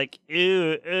you're like,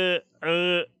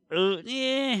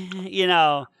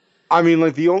 I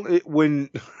mean,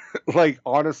 like,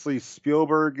 honestly,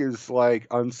 Spielberg is like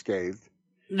unscathed.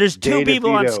 There's two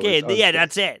people unscathed. unscathed. Yeah,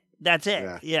 that's it.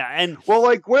 Yeah. And well,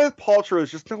 like, Gwyneth Paltrow is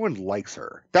just, no one likes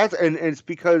her. And it's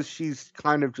because she's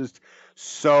kind of just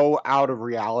so out of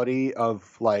reality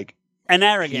of, like, and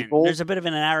arrogant. People. There's a bit of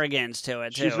an arrogance to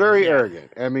it too. She's very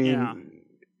arrogant. I mean,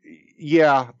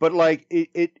 yeah, but like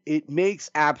it makes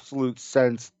absolute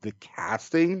sense, the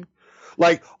casting.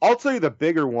 Like, I'll tell you the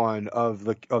bigger one of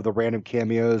the random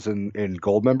cameos in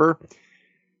Goldmember,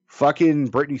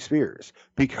 fucking Britney Spears,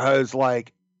 because,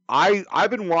 like, I've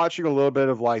been watching a little bit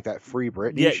of, like, that Free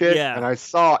Britney shit, and I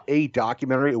saw a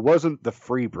documentary. It wasn't the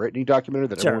Free Britney documentary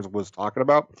that everyone was talking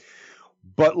about,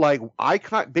 but, like, I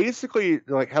basically,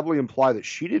 like, heavily imply that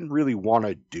she didn't really want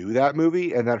to do that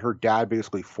movie, and that her dad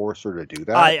basically forced her to do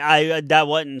that. I that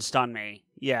wouldn't stun me.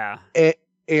 Yeah,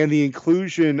 and the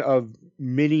inclusion of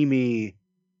Mini-Me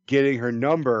getting her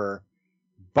number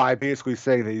by basically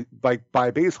saying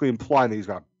by basically implying that he's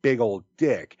got a big old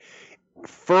dick,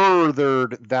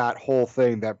 furthered that whole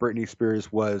thing that Britney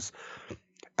Spears was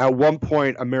at one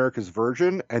point America's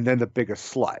virgin and then the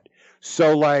biggest slut.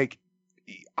 So, like,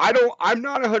 I'm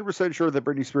not 100% sure that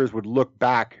Britney Spears would look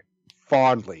back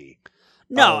fondly.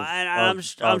 I'm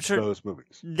sure those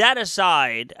movies. That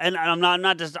aside, and I'm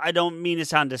not just, I don't mean to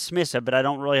sound dismissive, but I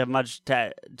don't really have much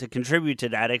to contribute to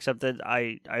that, except that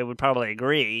I would probably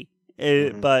agree.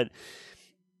 But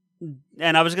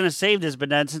I was going to save this, but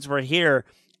then since we're here,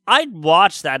 I'd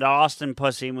watch that Austin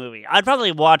Pussy movie. I'd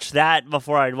probably watch that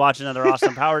before I'd watch another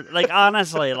Austin Powers. Like,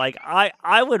 honestly, like,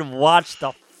 I would watch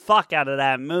the fuck out of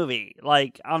that movie.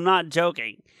 Like, I'm not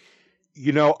joking.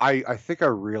 I think I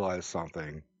realized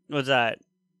something. What's that?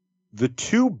 The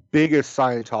two biggest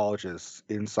Scientologists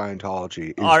in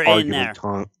Scientology are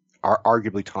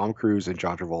arguably Tom Cruise and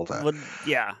John Travolta. Well,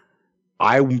 yeah.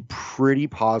 I'm pretty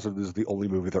positive this is the only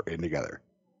movie they're in together.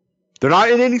 They're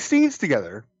not in any scenes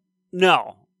together.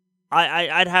 No.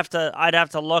 I'd have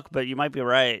to look, but you might be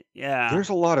right. Yeah. There's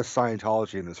a lot of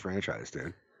Scientology in this franchise,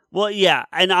 dude. Well, yeah,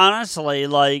 and honestly,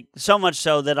 like, so much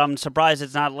so that I'm surprised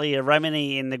it's not Leah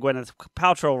Remini in the Gwyneth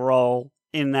Paltrow role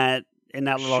in that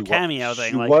little cameo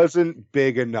thing. She wasn't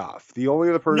big enough. The only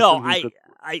other person. No,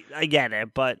 I get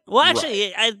it, but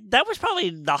actually, that was probably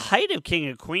the height of King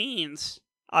of Queens,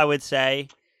 I would say.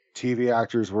 TV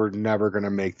actors were never going to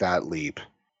make that leap.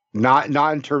 Not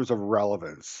in terms of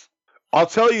relevance. I'll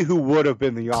tell you who would have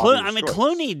been the obvious choice.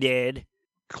 Clooney did.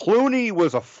 Clooney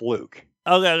was a fluke.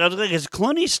 Okay, because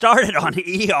Clooney started on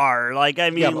ER. Like,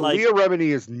 I mean, yeah, but like Leah Remini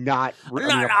is not.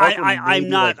 I'm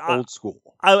not old school.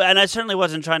 And I certainly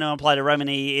wasn't trying to imply that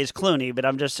Remini is Clooney, but I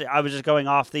was just going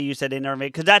off the you said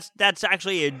intermediate because that's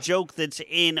actually a joke that's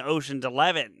in Ocean's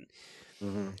 11.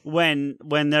 Mm-hmm.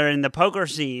 When they're in the poker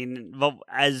scene,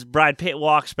 as Brad Pitt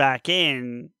walks back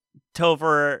in,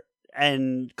 Topher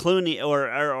and Clooney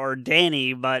or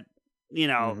Danny, but you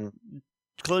know. Mm-hmm.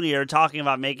 Clooney are talking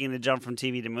about making the jump from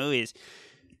TV to movies.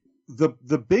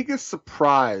 The biggest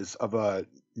surprise of a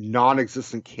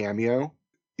non-existent cameo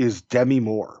is Demi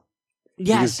Moore.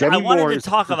 Yes, I wanted to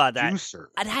talk about that.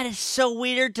 And that is so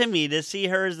weird to me to see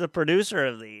her as the producer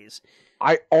of these.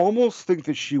 I almost think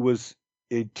that she was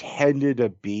intended to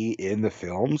be in the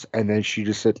films, and then she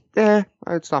just said,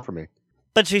 it's not for me.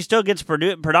 But she still gets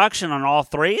production on all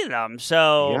three of them.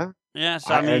 So yeah.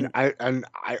 So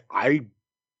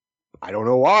I don't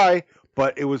know why,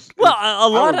 but it was. Well, I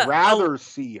would rather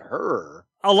see her.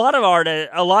 A lot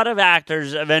of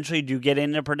actors eventually do get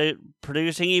into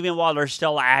producing, even while they're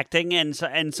still acting, and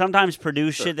sometimes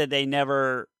produce shit that they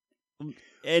never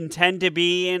intend to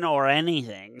be in or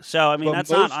anything. So I mean,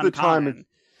 that's not uncommon.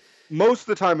 Most of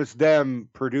the time, it's them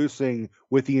producing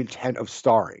with the intent of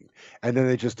starring, and then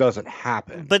it just doesn't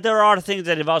happen. But there are things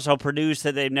that have also produced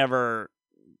that they've never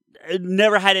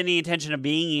had any intention of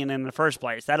being in the first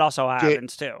place. That also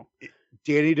happens too.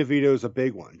 Danny DeVito is a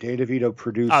big one. Danny DeVito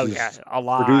produced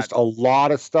a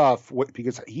lot of stuff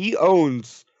because he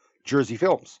owns Jersey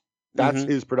Films. That's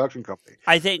his production company.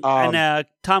 I think, and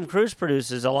Tom Cruise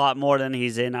produces a lot more than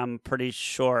he's in. I'm pretty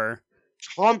sure.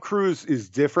 Tom Cruise is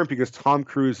different because Tom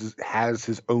Cruise has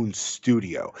his own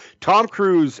studio. Tom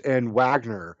Cruise and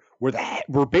Wagner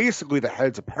were basically the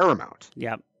heads of Paramount.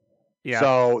 Yep. Yeah.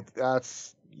 So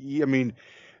that's. I mean,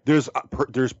 there's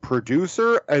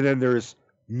producer and then there's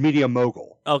media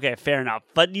mogul. Okay, fair enough.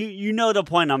 But you know the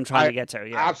point I'm trying to get to.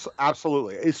 Yeah,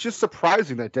 absolutely. It's just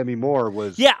surprising that Demi Moore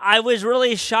was. Yeah, I was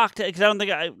really shocked because I don't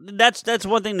think that's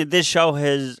one thing that this show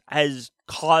has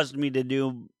caused me to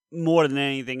do more than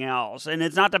anything else. And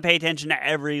it's not to pay attention to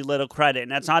every little credit.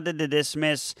 And that's not to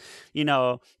dismiss,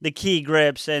 the key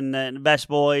grips and the best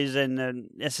boys and the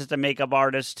assistant makeup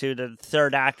artist to the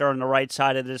third actor on the right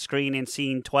side of the screen in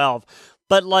scene 12.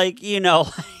 But going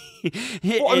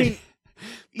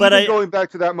back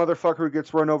to that motherfucker who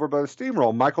gets run over by the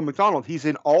steamroll, Michael McDonald, he's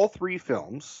in all three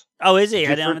films. Oh, is he?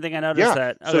 I don't think I noticed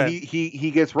that. Okay. So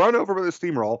he gets run over by the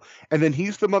steamroll, and then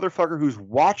he's the motherfucker who's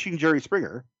watching Jerry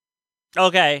Springer.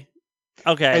 Okay.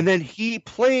 And then he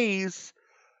plays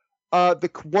one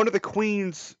of the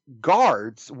Queen's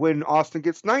guards when Austin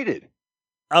gets knighted.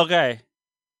 Okay.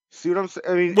 See what I'm saying?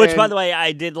 I mean, by the way,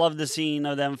 I did love the scene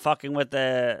of them fucking with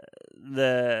the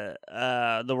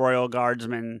Royal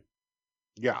Guardsmen.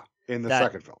 Yeah, in the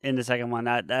second film. In the second one,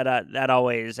 that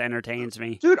always entertains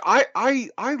me, dude. I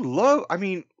love. I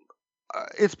mean,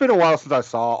 it's been a while since I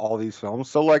saw all these films,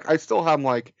 so I still have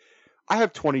I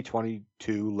have 20/22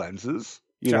 lenses.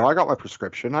 I got my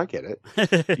prescription. I get it.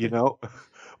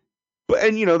 But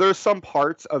there's some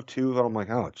parts of 2 that I'm like,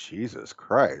 oh Jesus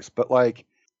Christ. But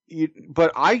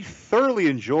but I thoroughly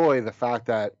enjoy the fact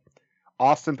that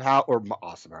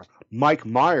Mike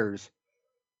Myers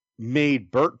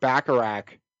made Burt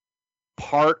Bacharach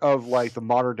part of the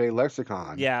modern day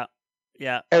lexicon. Yeah.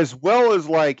 Yeah. As well as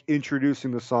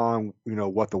introducing the song,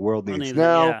 What the World Needs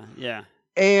Now. Yeah.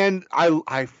 And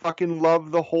I fucking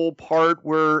love the whole part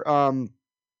where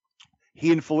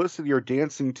he and Felicity are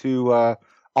dancing to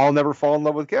I'll Never Fall in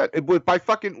Love with Get with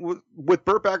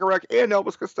Burt Bacharach and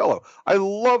Elvis Costello. I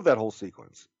love that whole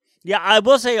sequence. Yeah, I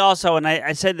will say also, and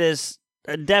I said this,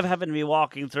 Dev happened to be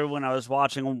walking through when I was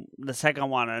watching the second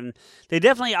one, and they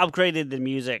definitely upgraded the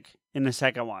music in the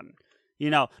second one.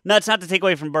 That's not to take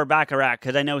away from Burt Bacharach,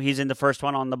 because I know he's in the first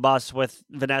one on the bus with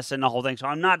Vanessa and the whole thing, so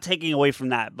I'm not taking away from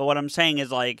that. But what I'm saying is,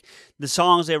 the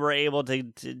songs they were able to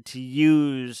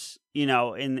use, in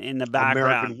the background.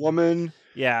 American Woman.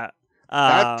 Yeah.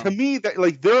 To me,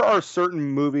 that there are certain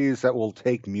movies that will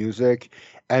take music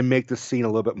and make the scene a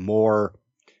little bit more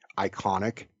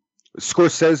iconic.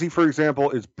 Scorsese, for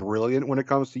example, is brilliant when it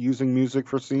comes to using music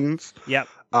for scenes. Yep.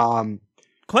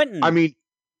 Quentin. I mean,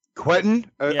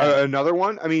 another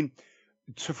one. I mean,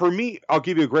 for me, I'll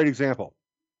give you a great example.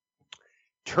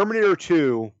 Terminator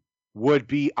 2 would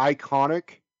be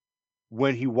iconic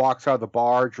when he walks out of the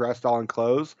bar dressed all in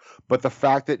clothes, but the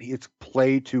fact that it's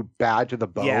played to Bad to the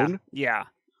Bone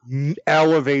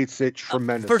elevates it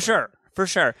tremendously. For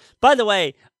sure. By the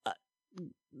way,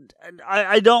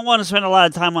 I don't want to spend a lot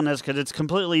of time on this because it's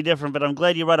completely different, but I'm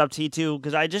glad you brought up T2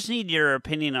 because I just need your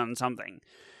opinion on something.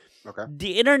 Okay.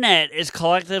 The internet is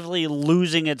collectively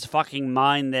losing its fucking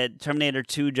mind that Terminator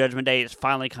 2 Judgment Day is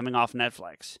finally coming off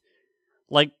Netflix.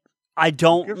 Like, I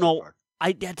don't know.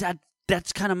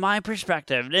 That's kind of my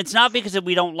perspective. It's not because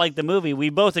we don't like the movie. We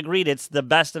both agreed it's the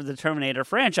best of the Terminator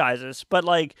franchises. But,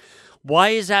 like, why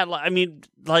is that? I mean,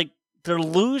 like, they're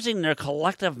losing their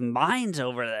collective minds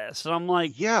over this. And I'm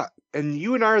like... Yeah, and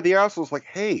you and I are the assholes like,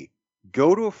 hey,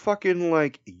 go to a fucking,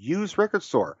 like, used record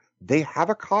store. They have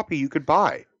a copy you could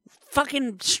buy.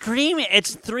 Fucking stream it.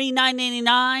 It's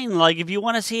 $3.99. Like, if you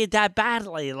want to see it that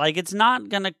badly. Like, it's not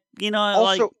gonna,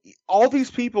 Also, all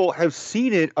these people have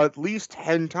seen it at least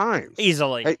 10 times.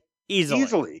 Easily.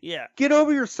 Easily. Yeah. Get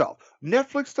over yourself.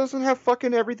 Netflix doesn't have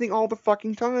fucking everything all the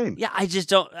fucking time. Yeah, I just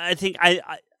don't... I think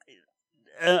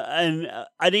and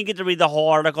I didn't get to read the whole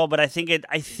article, but I think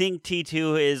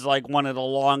T2 is like one of the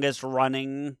longest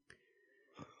running.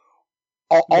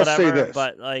 I'll say this,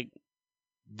 but like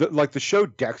the show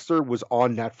Dexter was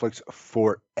on Netflix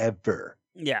forever.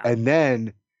 Yeah, and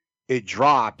then it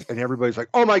dropped, and everybody's like,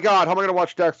 "Oh my god, how am I going to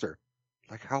watch Dexter?"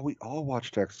 Like how we all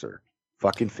watch Dexter.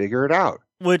 Fucking figure it out.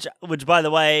 Which, by the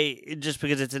way, just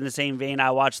because it's in the same vein, I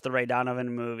watched the Ray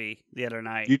Donovan movie the other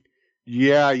night.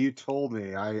 You told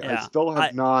me. I still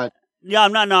have not. Yeah,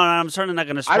 I'm not. No, I'm certainly not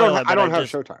going to spoil it. I don't have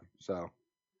Showtime, so.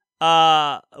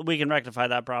 We can rectify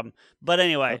that problem. But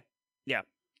anyway, yeah.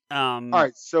 All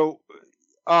right. So,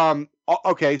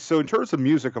 okay. So in terms of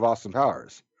music of Austin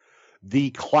Powers,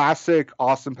 the classic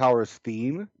Austin Powers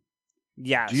theme.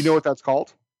 Yes. Do you know what that's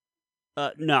called?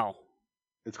 No.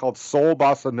 It's called Soul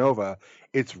Bossa Nova.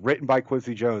 It's written by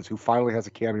Quincy Jones, who finally has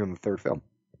a cameo in the third film.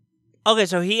 Okay,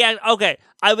 so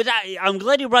I'm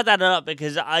glad you brought that up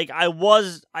because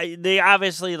they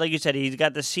obviously, like you said, he's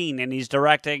got the scene and he's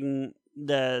directing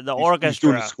the orchestra. He's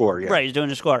doing the score, yeah. Right, he's doing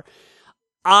the score.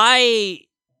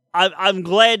 I'm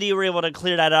glad you were able to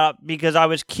clear that up because I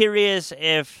was curious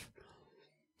if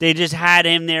they just had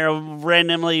him there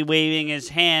randomly waving his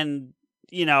hand,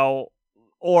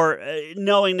 or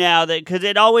knowing now that, because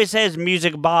it always says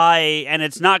music by, and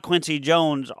it's not Quincy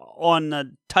Jones on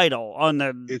the title,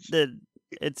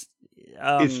 it's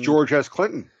George S.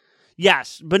 Clinton.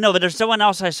 Yes, but there's someone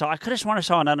else I saw. I could have sworn I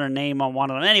saw another name on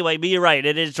one of them. Anyway, but you're right,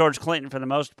 it is George Clinton for the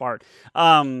most part. So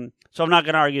I'm not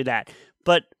going to argue that.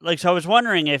 But, so I was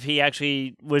wondering if he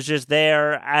actually was just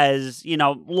there as,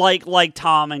 like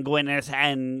Tom and Gwyneth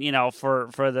and,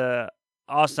 for the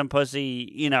Austin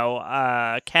Pussy,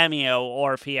 cameo,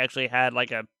 or if he actually had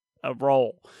like a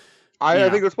role. I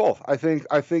think it was both. I think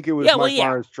it was Mike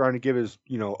Myers trying to give his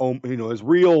his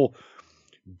real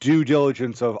due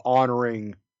diligence of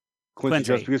honoring Quincy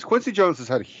Jones, because Quincy Jones has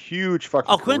had a huge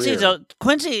fucking career.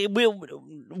 Quincy.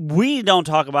 We don't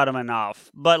talk about him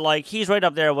enough, but like he's right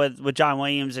up there with John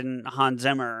Williams and Hans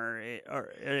Zimmer, or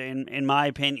in my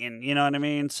opinion. You know what I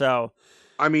mean? So,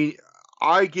 I mean,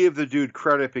 I give the dude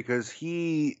credit because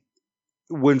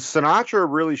when Sinatra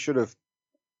really should have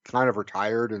kind of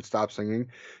retired and stopped singing,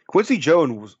 Quincy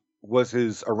Jones was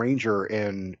his arranger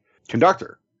and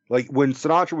conductor. Like when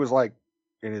Sinatra was like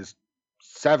in his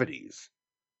 70s,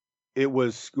 it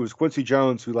was Quincy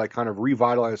Jones who like kind of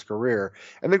revitalized his career.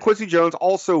 And then Quincy Jones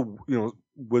also,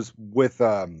 was with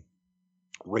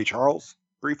Ray Charles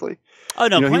briefly. Oh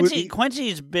no,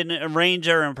 Quincy's been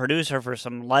arranger and producer for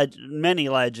some many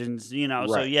legends, Right.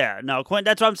 So yeah, no,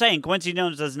 that's what I'm saying. Quincy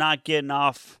Jones does not get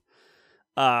enough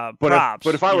props.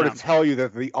 But if I were to tell you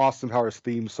that the Austin Powers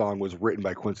theme song was written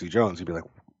by Quincy Jones, you'd be like,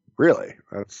 really?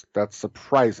 That's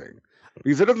surprising,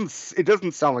 because it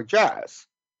doesn't sound like jazz.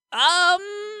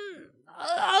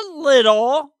 A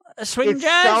little. Swing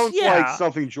jazz? Sounds like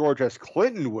something George S.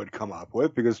 Clinton would come up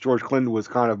with, because George Clinton was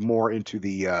kind of more into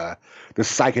the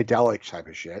psychedelic type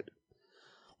of shit.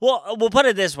 Well, we'll put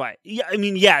it this way. I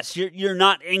mean, yes, you're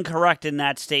not incorrect in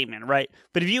that statement, right?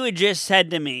 But if you had just said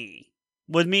to me,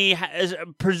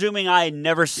 presuming I had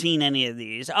never seen any of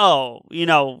these,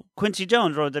 Quincy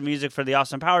Jones wrote the music for the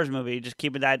Austin Powers movie, just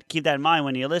keep that in mind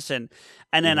when you listen.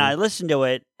 And then I listened to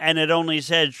it, and it only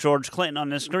said George Clinton on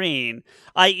the screen.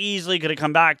 I easily could have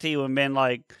come back to you and been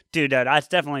like, dude, that's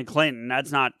definitely Clinton.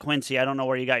 That's not Quincy. I don't know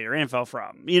where you got your info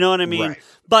from. You know what I mean? Right.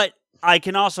 But I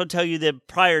can also tell you that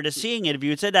prior to seeing it, if you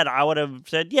had said that, I would have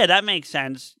said, yeah, that makes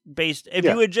sense. If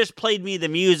you had just played me the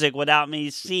music without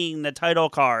me seeing the title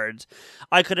cards,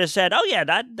 I could have said, oh yeah,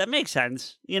 that makes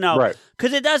sense. Right.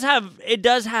 Because it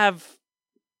does have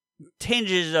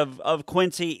tinges of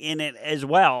Quincy in it as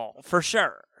well, for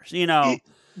sure.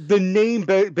 The name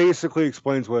basically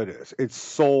explains what it is. It's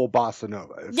soul bossa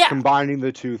nova. It's Yeah. combining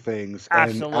the two things and a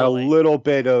Absolutely. little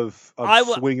bit of I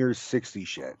w- swingers 60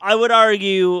 shit. I would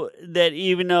argue that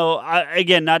even though,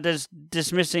 again, not just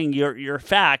dismissing your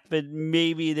fact, but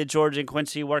maybe that George and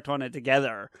Quincy worked on it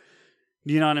together.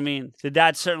 You know what I mean? So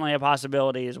that's certainly a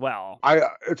possibility as well.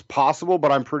 It's possible,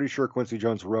 but I'm pretty sure Quincy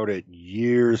Jones wrote it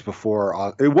years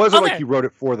before. It wasn't like he wrote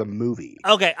it for the movie.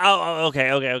 Okay.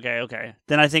 Okay.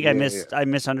 Then I think I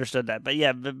misunderstood that. But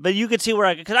yeah, but you could see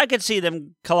because I could see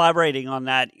them collaborating on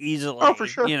that easily. Oh, for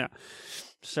sure. You know.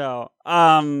 So,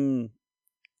 I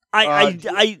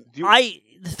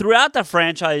throughout the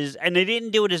franchise, and they didn't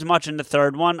do it as much in the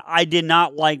third one. I did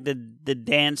not like the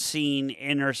dance scene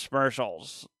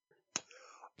interspersals.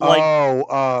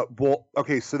 Well,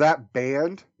 okay, so that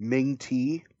band, Ming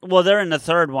T. Well, they're in the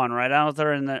third one, right? I don't know if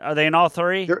they're in are they in all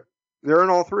three? They're in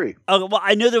all three. Oh, well,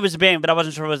 I knew there was a band, but I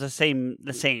wasn't sure it was the same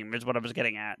is what I was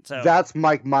getting at. So that's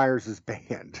Mike Myers'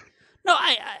 band. No,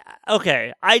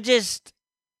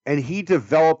 and he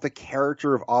developed the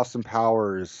character of Austin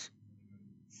Powers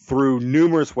through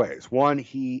numerous ways. One,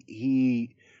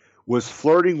 he was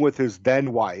flirting with his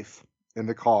then wife in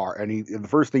the car, and the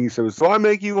first thing he said was, "So I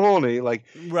make you horny," like,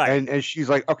 right? And she's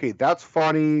like, "Okay, that's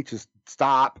funny. Just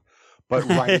stop, but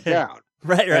write it down."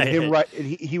 right. And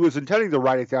he was intending to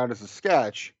write it down as a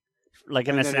sketch, like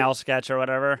an SNL sketch or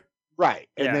whatever. Right,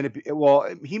 and then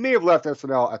he may have left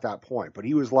SNL at that point, but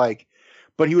he was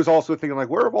also thinking like,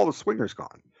 where have all the swingers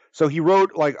gone? So he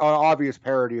wrote like an obvious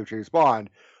parody of James Bond.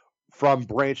 From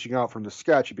branching out from the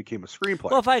sketch, it became a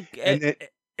screenplay.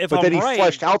 Well, then he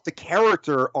fleshed out the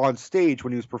character on stage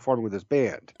when he was performing with his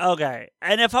band. Okay,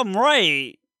 and if I'm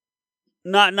right,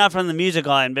 not from the music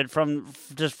line, but from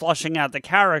just fleshing out the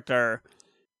character,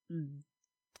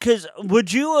 because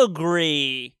would you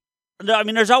agree? I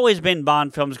mean, there's always been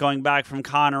Bond films going back from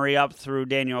Connery up through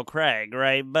Daniel Craig,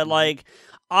 right? But like,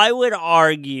 I would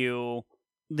argue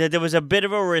that there was a bit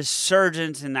of a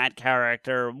resurgence in that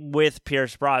character with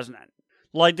Pierce Brosnan.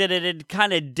 Like that it had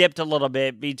kind of dipped a little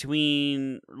bit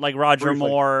between like Roger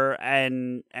Moore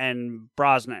and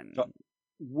Brosnan.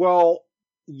 Well,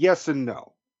 yes and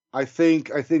no. I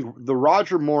think the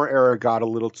Roger Moore era got a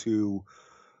little too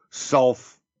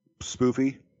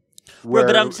self-spoofy.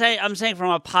 But I'm saying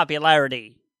from a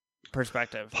popularity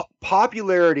perspective.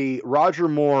 Popularity, Roger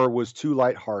Moore was too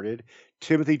lighthearted.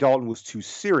 Timothy Dalton was too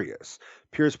serious.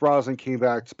 Pierce Brosnan came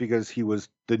back because he was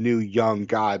the new young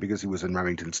guy because he was in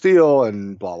Remington Steele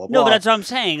and blah, blah, blah. No, but that's what I'm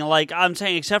saying. Like,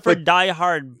 except for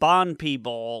diehard Bond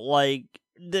people, like,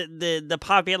 the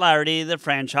popularity of the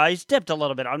franchise dipped a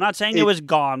little bit. I'm not saying it was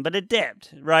gone, but it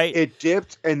dipped, right? It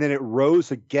dipped, and then it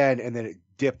rose again, and then it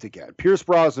dipped again. Pierce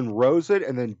Brosnan rose it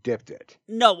and then dipped it.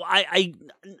 No,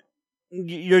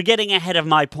 you're getting ahead of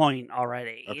my point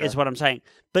already, is what I'm saying.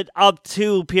 But up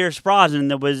to Pierce Brosnan,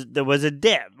 there was a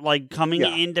dip. Like coming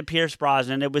into Pierce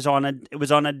Brosnan, it was on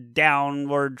a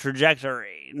downward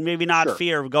trajectory. Maybe not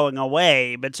fear of going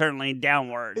away, but certainly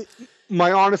downward.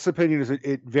 My honest opinion is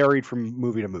it varied from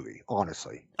movie to movie.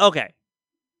 Honestly, okay,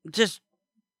 just.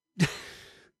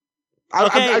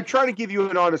 I'm trying to give you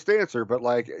an honest answer, but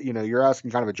like, you're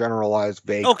asking kind of a generalized,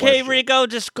 vague question. Rico,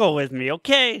 just go with me,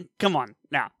 okay? Come on,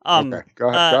 now. Okay, go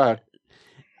ahead.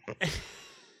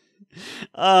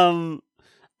 And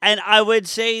I would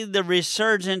say the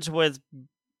resurgence with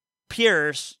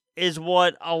Pierce is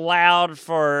what allowed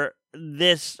for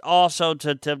this also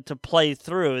to play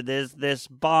through this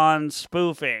Bond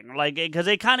spoofing, like, because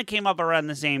it kind of came up around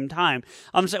the same time.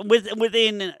 So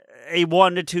within a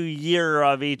 1 to 2 year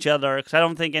of each other, because I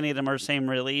don't think any of them are same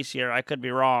release year. I could be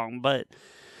wrong, but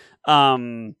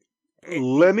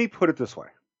let me put it this way.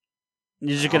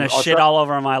 You're just gonna shit all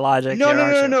over my logic. No.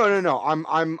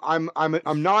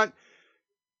 I'm not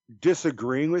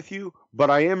disagreeing with you, but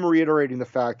I am reiterating the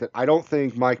fact that I don't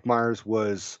think Mike Myers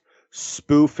was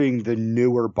spoofing the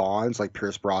newer Bonds like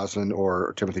Pierce Brosnan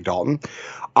or Timothy Dalton.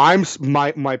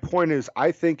 My point is,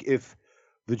 I think if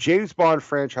the James Bond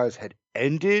franchise had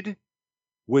ended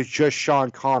with just Sean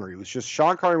Connery,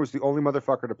 Sean Connery was the only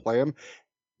motherfucker to play him,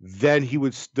 then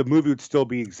the movie would still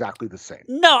be exactly the same.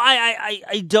 No,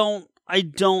 I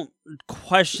don't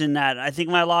question that. I think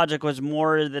my logic was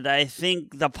more that I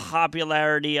think the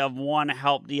popularity of one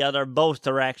helped the other both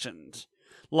directions.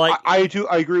 Like I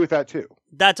agree with that too.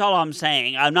 That's all I'm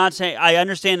saying. I'm not saying I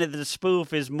understand that the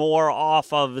spoof is more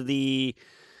off of the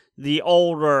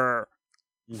older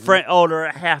older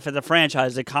half of the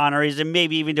franchise, the Connerys, and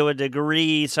maybe even to a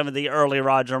degree some of the early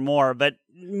Roger Moore, but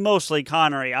mostly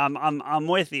Connery. I'm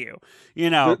with you.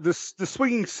 The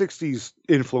swinging 60s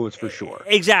influence for sure.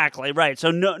 Exactly right.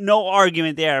 So no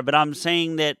argument there. But I'm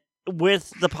saying that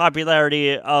with the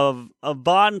popularity of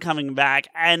Bond coming back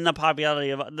and the popularity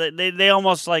of they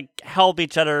almost like help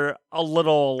each other a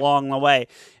little along the way.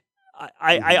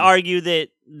 I argue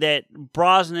that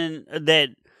Brosnan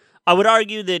I would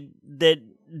argue that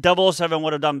 007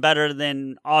 would have done better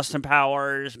than Austin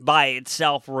Powers by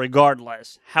itself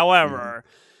regardless. However,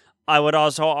 I would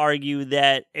also argue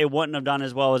that it wouldn't have done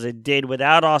as well as it did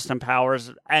without Austin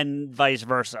Powers and vice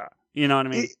versa. You know what I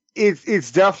mean?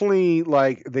 It's definitely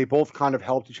like they both kind of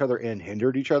helped each other and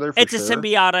hindered each other. It's a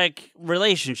symbiotic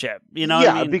relationship. You know what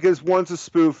I mean? Because one's a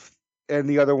spoof and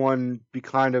the other one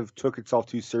kind of took itself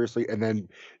too seriously, and then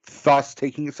thus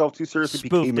taking itself too seriously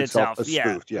Spoofed became itself a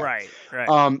spoofed. Yeah, right.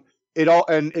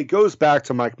 It goes back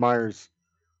to Mike Myers'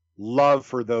 love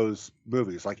for those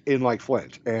movies, like In Like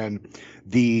Flint and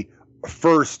the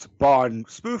first Bond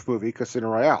spoof movie, Casino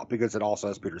Royale, because it also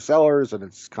has Peter Sellers and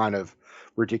it's kind of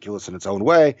ridiculous in its own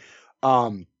way.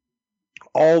 All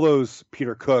those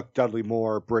Peter Cook, Dudley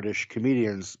Moore, British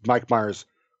comedians, Mike Myers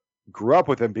grew up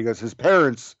with them because his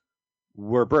parents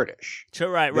were British.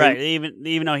 Right.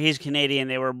 Even though he's Canadian,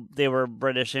 they were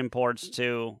British imports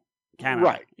to Canada.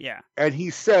 Right. Yeah. And he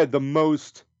said the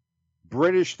most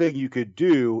British thing you could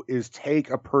do is take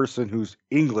a person who's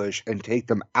English and take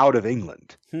them out of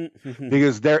England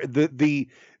because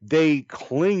they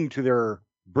cling to their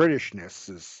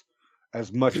Britishness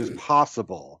as much as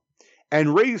possible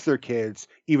and raise their kids,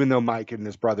 even though Mike and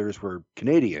his brothers were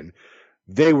Canadian.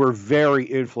 They were very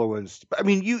influenced. I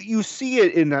mean, you see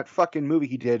it in that fucking movie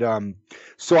he did,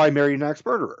 So I Married an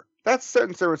Ex-Murderer. That's set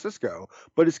in San Francisco,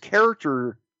 but his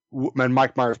character, and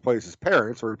Mike Myers plays his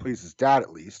parents, or he plays his dad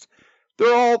at least,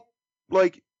 they're all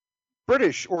like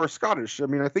British or Scottish. I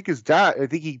mean, I think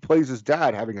he plays his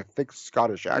dad having a thick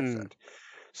Scottish accent.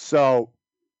 So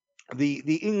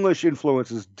the English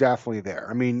influence is definitely there.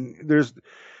 I mean,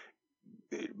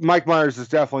 Mike Myers is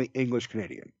definitely English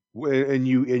Canadian, and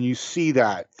you see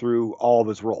that through all of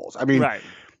his roles. I mean,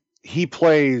 he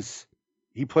played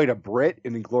a Brit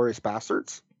in Inglourious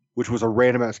Basterds, which was a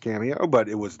random ass cameo, but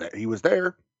he was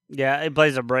there. Yeah, he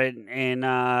plays a Brit in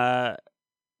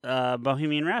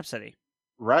Bohemian Rhapsody.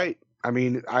 Right. I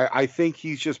mean, I think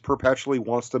he just perpetually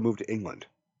wants to move to England,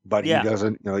 but he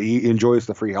doesn't. You know, he enjoys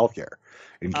the free healthcare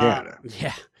in Canada.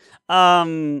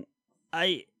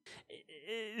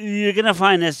 You're gonna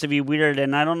find this to be weird,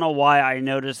 and I don't know why I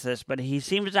noticed this, but he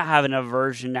seems to have an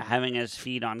aversion to having his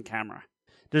feet on camera.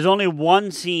 There's only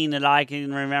one scene that I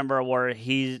can remember where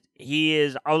he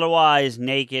is otherwise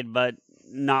naked, but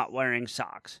not wearing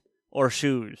socks or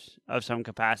shoes of some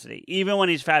capacity, even when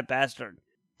he's Fat Bastard.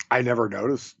 I never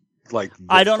noticed.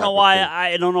 I don't know why.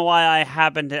 I don't know why I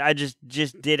happened to. I just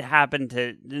did happen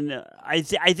to. I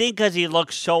think because he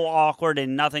looks so awkward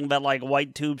in nothing but like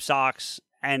white tube socks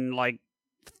and like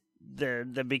the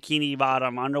bikini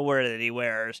bottom underwear that he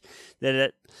wears.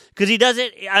 Because he does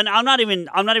it, and I'm not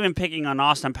even picking on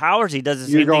Austin Powers. He does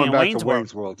the same thing in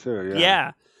Wayne's World too.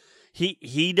 Yeah.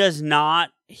 He does not.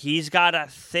 He's got a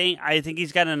thing. I think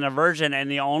he's got an aversion, and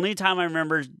the only time I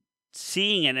remember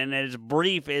seeing it, and it's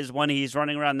brief, is when he's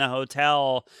running around the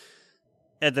hotel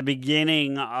at the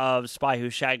beginning of Spy Who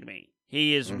Shagged Me.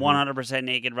 He is 100%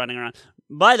 naked running around.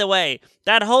 By the way,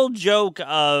 that whole joke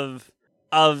of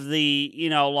the, you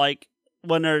know, like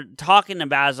when they're talking to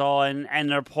Basil and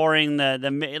they're pouring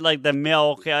the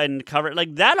milk and cover,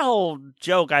 like that whole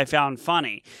joke I found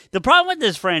funny. The problem with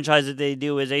this franchise that they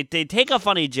do is they take a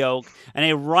funny joke and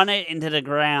they run it into the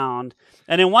ground.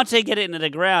 And then once they get it into the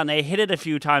ground, they hit it a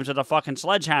few times with a fucking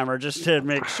sledgehammer just to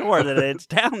make sure that it's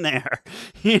down there.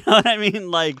 You know what I mean?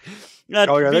 Like,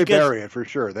 they bury it for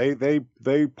sure. They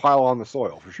pile on the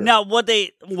soil for sure. Now, what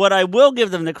I will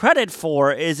give them the credit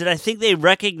for is that I think they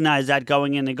recognize that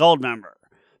going into Goldmember,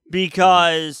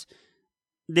 because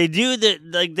they do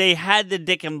they had the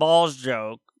dick and balls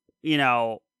joke, you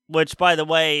know, which, by the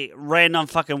way, random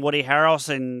fucking Woody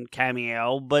Harrelson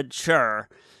cameo, but sure,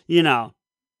 you know.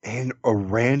 And a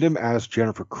random ass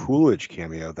Jennifer Coolidge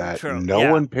cameo that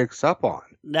no one picks up on.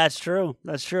 That's true.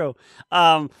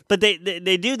 But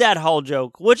they do that whole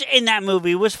joke, which in that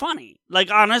movie was funny.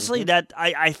 Like, honestly, that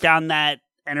I found that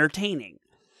entertaining.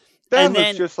 That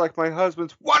looks just like my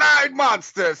husband's one-eyed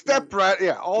monster. Step right,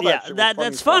 all that. Shit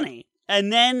that's funny.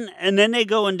 And then they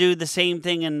go and do the same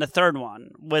thing in the third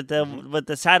one with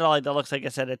the satellite that looks like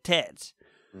a set of tits.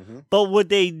 But what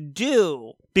they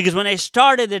do, because when they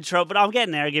started the trope, but I'm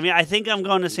getting there, I think I'm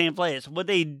going the same place. What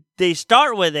they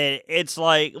start with it, it's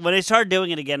like, when they start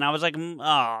doing it again, I was like,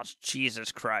 oh,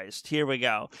 Jesus Christ, here we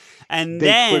go. And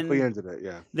they quickly ended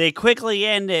it, They quickly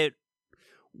end it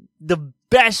the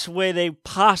best way they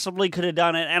possibly could have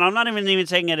done it. And I'm not even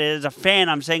saying it as a fan.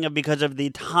 I'm saying it because of the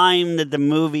time that the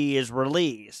movie is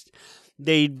released.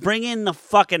 They bring in the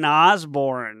fucking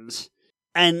Osbournes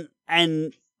and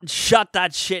shut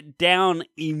that shit down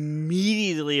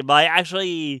immediately by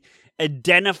actually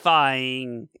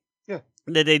identifying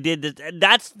that they did this.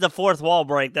 That's the fourth wall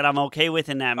break that I'm okay with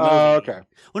in that movie. Oh, okay.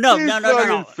 Well, no.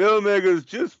 Filmmakers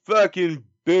just fucking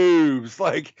boobs.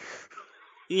 Like,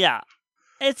 yeah,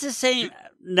 it's the same.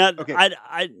 No, okay.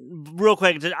 I real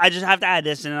quick. I just have to add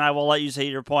this, and then I will let you say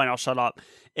your point. I'll shut up.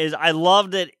 Is I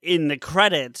loved it in the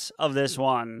credits of this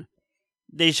one.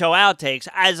 They show outtakes,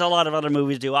 as a lot of other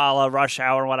movies do, a la Rush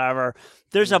Hour or whatever.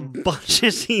 There's a bunch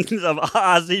of scenes of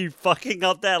Ozzy fucking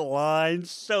up that line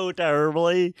so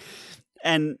terribly.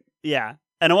 And, yeah.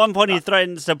 And at one point, he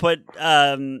threatens to put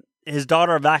his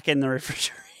daughter back in the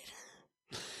refrigerator.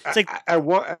 It's like, at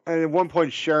one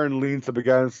point, Sharon leans up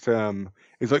against him.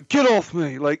 He's like, "Get off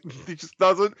me!" Like, he just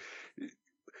doesn't.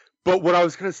 But what I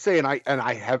was going to say, and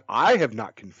I have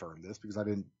not confirmed this because I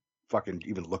didn't fucking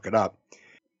even look it up.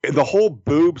 The whole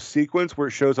boob sequence where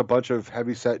it shows a bunch of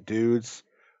heavyset dudes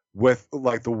with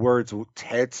like the words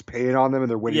 "tits" painted on them, and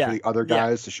they're waiting for the other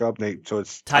guys to show up. So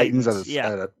it's Titans at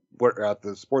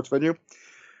the sports venue.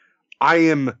 I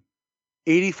am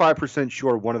 85%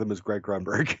 sure one of them is Greg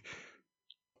Grunberg.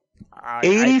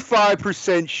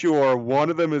 85% sure one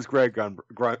of them is Greg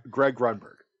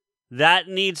Grunberg. That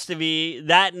needs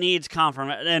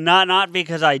confirmation, and not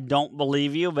because I don't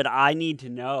believe you, but I need to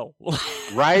know.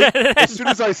 Right? As soon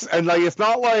as it's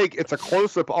not like it's a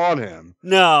close up on him.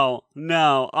 No.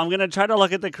 I'm gonna try to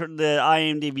look at the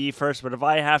IMDb first, but if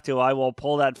I have to, I will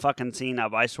pull that fucking scene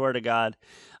up. I swear to God.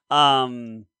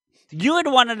 You had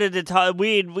wanted to talk.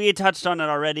 We had touched on it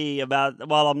already about.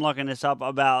 While I'm looking this up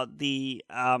about the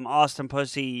Austin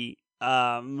Pussy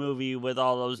movie with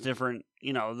all those different.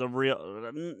 The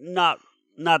real, not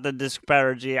the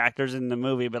disparaging actors in the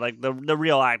movie, but like the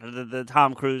real actors, the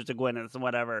Tom Cruise, the Gwyneth,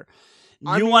 whatever.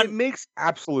 It makes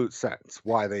absolute sense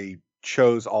why they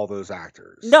chose all those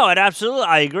actors. No,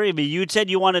 I agree. But you said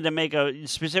you wanted to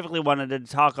specifically wanted to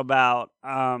talk about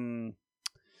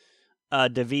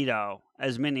DeVito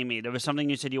as Mini-Me. There was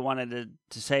something you said you wanted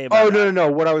to say about that.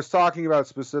 No. What I was talking about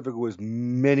specifically was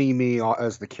Mini-Me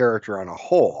as the character on a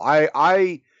whole.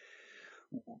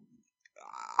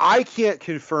 I can't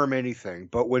confirm anything,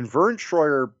 but when Vern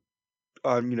Troyer,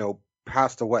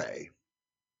 passed away,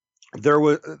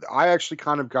 I actually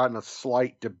kind of got in a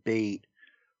slight debate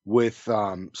with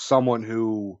someone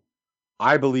who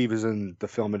I believe is in the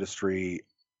film industry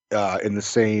in the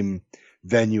same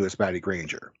venue as Matty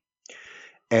Granger.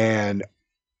 And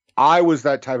I was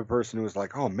that type of person who was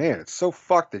like, oh man, it's so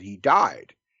fucked that he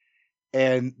died.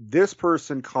 And this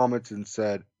person commented and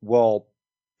said, well,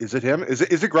 is it him? Is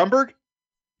it Grunberg?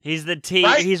 He's the T.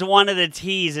 Right? He's one of the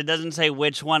T's. It doesn't say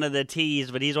which one of the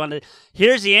T's, but he's one of the...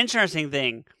 Here's the interesting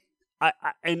thing.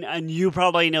 And you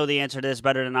probably know the answer to this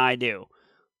better than I do.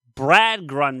 Brad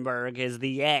Grunberg is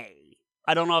the A.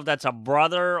 I don't know if that's a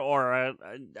brother or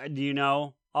do you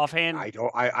know offhand?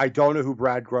 I don't know who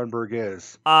Brad Grunberg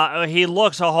is. He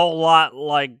looks a whole lot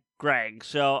like Greg.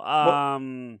 So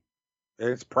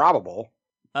it's probable.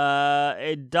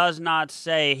 It does not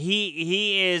say.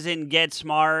 He is in Get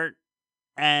Smart,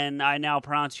 and I now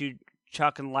pronounce you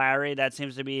Chuck and Larry. That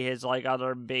seems to be his like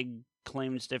other big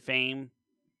claims to fame.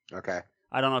 Okay.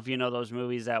 I don't know if you know those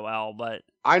movies that well, but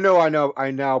I know.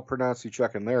 I now pronounce you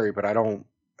Chuck and Larry, but I don't.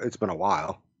 It's been a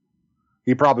while.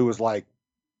 He probably was like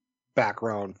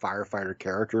background firefighter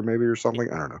character, maybe, or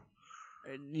something. I don't know.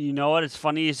 You know what? It's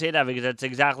funny you say that because that's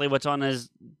exactly what's on his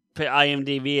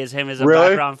IMDb is him as a Really?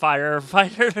 background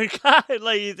firefighter guy.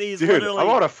 Like he's Dude, literally. I'm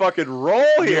on a fucking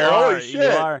roll here. Holy shit! You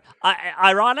are.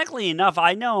 Ironically enough,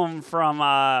 I know him from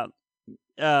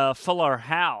Fuller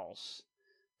House,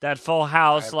 that Full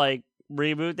House like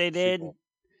reboot they did. Sequel.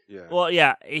 Yeah. Well,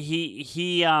 yeah,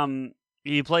 he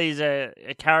plays a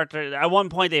character. At one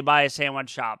point, they buy a sandwich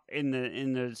shop in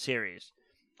the series,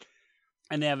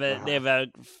 and they have a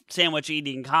sandwich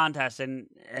eating contest, and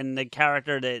the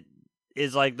character that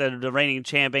is like the reigning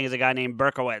champion is a guy named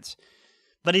Berkowitz,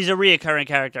 but he's a reoccurring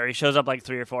character. He shows up like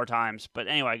 3 or 4 times. But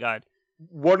anyway, go ahead.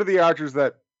 One of the actors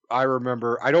that I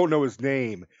remember, I don't know his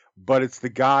name, but it's the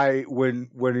guy when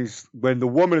the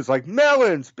woman is like,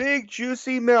 melons, big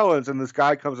juicy melons, and this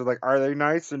guy comes in like, are they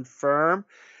nice and firm?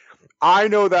 I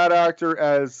know that actor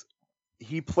as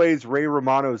he plays Ray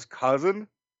Romano's cousin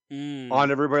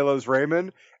on Everybody Loves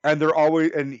Raymond,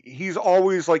 and he's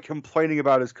always like complaining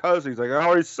about his cousin. He's like,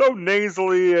 oh, he's so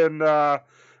nasally and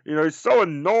he's so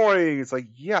annoying. It's like,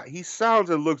 yeah, he sounds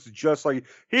and looks just like,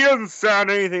 he doesn't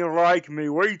sound anything like me.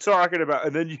 What are you talking about?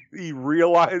 And then he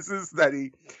realizes that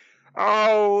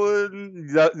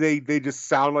they just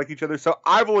sound like each other. So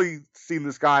I've only seen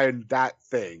this guy in that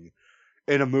thing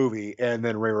in a movie, and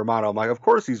then Ray Romano. I'm like, of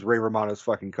course he's Ray Romano's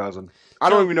fucking cousin. I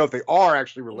don't even know if they are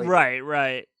actually related.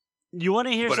 Right. You want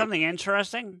to hear something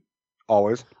interesting?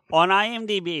 Always. On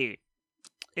IMDb,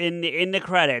 in the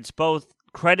credits, both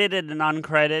credited and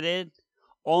uncredited,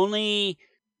 only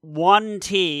one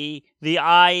T, the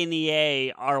I, and the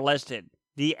A are listed.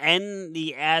 The N,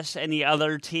 the S, and the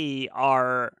other T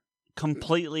are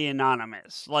completely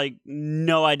anonymous. Like,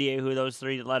 no idea who those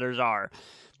three letters are.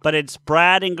 But it's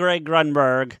Brad and Greg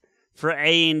Grunberg for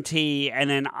A and T, and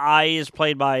then I is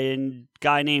played by a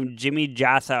guy named Jimmy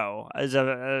Jatho,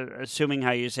 assuming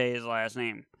how you say his last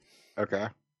name. Okay.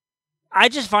 I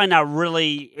just find that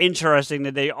really interesting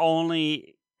that they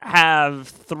only have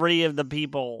three of the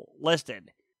people listed.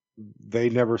 They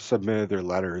never submitted their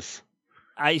letters.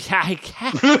 I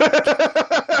guess.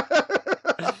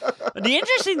 The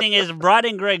interesting thing is Brad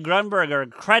and Greg Grunberg are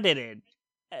credited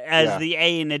as the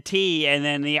A and the T, and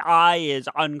then the I is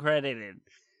uncredited.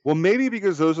 Well, maybe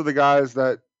because those are the guys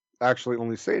that actually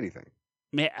only say anything.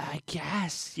 I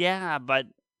guess, yeah, but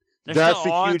that's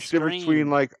the huge difference between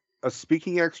like a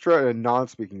speaking extra and a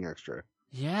non-speaking extra.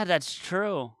 Yeah, that's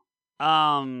true.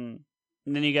 And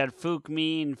then you got Fook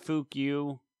Me and Fook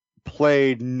You.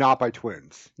 Played not by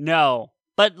twins. No,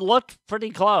 but looked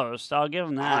pretty close. I'll give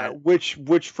him that. Which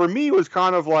for me was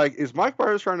kind of like, is Mike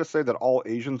Myers trying to say that all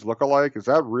Asians look alike? Is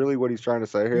that really what he's trying to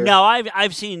say here? No,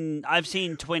 I've seen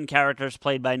twin characters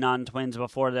played by non-twins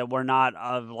before that were not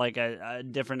of like a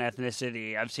different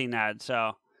ethnicity. I've seen that.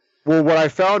 So. Well, what I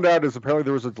found out is apparently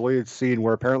there was a deleted scene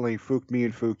where apparently Fook Me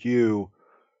and Fook You.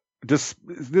 Just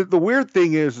the weird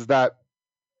thing is that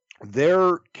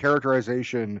their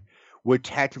characterization would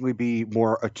technically be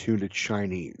more attuned to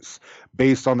Chinese,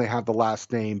 based on they have the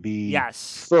last name be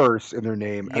first in their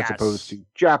name as opposed to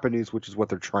Japanese, which is what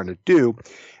they're trying to do.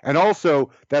 And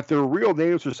also that their real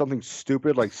names are something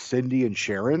stupid like Cindy and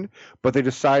Sharon, but they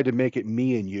decided to make it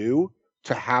Me and You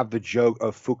to have the joke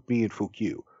of Fook Me and Fook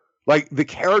You. Like the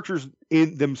characters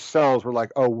in themselves were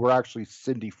like, oh, we're actually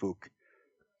Cindy Fook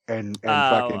and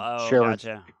fucking Sharon.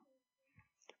 Gotcha.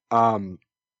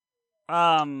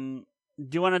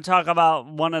 Do you want to talk about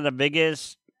one of the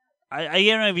biggest? I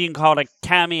don't know if you can call it a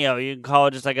cameo. You can call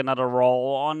it just like another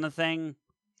role on the thing.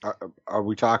 Are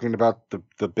we talking about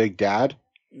the big dad?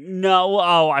 No.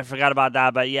 Oh, I forgot about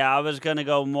that. But yeah, I was gonna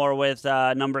go more with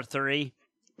number 3.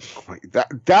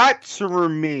 That for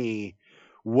me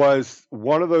was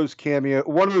one of those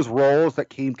roles that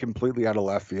came completely out of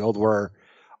left field where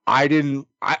I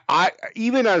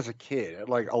even as a kid at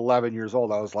like 11 years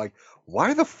old, I was like,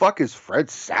 why the fuck is Fred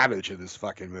Savage in this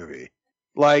fucking movie?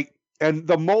 Like, and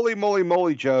the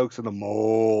moly jokes and the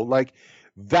mole, like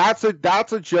that's a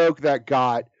joke that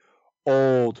got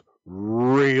old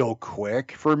real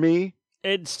quick for me.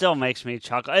 It still makes me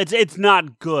chuckle. It's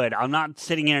not good. I'm not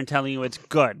sitting here and telling you it's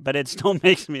good, but it still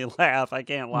makes me laugh. I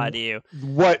can't lie to you.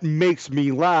 What makes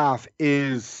me laugh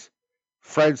is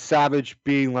Fred Savage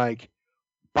being like,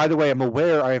 by the way, I'm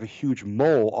aware I have a huge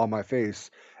mole on my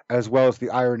face, as well as the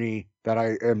irony that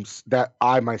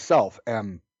I myself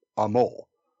am a mole.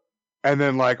 And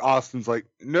then like Austin's like,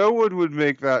 no one would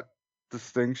make that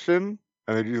distinction.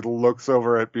 And then he looks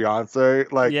over at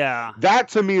Beyonce. Like, that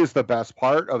to me is the best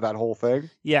part of that whole thing.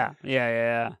 Yeah.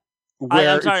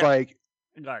 Where it's like,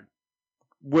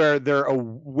 where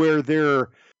they're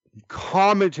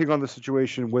commenting on the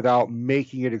situation without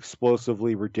making it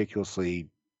explosively, ridiculously,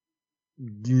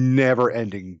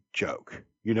 never-ending joke.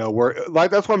 You know, where like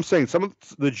that's what I'm saying. Some of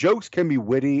the jokes can be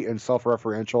witty and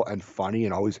self-referential and funny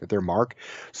and always hit their mark.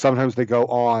 Sometimes they go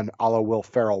on a la Will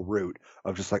Ferrell route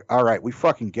of just like, all right, we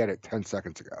fucking get it 10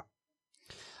 seconds ago.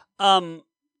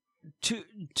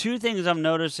 Two things I'm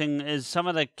noticing is some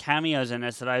of the cameos in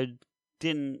this that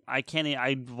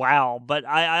But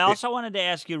I also wanted to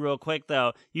ask you real quick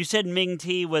though. You said Ming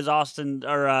T was Austin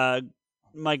or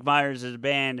Mike Myers'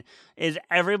 band. Is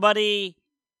everybody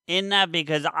in that?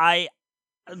 Because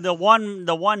the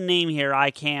one name here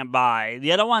I can't buy.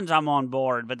 The other ones I'm on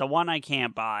board, but the one I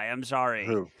can't buy. I'm sorry.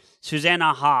 Who?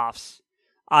 Susanna Hoffs.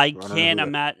 I can't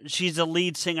imagine. She's the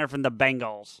lead singer from the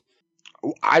Bengals.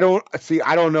 I don't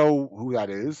know who that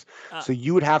is. So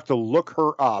you would have to look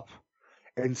her up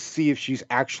and see if she's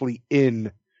actually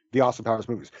in the Austin Powers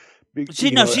movies.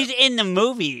 She's in the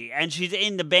movie and she's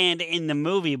in the band in the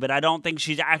movie, but I don't think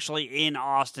she's actually in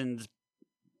Austin's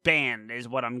band. Is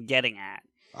what I'm getting at.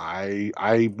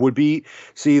 I would be.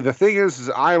 See, the thing is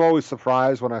I'm always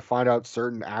surprised when I find out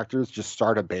certain actors just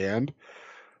start a band.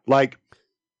 Like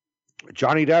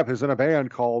Johnny Depp is in a band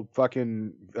called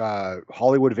fucking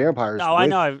Hollywood Vampires. Oh, I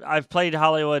know. I've played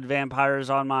Hollywood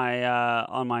Vampires on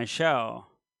my show.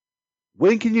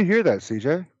 When can you hear that,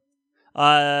 CJ?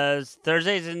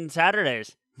 Thursdays and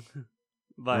Saturdays.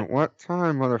 But at what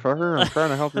time, motherfucker? I'm trying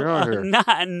to help you out here.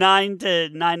 9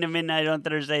 to midnight on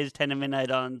Thursdays, 10 to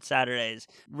midnight on Saturdays.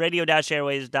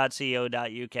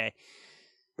 radio-airways.co.uk.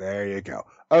 There you go.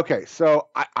 Okay, so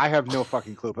I have no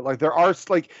fucking clue, but like there are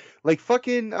like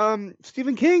fucking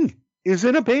Stephen King is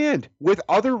in a band with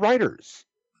other writers.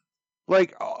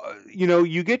 Like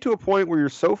you get to a point where you're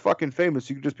so fucking famous,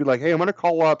 you can just be like, hey, I'm gonna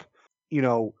call up,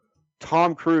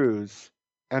 Tom Cruise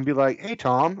and be like, hey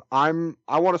Tom, I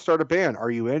want to start a band.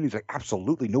 Are you in? He's like,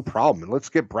 absolutely, no problem. And let's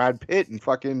get Brad Pitt and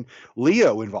fucking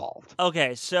Leo involved.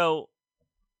 Okay, so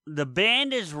the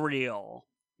band is real.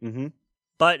 Mm-hmm.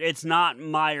 But it's not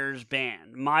Myers'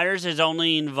 band. Myers is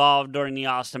only involved during the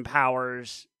Austin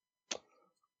Powers,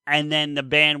 and then the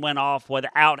band went off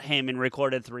without him and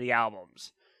recorded 3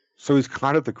 albums. So he's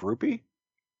kind of the groupie?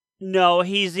 No,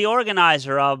 he's the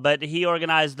organizer of, but he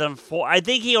organized them I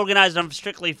think he organized them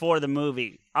strictly for the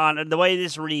movie. On the way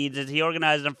this reads is he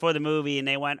organized them for the movie, and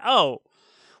they went, oh,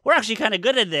 we're actually kind of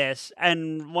good at this,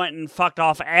 and went and fucked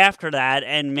off after that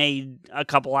and made a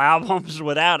couple albums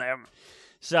without him.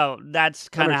 So that's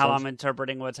kind of how I'm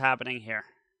interpreting what's happening here.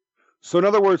 So in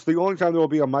other words, the only time there will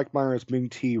be a Mike Myers Ming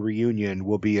T reunion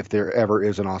will be if there ever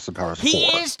is an Austin Powers 4. He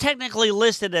is technically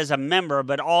listed as a member,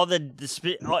 but all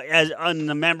as on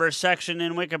the member section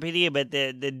in Wikipedia, but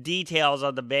the details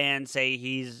of the band say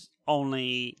he's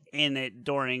only in it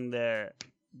during the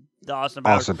Austin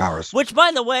Powers. Austin Powers. Which,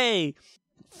 by the way,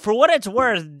 for what it's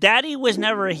worth, Daddy Was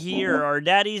Never Here, or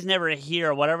Daddy's Never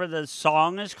Here, whatever the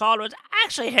song is called, was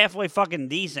actually halfway fucking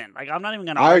decent. Like, I'm not even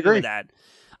going to argue with that.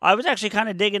 I was actually kind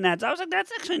of digging that. I was like,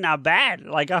 that's actually not bad.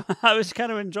 Like, I was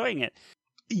kind of enjoying it.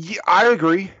 Yeah, I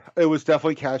agree. It was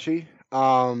definitely catchy.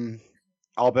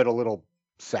 Albeit a little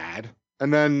sad.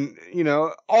 And then,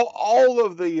 all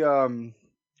of the,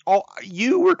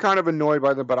 you were kind of annoyed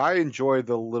by them, but I enjoyed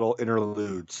the little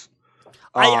interludes.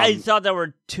 I thought there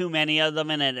were too many of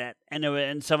them in it,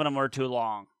 and some of them were too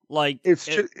long. Like it's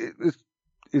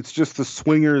just the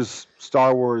Swingers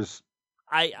Star Wars.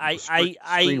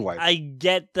 I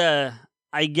get the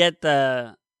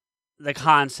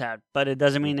concept, but it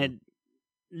doesn't mean it.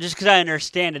 Just because I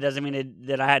understand it doesn't mean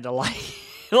that I had to like.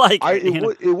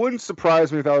 It wouldn't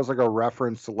surprise me if that was like a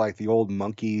reference to like the old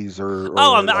Monkees or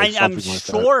I'm like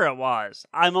sure it was.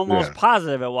 I'm almost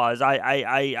positive it was.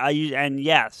 And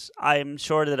yes, I'm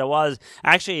sure that it was.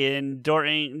 Actually,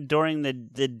 during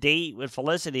the date with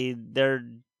Felicity, they're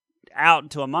out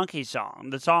to a Monkey song.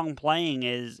 The song playing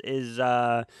is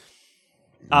I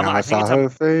think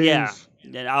it's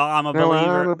I'm a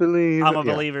believer. I'm a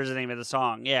believer is the name of the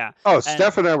song. Yeah. Oh,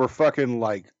 Steph and I were fucking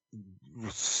like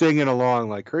singing along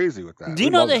like crazy with that. Do you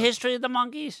know the history of the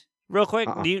Monkees? Real quick,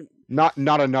 do you? Not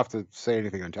enough to say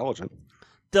anything intelligent.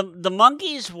 The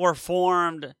Monkees were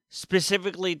formed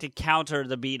specifically to counter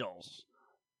the Beatles.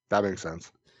 That makes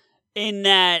sense. In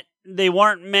that they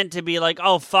weren't meant to be like,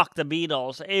 oh, fuck the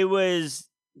Beatles. It was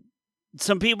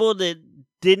some people that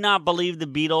did not believe the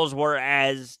Beatles were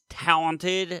as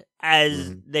talented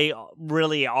as they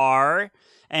really are,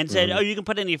 and said, oh, you can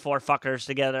put any 4 fuckers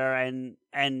together, and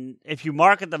if you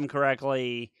market them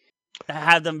correctly,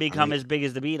 have them become as big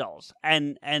as the Beatles.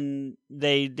 And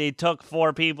they took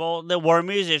 4 people that were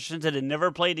musicians that had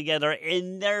never played together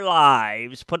in their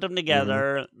lives, put them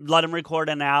together, let them record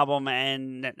an album,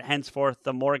 and henceforth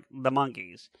the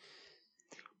Monkees.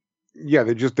 Yeah,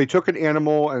 they took an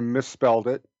animal and misspelled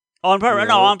it. On purpose.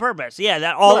 No, on purpose. Yeah,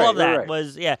 that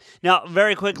was, yeah. Now,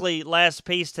 very quickly, last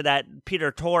piece to that,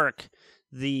 Peter Tork,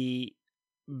 the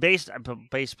bass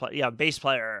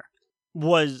player,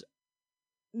 was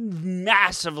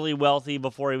massively wealthy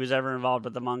before he was ever involved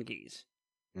with the Monkees.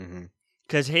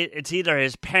 Because it's either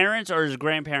his parents or his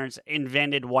grandparents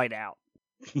invented Whiteout.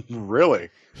 Really?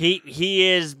 He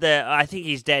is I think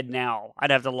he's dead now. I'd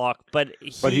have to look, but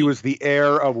he was the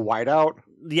heir of Whiteout.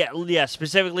 Yeah,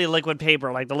 specifically liquid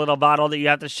paper, like the little bottle that you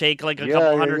have to shake like a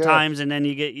couple hundred times, and then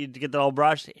you get the little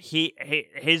brush.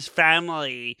 His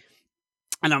family,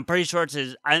 and I'm pretty sure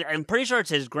it's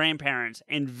his grandparents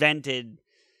invented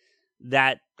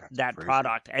that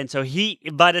product, and so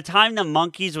by the time the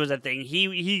Monkees was a thing, he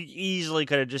easily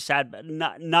could have just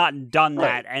not done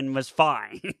that and was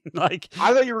fine. Like,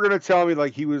 I thought you were going to tell me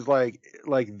like he was like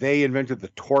they invented the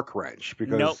torque wrench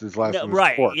because his last name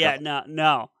was Torque. Yeah,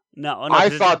 no. No, I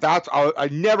thought I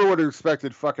never would have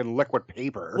expected fucking liquid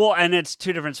paper. Well, and it's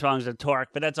two different songs of Torque,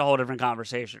 but that's a whole different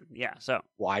conversation. Yeah. So.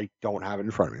 Well, I don't have it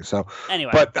in front of me. So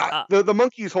Anyway, but the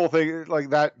Monkees whole thing, like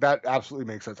that absolutely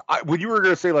makes sense. When you were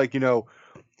gonna say, like,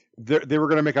 they were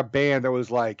gonna make a band that was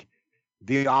like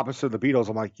the opposite of the Beatles,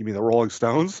 I'm like, you mean the Rolling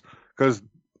Stones? Because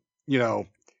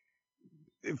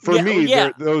for me,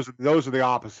 those are the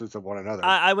opposites of one another.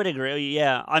 I would agree.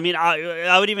 Yeah, I mean,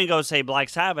 I would even go say Black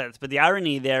Sabbath, but the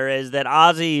irony there is that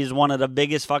Ozzy is one of the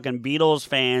biggest fucking Beatles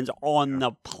fans on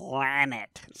the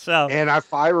planet. So, and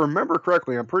if I remember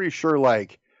correctly, I'm pretty sure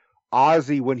like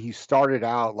Ozzy, when he started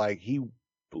out, like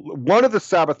one of the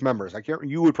Sabbath members,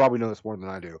 you would probably know this more than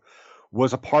I do,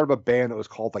 was a part of a band that was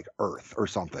called like Earth or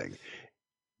something.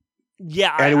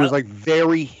 Yeah, and it was like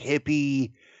very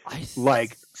hippie.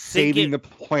 Like saving the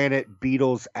planet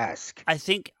Beatles-esque. I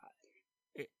think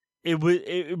it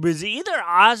was either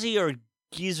Ozzy or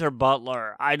Geezer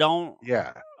Butler. I don't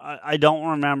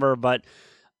remember, but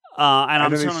and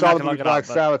I'm then they saw the movie Black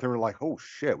Sabbath and were like, oh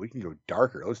shit, we can go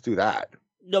darker. Let's do that.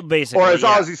 No, basically. Or as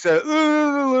Ozzy said,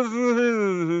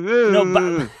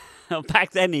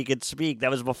 back then he could speak. That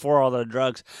was before all the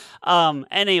drugs.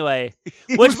 Anyway,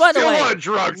 which by the way, on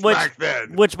drugs back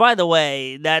then. Which by the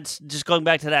way, that's just going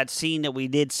back to that scene that we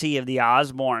did see of the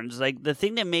Osbournes. Like the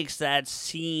thing that makes that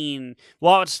scene,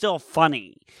 while it's still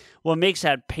funny, what makes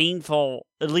that painful,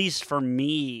 at least for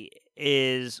me,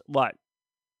 is what.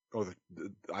 Oh,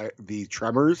 the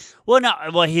tremors? Well, no.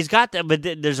 Well, he's got that, but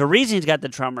there's a reason he's got the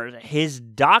tremors. His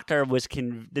doctor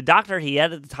the doctor he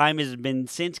had at the time has been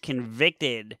since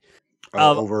convicted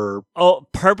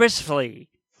purposefully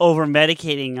over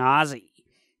medicating Ozzy.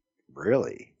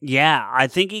 Really? Yeah, I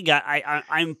think he got.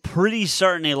 I'm pretty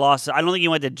certain he lost. I don't think he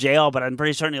went to jail, but I'm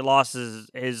pretty certain he lost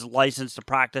his license to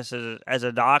practice as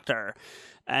a doctor.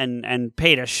 And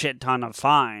paid a shit ton of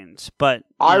fines. But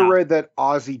I read that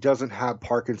Ozzy doesn't have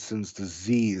Parkinson's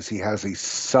disease. He has a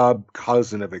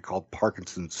sub-cousin of it called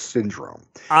Parkinson's syndrome,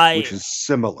 which is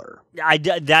similar. I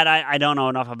don't know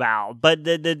enough about. But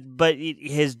but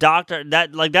his doctor,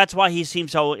 that's why he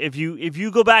seems so. If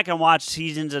you go back and watch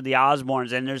seasons of the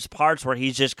Osbournes, and there's parts where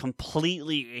he's just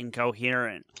completely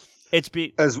incoherent. It's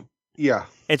because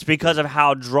of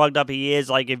how drugged up he is.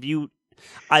 Like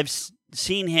I've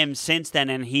seen him since then,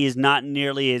 and he is not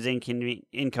nearly as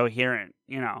incoherent,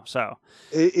 so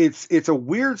it's a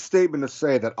weird statement to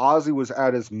say that Ozzy was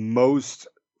at his most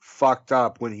fucked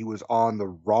up when he was on the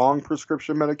wrong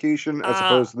prescription medication as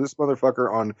opposed to this motherfucker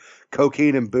on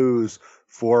cocaine and booze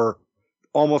for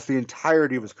almost the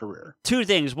entirety of his career. Two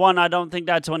things. One, I don't think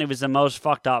that's when he was the most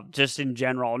fucked up, just in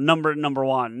general. Number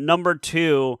one. Number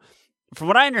two, from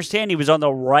what I understand, he was on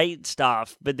the right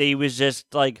stuff, but he was just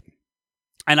like.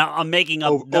 And I'm making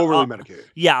up overly medicated.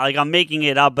 Yeah, like I'm making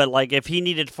it up, but like if he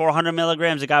needed 400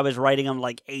 milligrams, the guy was writing him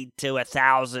like 8 to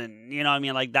 1,000. You know what I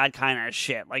mean? Like that kind of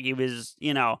shit. Like he was,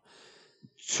 To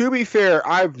be fair,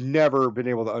 I've never been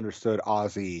able to understand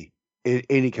Ozzy in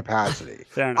any capacity.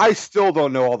 Fair enough. I still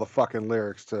don't know all the fucking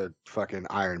lyrics to fucking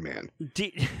Iron Man.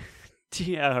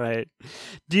 All right.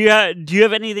 Do you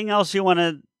have anything else you want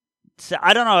to?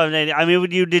 I don't know. I mean,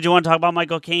 did you want to talk about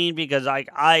Michael Caine? Because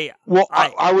I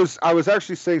was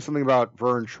actually saying something about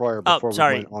Vern Troyer before we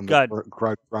went on the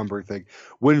Grunberg thing.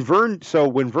 When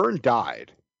Vern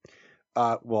died,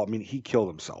 he killed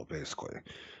himself basically.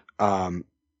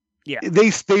 Yeah.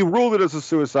 They ruled it as a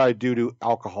suicide due to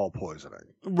alcohol poisoning.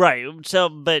 Right. So,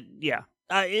 but yeah.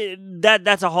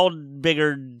 That's a whole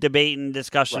bigger debate and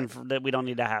discussion that we don't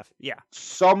need to have. Yeah.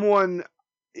 Someone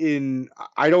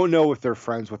I don't know if they're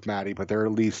friends with Maddie, but they're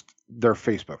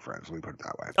Facebook friends. Let me put it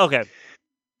that way. Okay.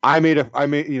 I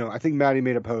think Maddie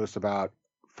made a post about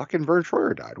fucking Vern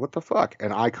Troyer died. What the fuck?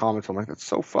 And I commented, I'm like, that's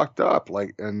so fucked up.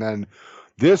 Like, and then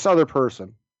this other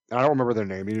person, and I don't remember their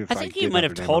name. Even if I think you might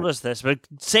have told us this, but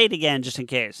say it again just in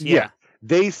case. Yeah.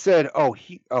 They said,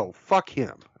 fuck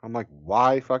him. I'm like,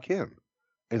 why fuck him?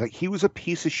 And like, he was a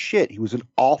piece of shit. He was an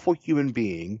awful human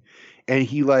being. And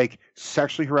he like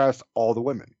sexually harassed all the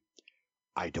women.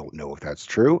 I don't know if that's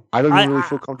true. I don't even really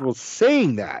feel comfortable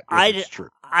saying that. It's true.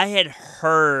 I had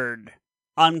heard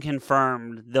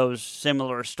unconfirmed those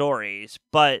similar stories,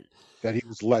 but that he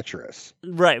was lecherous.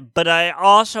 Right, but I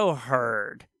also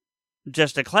heard,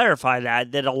 just to clarify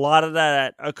that a lot of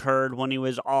that occurred when he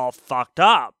was all fucked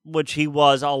up, which he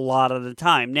was a lot of the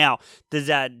time. Now, does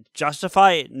that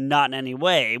justify it? Not in any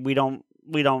way. We don't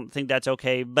think that's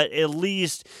okay, but at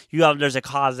least there's a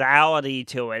causality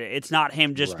to it. It's not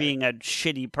him just being a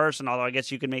shitty person, although I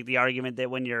guess you could make the argument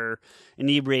that when you're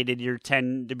inebriated, you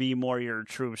tend to be more your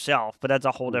true self, but that's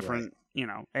a whole different,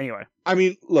 anyway. I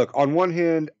mean, look, on one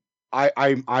hand,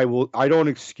 I don't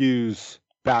excuse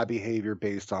bad behavior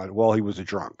based on, well, he was a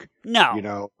drunk, No, you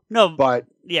know. no, But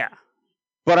yeah,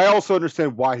 I also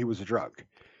understand why he was a drunk.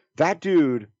 That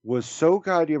dude was so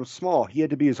goddamn small. He had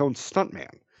to be his own stuntman.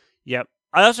 yep.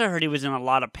 I also heard he was in a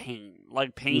lot of pain.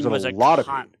 Like He was pain in was a a lot of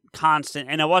pain. constant,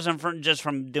 and it wasn't just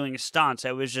from doing stunts.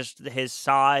 It was just his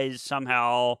size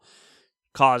somehow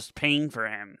caused pain for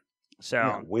him. So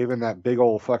Yeah, waving that big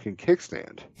old fucking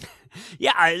kickstand.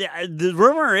 yeah, the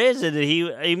rumor is that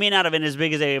he may not have been as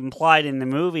big as they implied in the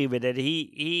movie, but that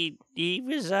he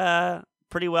was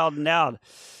pretty well endowed.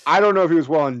 I don't know if he was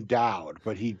well endowed,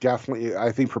 but he definitely,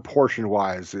 I think proportion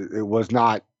wise, it was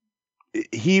not.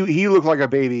 He looked like a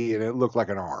baby, and it looked like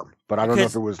an arm. But I don't know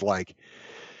if it was like,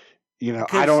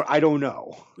 I don't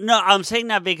know. No, I'm saying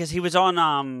that because he was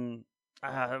on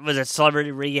was it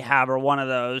Celebrity Rehab or one of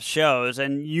those shows,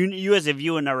 and you as a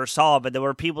viewer never saw it, but there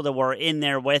were people that were in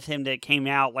there with him that came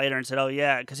out later and said, "Oh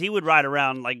yeah," because he would ride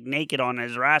around like naked on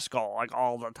his rascal like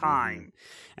all the time,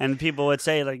 and people would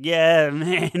say like, "Yeah,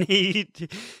 man, he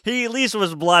at least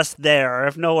was blessed there,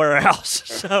 if nowhere else."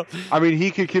 So I mean,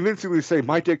 he could convincingly say,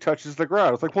 "My dick touches the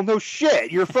ground." It's like, well, no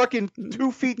shit, you're fucking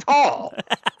 2 feet tall.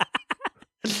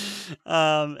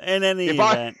 In any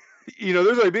event.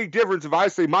 There's a big difference if I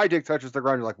say my dick touches the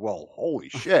ground, you're like, well, holy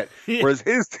shit. Whereas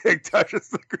his dick touches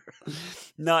the ground.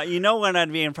 No, you know when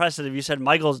I'd be impressed if you said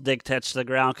Michael's dick touched the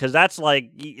ground, because that's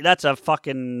a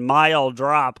fucking mile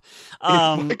drop.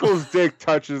 If Michael's dick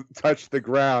touched the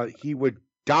ground, he would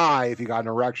die if he got an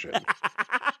erection.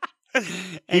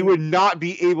 He would not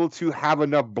be able to have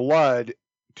enough blood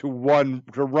to run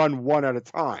one at a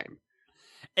time.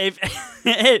 If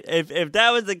if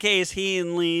that was the case, he and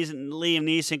Liam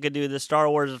Neeson could do the Star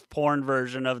Wars porn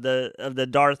version of the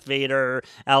Darth Vader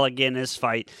Alec Guinness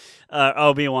fight,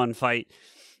 Obi-Wan fight.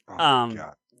 Oh my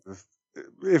God.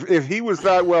 If he was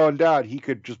that well endowed, he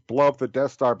could just blow up the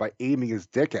Death Star by aiming his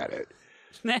dick at it.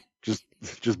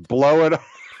 just blow it up.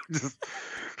 Just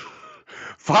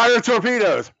fire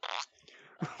torpedoes.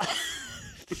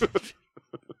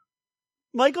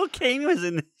 Michael Caine was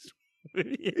in this.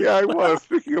 Yeah, I was.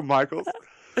 Speaking of Michaels.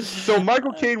 So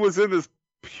Michael Caine was in this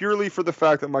purely for the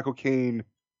fact that Michael Caine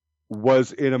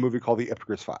was in a movie called The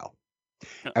Ipcress File.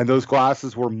 And those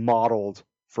glasses were modeled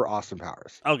for Austin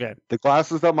Powers. Okay. The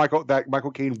glasses that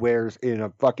Michael Caine wears in a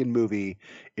fucking movie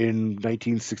in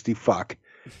 1960 fuck.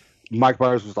 Mike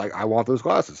Myers was like, I want those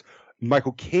glasses.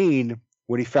 Michael Caine,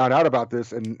 when he found out about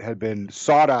this and had been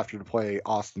sought after to play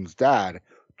Austin's dad,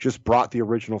 just brought the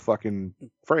original fucking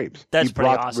frames. That's he pretty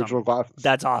brought awesome. The original glasses.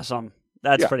 That's awesome.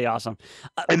 That's pretty awesome.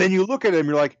 And then you look at him,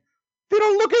 you're like, they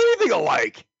don't look anything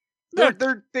alike.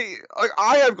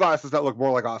 I have glasses that look more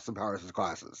like Austin Powers'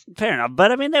 glasses. Fair enough,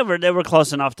 but I mean they were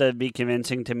close enough to be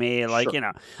convincing to me. Like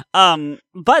Sure.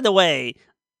 By the way,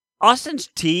 Austin's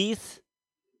teeth.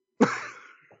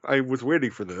 I was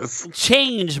waiting for this.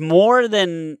 Change more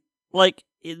than like.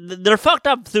 They're fucked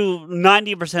up through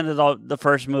 90% of the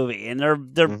first movie, and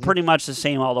they're pretty much the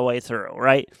same all the way through,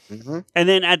 right? Mm-hmm. And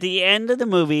then at the end of the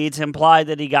movie, it's implied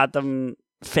that he got them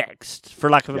fixed, for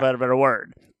lack of a better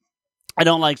word. I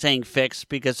don't like saying fixed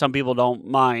because some people don't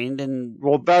mind, and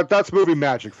well, that's movie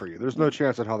magic for you. There's no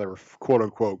chance on how they were quote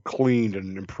unquote cleaned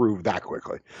and improved that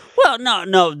quickly. Well,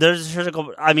 no, there's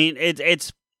physical. I mean,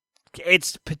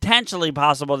 it's potentially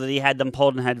possible that he had them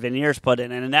pulled and had veneers put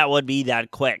in, and that would be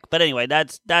that quick. But anyway,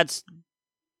 that's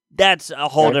a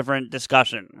whole different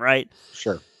discussion, right?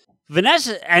 Sure.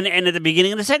 Vanessa, and at the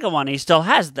beginning of the second one, he still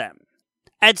has them.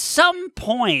 At some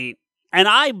point, and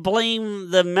I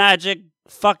blame the magic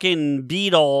fucking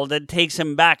beetle that takes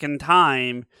him back in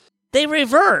time, they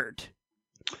revert.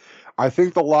 I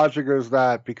think the logic is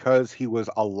that because he was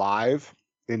alive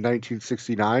in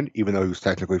 1969, even though he was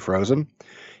technically frozen,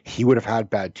 he would have had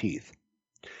bad teeth.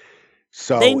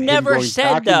 So they never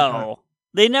said though.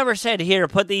 They never said, "Here,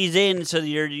 put these in so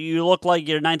you look like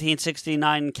your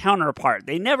 1969 counterpart."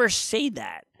 They never say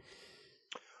that.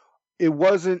 It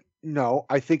wasn't. No,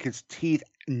 I think his teeth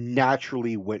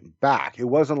naturally went back. It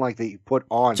wasn't like they put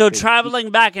on. So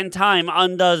traveling back in time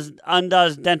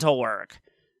undoes dental work.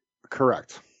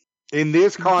 Correct. In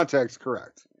this context,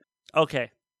 correct. Okay.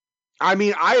 I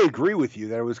mean, I agree with you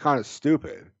that it was kind of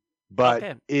stupid.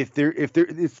 But if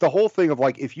it's the whole thing of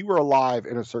like, if you were alive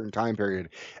in a certain time period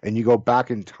and you go back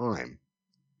in time,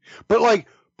 but like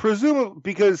presumably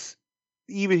because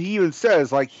he even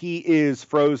says like he is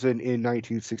frozen in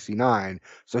 1969.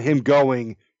 So him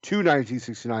going to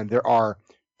 1969, there are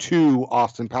two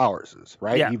Austin Powerses,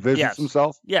 right? Yeah, he visits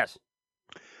himself. Yes.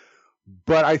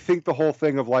 But I think the whole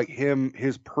thing of like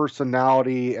his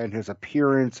personality and his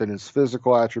appearance and his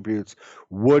physical attributes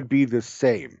would be the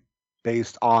same.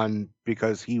 Based on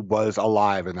because he was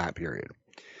alive in that period.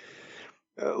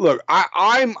 Look,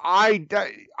 I'm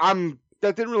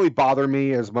that didn't really bother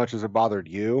me as much as it bothered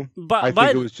you. I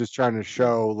think it was just trying to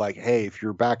show, like, hey, if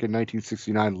you're back in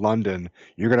 1969 London,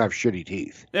 you're gonna have shitty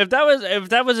teeth. If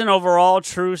that was an overall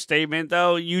true statement,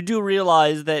 though, you do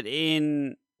realize that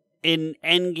in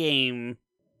Endgame,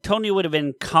 Tony would have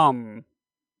been cum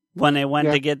when they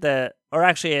went to get or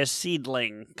actually a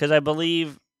seedling, because I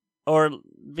believe. No,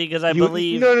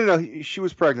 she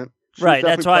was pregnant. Right,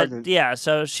 that's why. Yeah,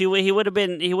 so he would have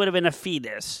been a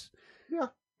fetus. Yeah.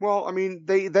 Well, I mean,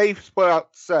 they split out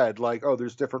said, like, oh,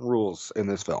 there's different rules in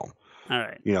this film. All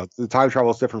right. You know, the time travel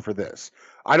is different for this.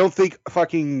 I don't think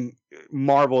fucking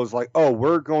Marvel is like, oh,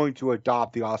 we're going to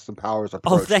adopt the Austin Powers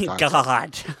approach. Oh, thank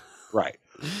God. Right.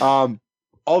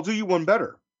 I'll do you one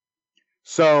better.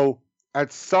 So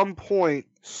at some point,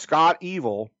 Scott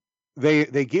Evil, they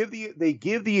give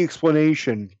the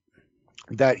explanation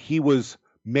that he was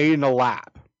made in a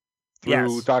lab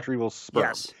through Dr. Evil's sperm.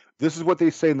 Yes. This is what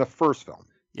they say in the first film.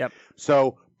 Yep.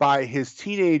 So by his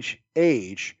teenage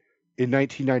age in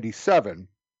 1997,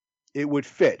 it would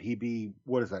fit. He'd be,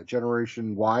 what is that,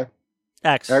 Generation Y?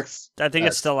 X. I think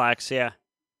it's still X, yeah.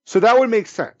 So that would make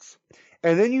sense.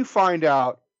 And then you find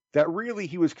out that really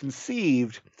he was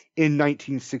conceived in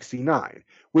 1969,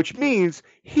 which means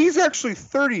he's actually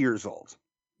 30 years old.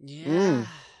 Yeah.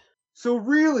 So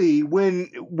really, when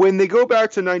they go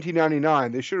back to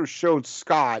 1999, they should have shown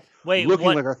Scott looking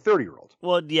like a 30-year-old.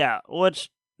 Well, yeah, which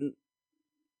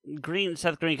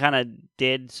Seth Green kind of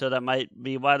did, so that might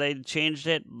be why they changed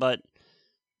it. But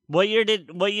what year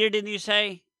did you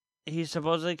say he's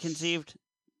supposedly conceived?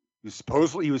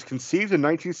 He was conceived in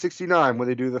 1969 when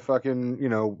they do the fucking,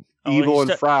 Evil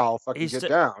and Frau fucking get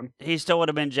down. He still would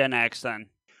have been Gen X then.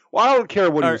 Well, I don't care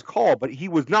what he was called, but he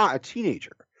was not a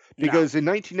teenager. Because in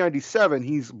 1997,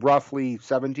 he's roughly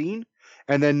 17.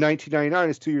 And then 1999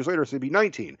 is 2 years later, so he'd be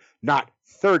 19. Not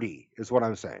 30 is what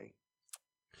I'm saying.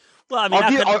 Well, I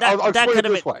mean,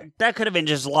 that could have been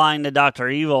just lying to Dr.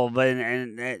 Evil, but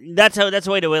and that's a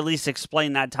way to at least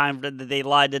explain that time that they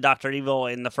lied to Dr. Evil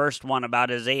in the first one about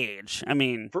his age. I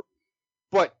mean,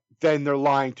 but then they're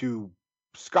lying to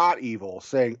Scott Evil,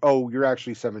 saying, "Oh, you're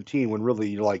actually 17," when really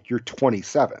you're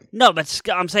 27. No, but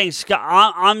I'm saying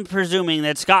Scott. I'm presuming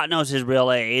that Scott knows his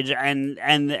real age, and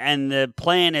the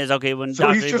plan is okay when. So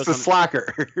Dr. he's just a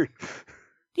slacker.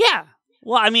 Yeah.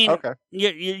 Well, I mean,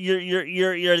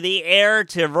 you're the heir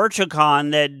to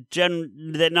VirtueCon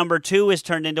that number 2 is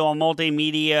turned into a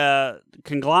multimedia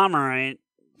conglomerate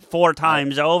 4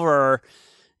 times over.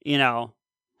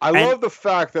 I love the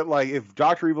fact that, like, if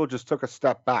Dr. Evil just took a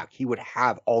step back, he would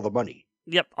have all the money.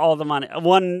 Yep, all the money.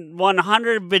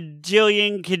 100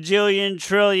 bajillion, kajillion,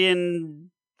 trillion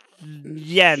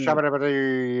yen.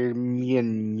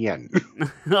 Yen.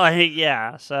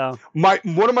 Yeah, so.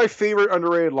 One of my favorite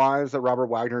underrated lines that Robert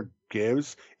Wagner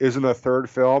gives is in the third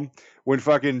film when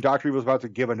fucking Dr. Evil's about to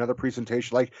give another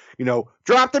presentation, like,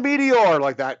 drop the meteor,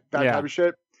 like that type of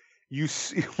shit. You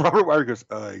see, Robert Wagner goes,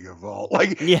 Yvonne.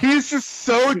 Like, he's just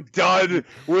so done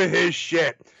with his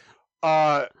shit.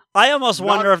 I almost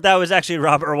wonder if that was actually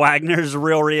Robert Wagner's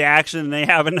real reaction they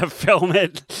having to film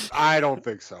it. I don't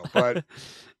think so, but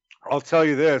I'll tell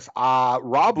you this.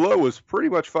 Rob Lowe was pretty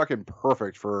much fucking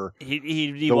perfect for...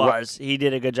 He was. He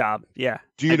did a good job, yeah.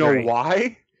 Do you know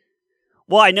why?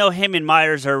 Well, I know him and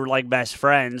Myers are, like, best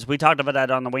friends. We talked about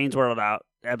that on the Wayne's World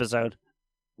episode.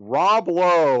 Rob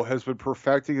Lowe has been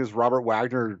perfecting his Robert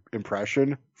Wagner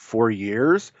impression for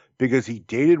years because he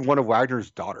dated one of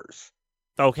Wagner's daughters.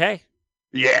 Okay.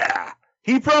 Yeah.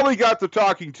 He probably got to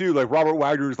talking too. Like, Robert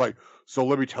Wagner's like, so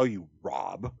let me tell you,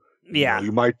 Rob. Yeah.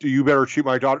 You better shoot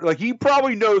my daughter. Like, he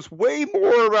probably knows way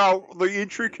more about the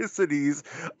intricacies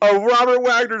of Robert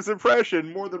Wagner's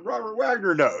impression more than Robert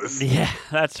Wagner knows. Yeah,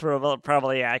 that's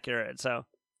probably accurate. So.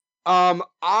 I'm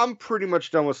pretty much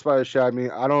done with Spy Who Shagged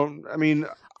Me. I don't know.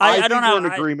 We're in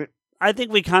agreement. I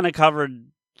think we kind of covered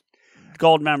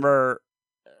Goldmember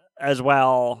as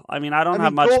well. I mean, I don't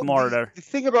have much more to. The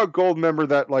thing about Goldmember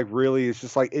that, like, really is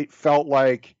just, like, it felt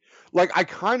like I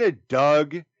kind of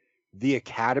dug the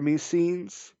Academy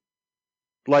scenes,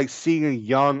 like seeing a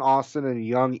young Austin and a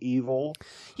young Evil.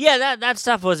 Yeah, that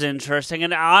stuff was interesting.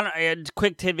 And a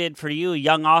quick tidbit for you: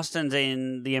 young Austin's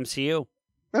in the MCU.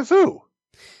 That's who.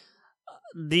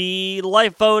 The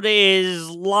lifeboat is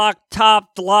locked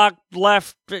top, locked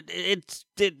left.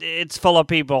 It's full of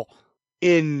people.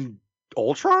 In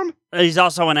Ultron? He's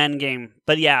also in Endgame.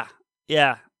 But yeah.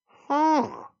 Huh.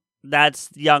 That's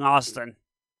young Austin.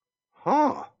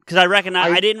 Huh. Because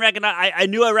I didn't recognize. I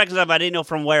knew I recognized him, but I didn't know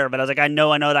from where. But I was like, I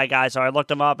know that guy. So I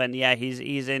looked him up, and yeah, he's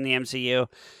in the MCU.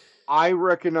 I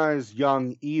recognize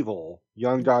young Evil,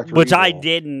 young Dr. Which Evil. I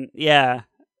didn't. Yeah.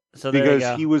 So there you because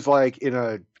go. he was like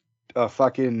in a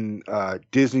fucking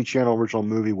Disney Channel original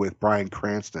movie with Bryan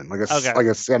Cranston, like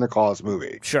a Santa Claus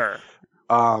movie. Sure.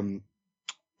 I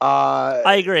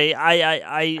agree.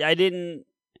 I didn't.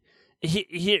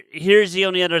 Here's the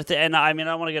only other thing, and I mean,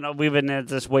 I don't want to get. We've been at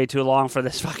this way too long for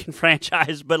this fucking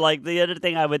franchise, but like the other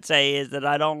thing I would say is that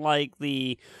I don't like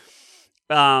the,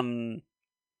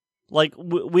 like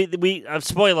we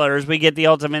spoilers. We get the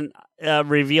ultimate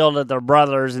reveal that they're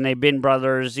brothers, and they've been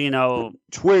brothers.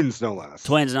 twins no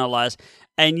less,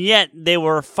 and yet they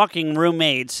were fucking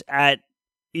roommates at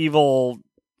evil.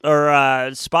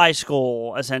 Or spy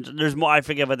school, essentially. There's more. I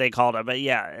forget what they called it, but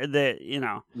yeah,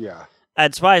 yeah.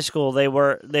 At spy school, they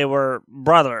were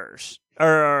brothers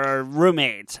or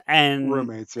roommates, and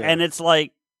Yeah. and it's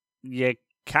like you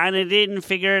kind of didn't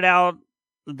figure it out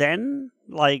then.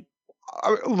 Like,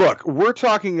 look, we're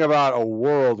talking about a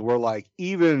world where like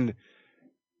even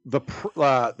the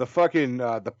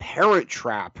Parent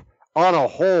Trap on a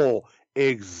whole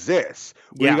exists.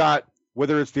 We got,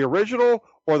 whether it's the original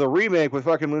or the remake with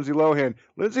fucking Lindsay Lohan.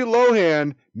 Lindsay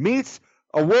Lohan meets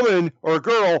a woman or a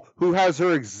girl who has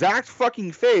her exact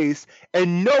fucking face,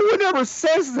 and no one ever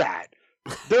says that.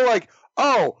 They're like,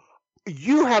 oh,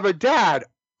 you have a dad.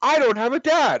 I don't have a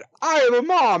dad. I have a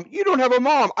mom. You don't have a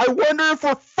mom. I wonder if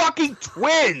we're fucking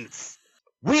twins.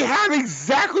 We have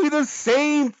exactly the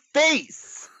same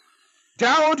face.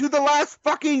 Down to the last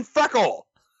fucking freckle.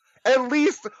 At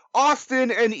least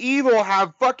Austin and Evil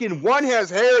have fucking, one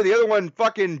has hair, the other one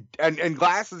fucking, and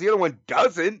glasses, the other one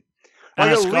doesn't.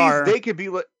 Like, at least they could be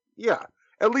like, yeah.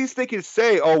 At least they could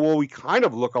say, oh, well, we kind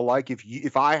of look alike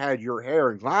if I had your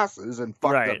hair and glasses and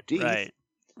fucked up teeth.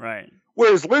 Right.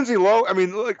 Whereas Lindsay Lohan, I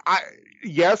mean, look,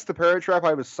 yes, the Parent Trap I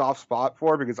have a soft spot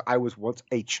for because I was once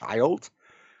a child.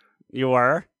 You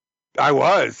were? I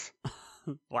was.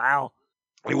 Wow.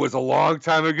 It was a long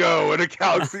time ago in a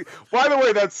galaxy. By the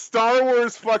way, that Star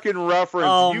Wars fucking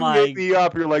reference, hit me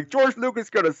up. You're like, George Lucas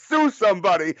gonna sue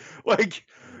somebody. Like,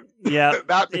 yeah,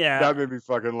 that made me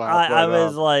fucking laugh. I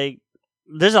was like,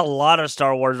 there's a lot of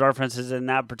Star Wars references in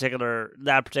that particular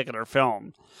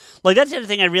film. Like, that's the other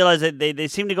thing I realized, that they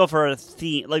seem to go for a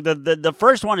theme. Like the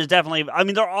first one is definitely, I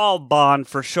mean, they're all Bond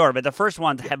for sure, but the first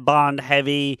one's Bond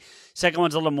heavy. Second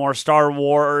one's a little more Star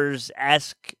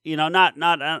Wars-esque.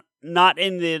 Not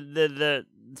in the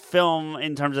film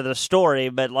in terms of the story,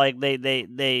 but like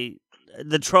the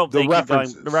trope, they keep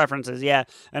going, the references, yeah.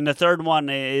 And the third one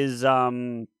is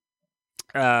fuck,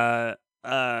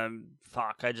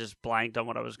 I just blanked on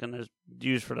what I was gonna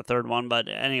use for the third one, but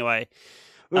anyway.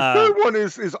 The third one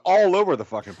is all over the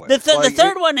fucking place. The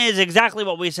third one is exactly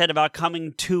what we said about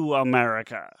coming to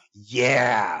America.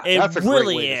 Yeah, that's a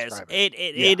really great way to describe it.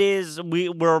 It is.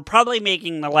 We're probably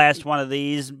making the last one of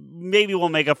these. Maybe we'll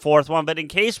make a fourth one, but in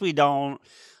case we don't,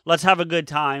 let's have a good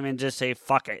time and just say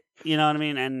fuck it. You know what I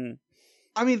mean? And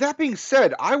I mean, that being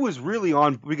said, I was really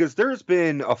on, because there's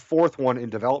been a fourth one in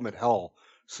development hell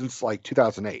since like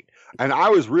 2008, and I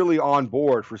was really on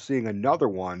board for seeing another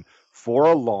one for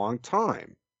a long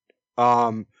time.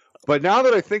 But now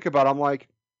that I think about it, I'm like,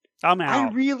 I'm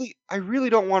out. I really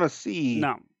don't want to see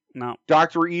no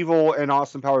Dr. Evil and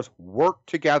Austin Powers work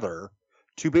together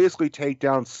to basically take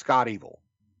down Scott Evil.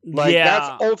 Like,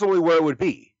 that's ultimately where it would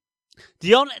be.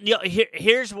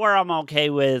 Here's where I'm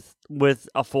okay with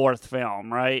a fourth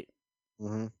film, right?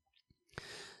 Mm-hmm.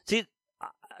 See,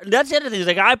 that's the other thing. Is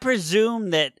like, I presume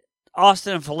that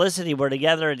Austin and Felicity were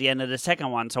together at the end of the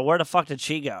second one. So where the fuck did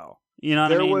she go? You know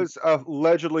what I mean?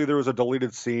 Allegedly there was a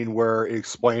deleted scene where it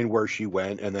explained where she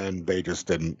went, and then they just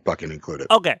didn't fucking include it.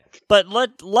 Okay, but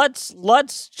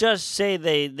let's just say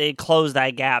they close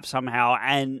that gap somehow,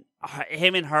 and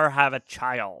him and her have a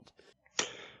child.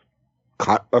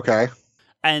 Okay.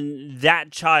 And that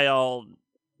child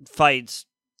fights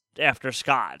after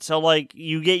Scott. So like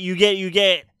you get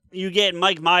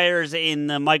Mike Myers in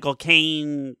the Michael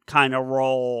Caine kind of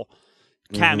role.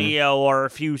 Cameo, or a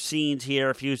few scenes here,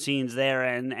 a few scenes there,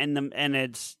 and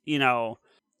it's the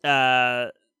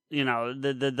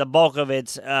bulk of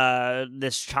it's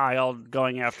this child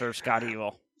going after Scott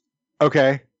Evil.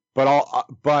 Okay,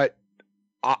 but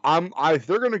if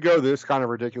they're going to go this kind of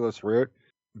ridiculous route,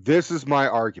 this is my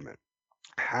argument.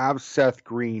 Have Seth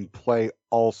Green play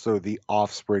also the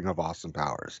offspring of Austin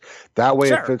Powers. That way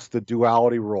it fits the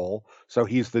duality role. So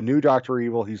he's the new Dr.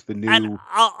 Evil, he's the new And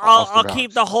I'll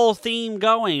keep the whole theme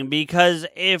going, because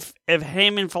if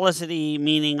him and Felicity,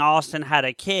 meaning Austin, had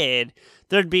a kid,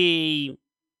 there'd be,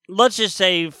 let's just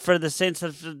say, for the sense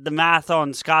of the math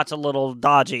on Scott's a little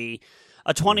dodgy,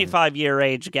 a 25-year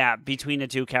age gap between the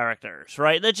two characters,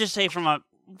 right? Let's just say from a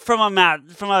from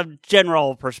a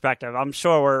general perspective, I'm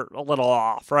sure we're a little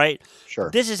off, right? Sure.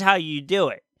 This is how you do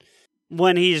it.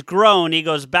 When he's grown, he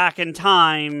goes back in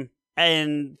time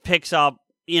and picks up,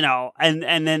 and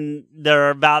then they're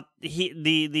about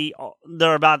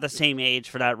they're about the same age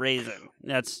for that reason.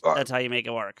 That's how you make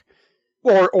it work.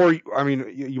 Or I mean,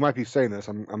 you might be saying this.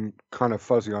 I'm kind of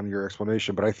fuzzy on your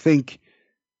explanation, but I think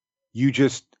you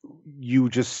just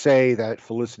say that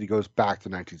Felicity goes back to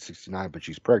 1969, but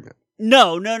she's pregnant.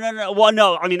 No. Well,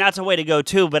 no. I mean, that's a way to go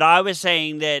too. But I was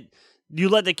saying that you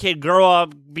let the kid grow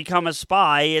up, become a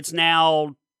spy. It's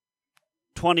now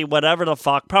 20, whatever the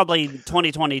fuck, probably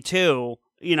 2022.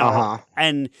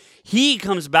 And he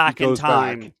comes back in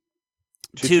time. Back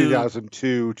to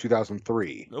 2002,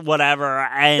 2003. Whatever.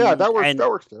 And, yeah, that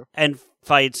works too. And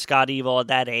fights Scott Evil at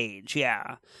that age,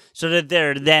 yeah. So that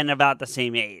they're then about the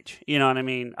same age. You know what I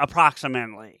mean?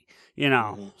 Approximately.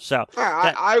 So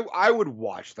I would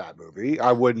watch that movie.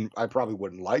 I probably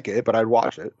wouldn't like it, but I'd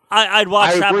watch it. I'd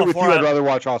watch that before. I agree with you. I'd rather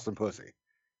watch Austin Pussy.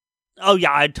 Oh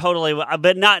yeah, I totally would,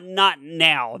 but not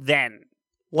now. Then,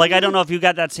 like, I don't know if you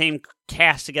got that same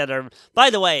cast together. By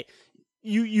the way,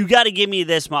 you got to give me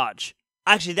this much.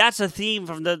 Actually, that's a theme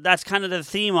that's kind of the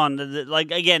theme on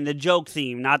the joke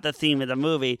theme, not the theme of the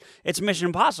movie. It's Mission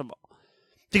Impossible.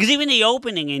 Because even the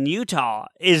opening in Utah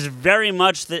is very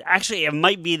much actually, it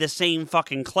might be the same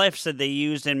fucking cliffs that they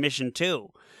used in Mission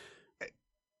 2.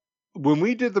 When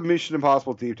we did the Mission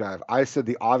Impossible deep dive, I said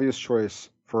the obvious choice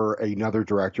for another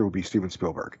director would be Steven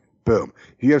Spielberg. Boom.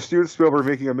 If you have Steven Spielberg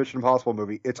making a Mission Impossible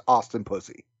movie, it's Austin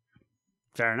Pussy.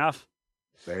 Fair enough.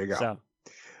 There you go. So,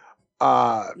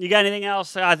 you got anything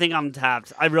else? I think I'm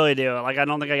tapped. I really do. Like, I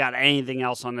don't think I got anything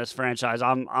else on this franchise.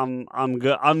 I'm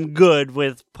good. I'm good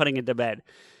with putting it to bed.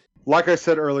 Like I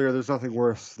said earlier, there's nothing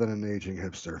worse than an aging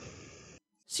hipster.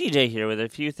 CJ here with a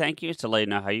few thank yous to let you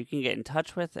know how you can get in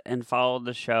touch with and follow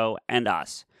the show and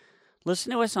us.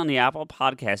 Listen to us on the Apple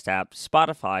Podcast app,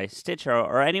 Spotify, Stitcher,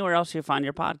 or anywhere else you find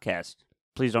your podcast.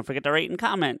 Please don't forget to rate and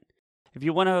comment. If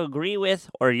you want to agree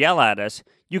with or yell at us,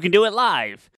 you can do it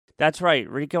live. That's right,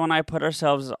 Rico and I put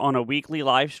ourselves on a weekly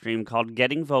live stream called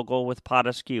Getting Vocal with Pot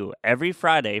Askew every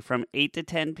Friday from 8 to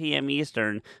 10 p.m.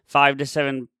 Eastern, 5 to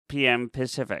 7 p.m.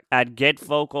 Pacific at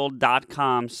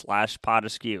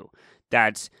getvocal.com/potaskew.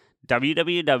 That's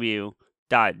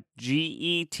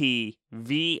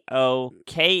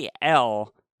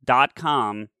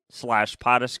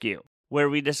www.getvokl.com/potaskew, where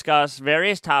we discuss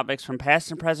various topics from past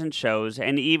and present shows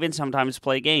and even sometimes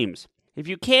play games. If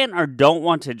you can't or don't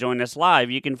want to join us live,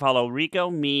 you can follow Rico,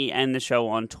 me, and the show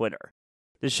on Twitter.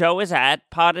 The show is at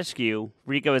Potaskew,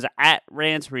 Rico is at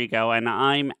RantsRico, and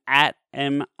I'm at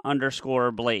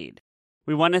M_Blade.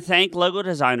 We want to thank logo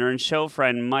designer and show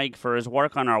friend Mike for his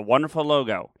work on our wonderful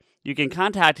logo. You can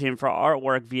contact him for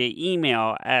artwork via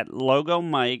email at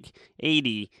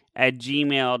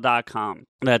logomike80@gmail.com.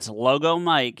 That's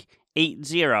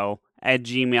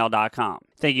logomike80@gmail.com.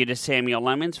 Thank you to Samuel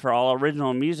Lemons for all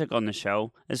original music on the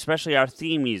show, especially our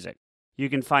theme music. You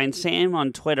can find Sam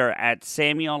on Twitter at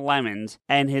Samuel Lemons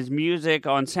and his music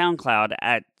on SoundCloud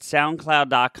at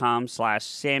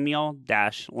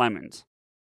soundcloud.com/Samuel-Lemons.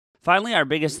 Finally, our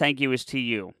biggest thank you is to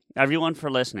you, everyone, for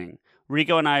listening.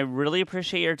 Rico and I really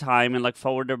appreciate your time and look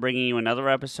forward to bringing you another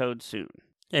episode soon.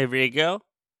 Hey, Rico.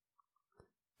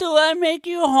 Do I make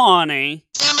you horny?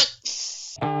 Damn it!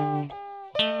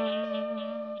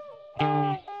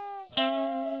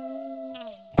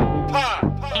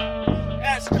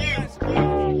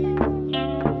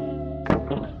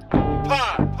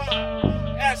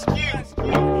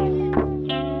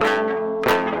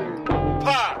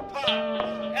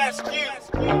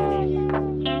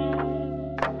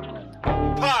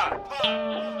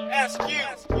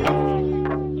 Excuse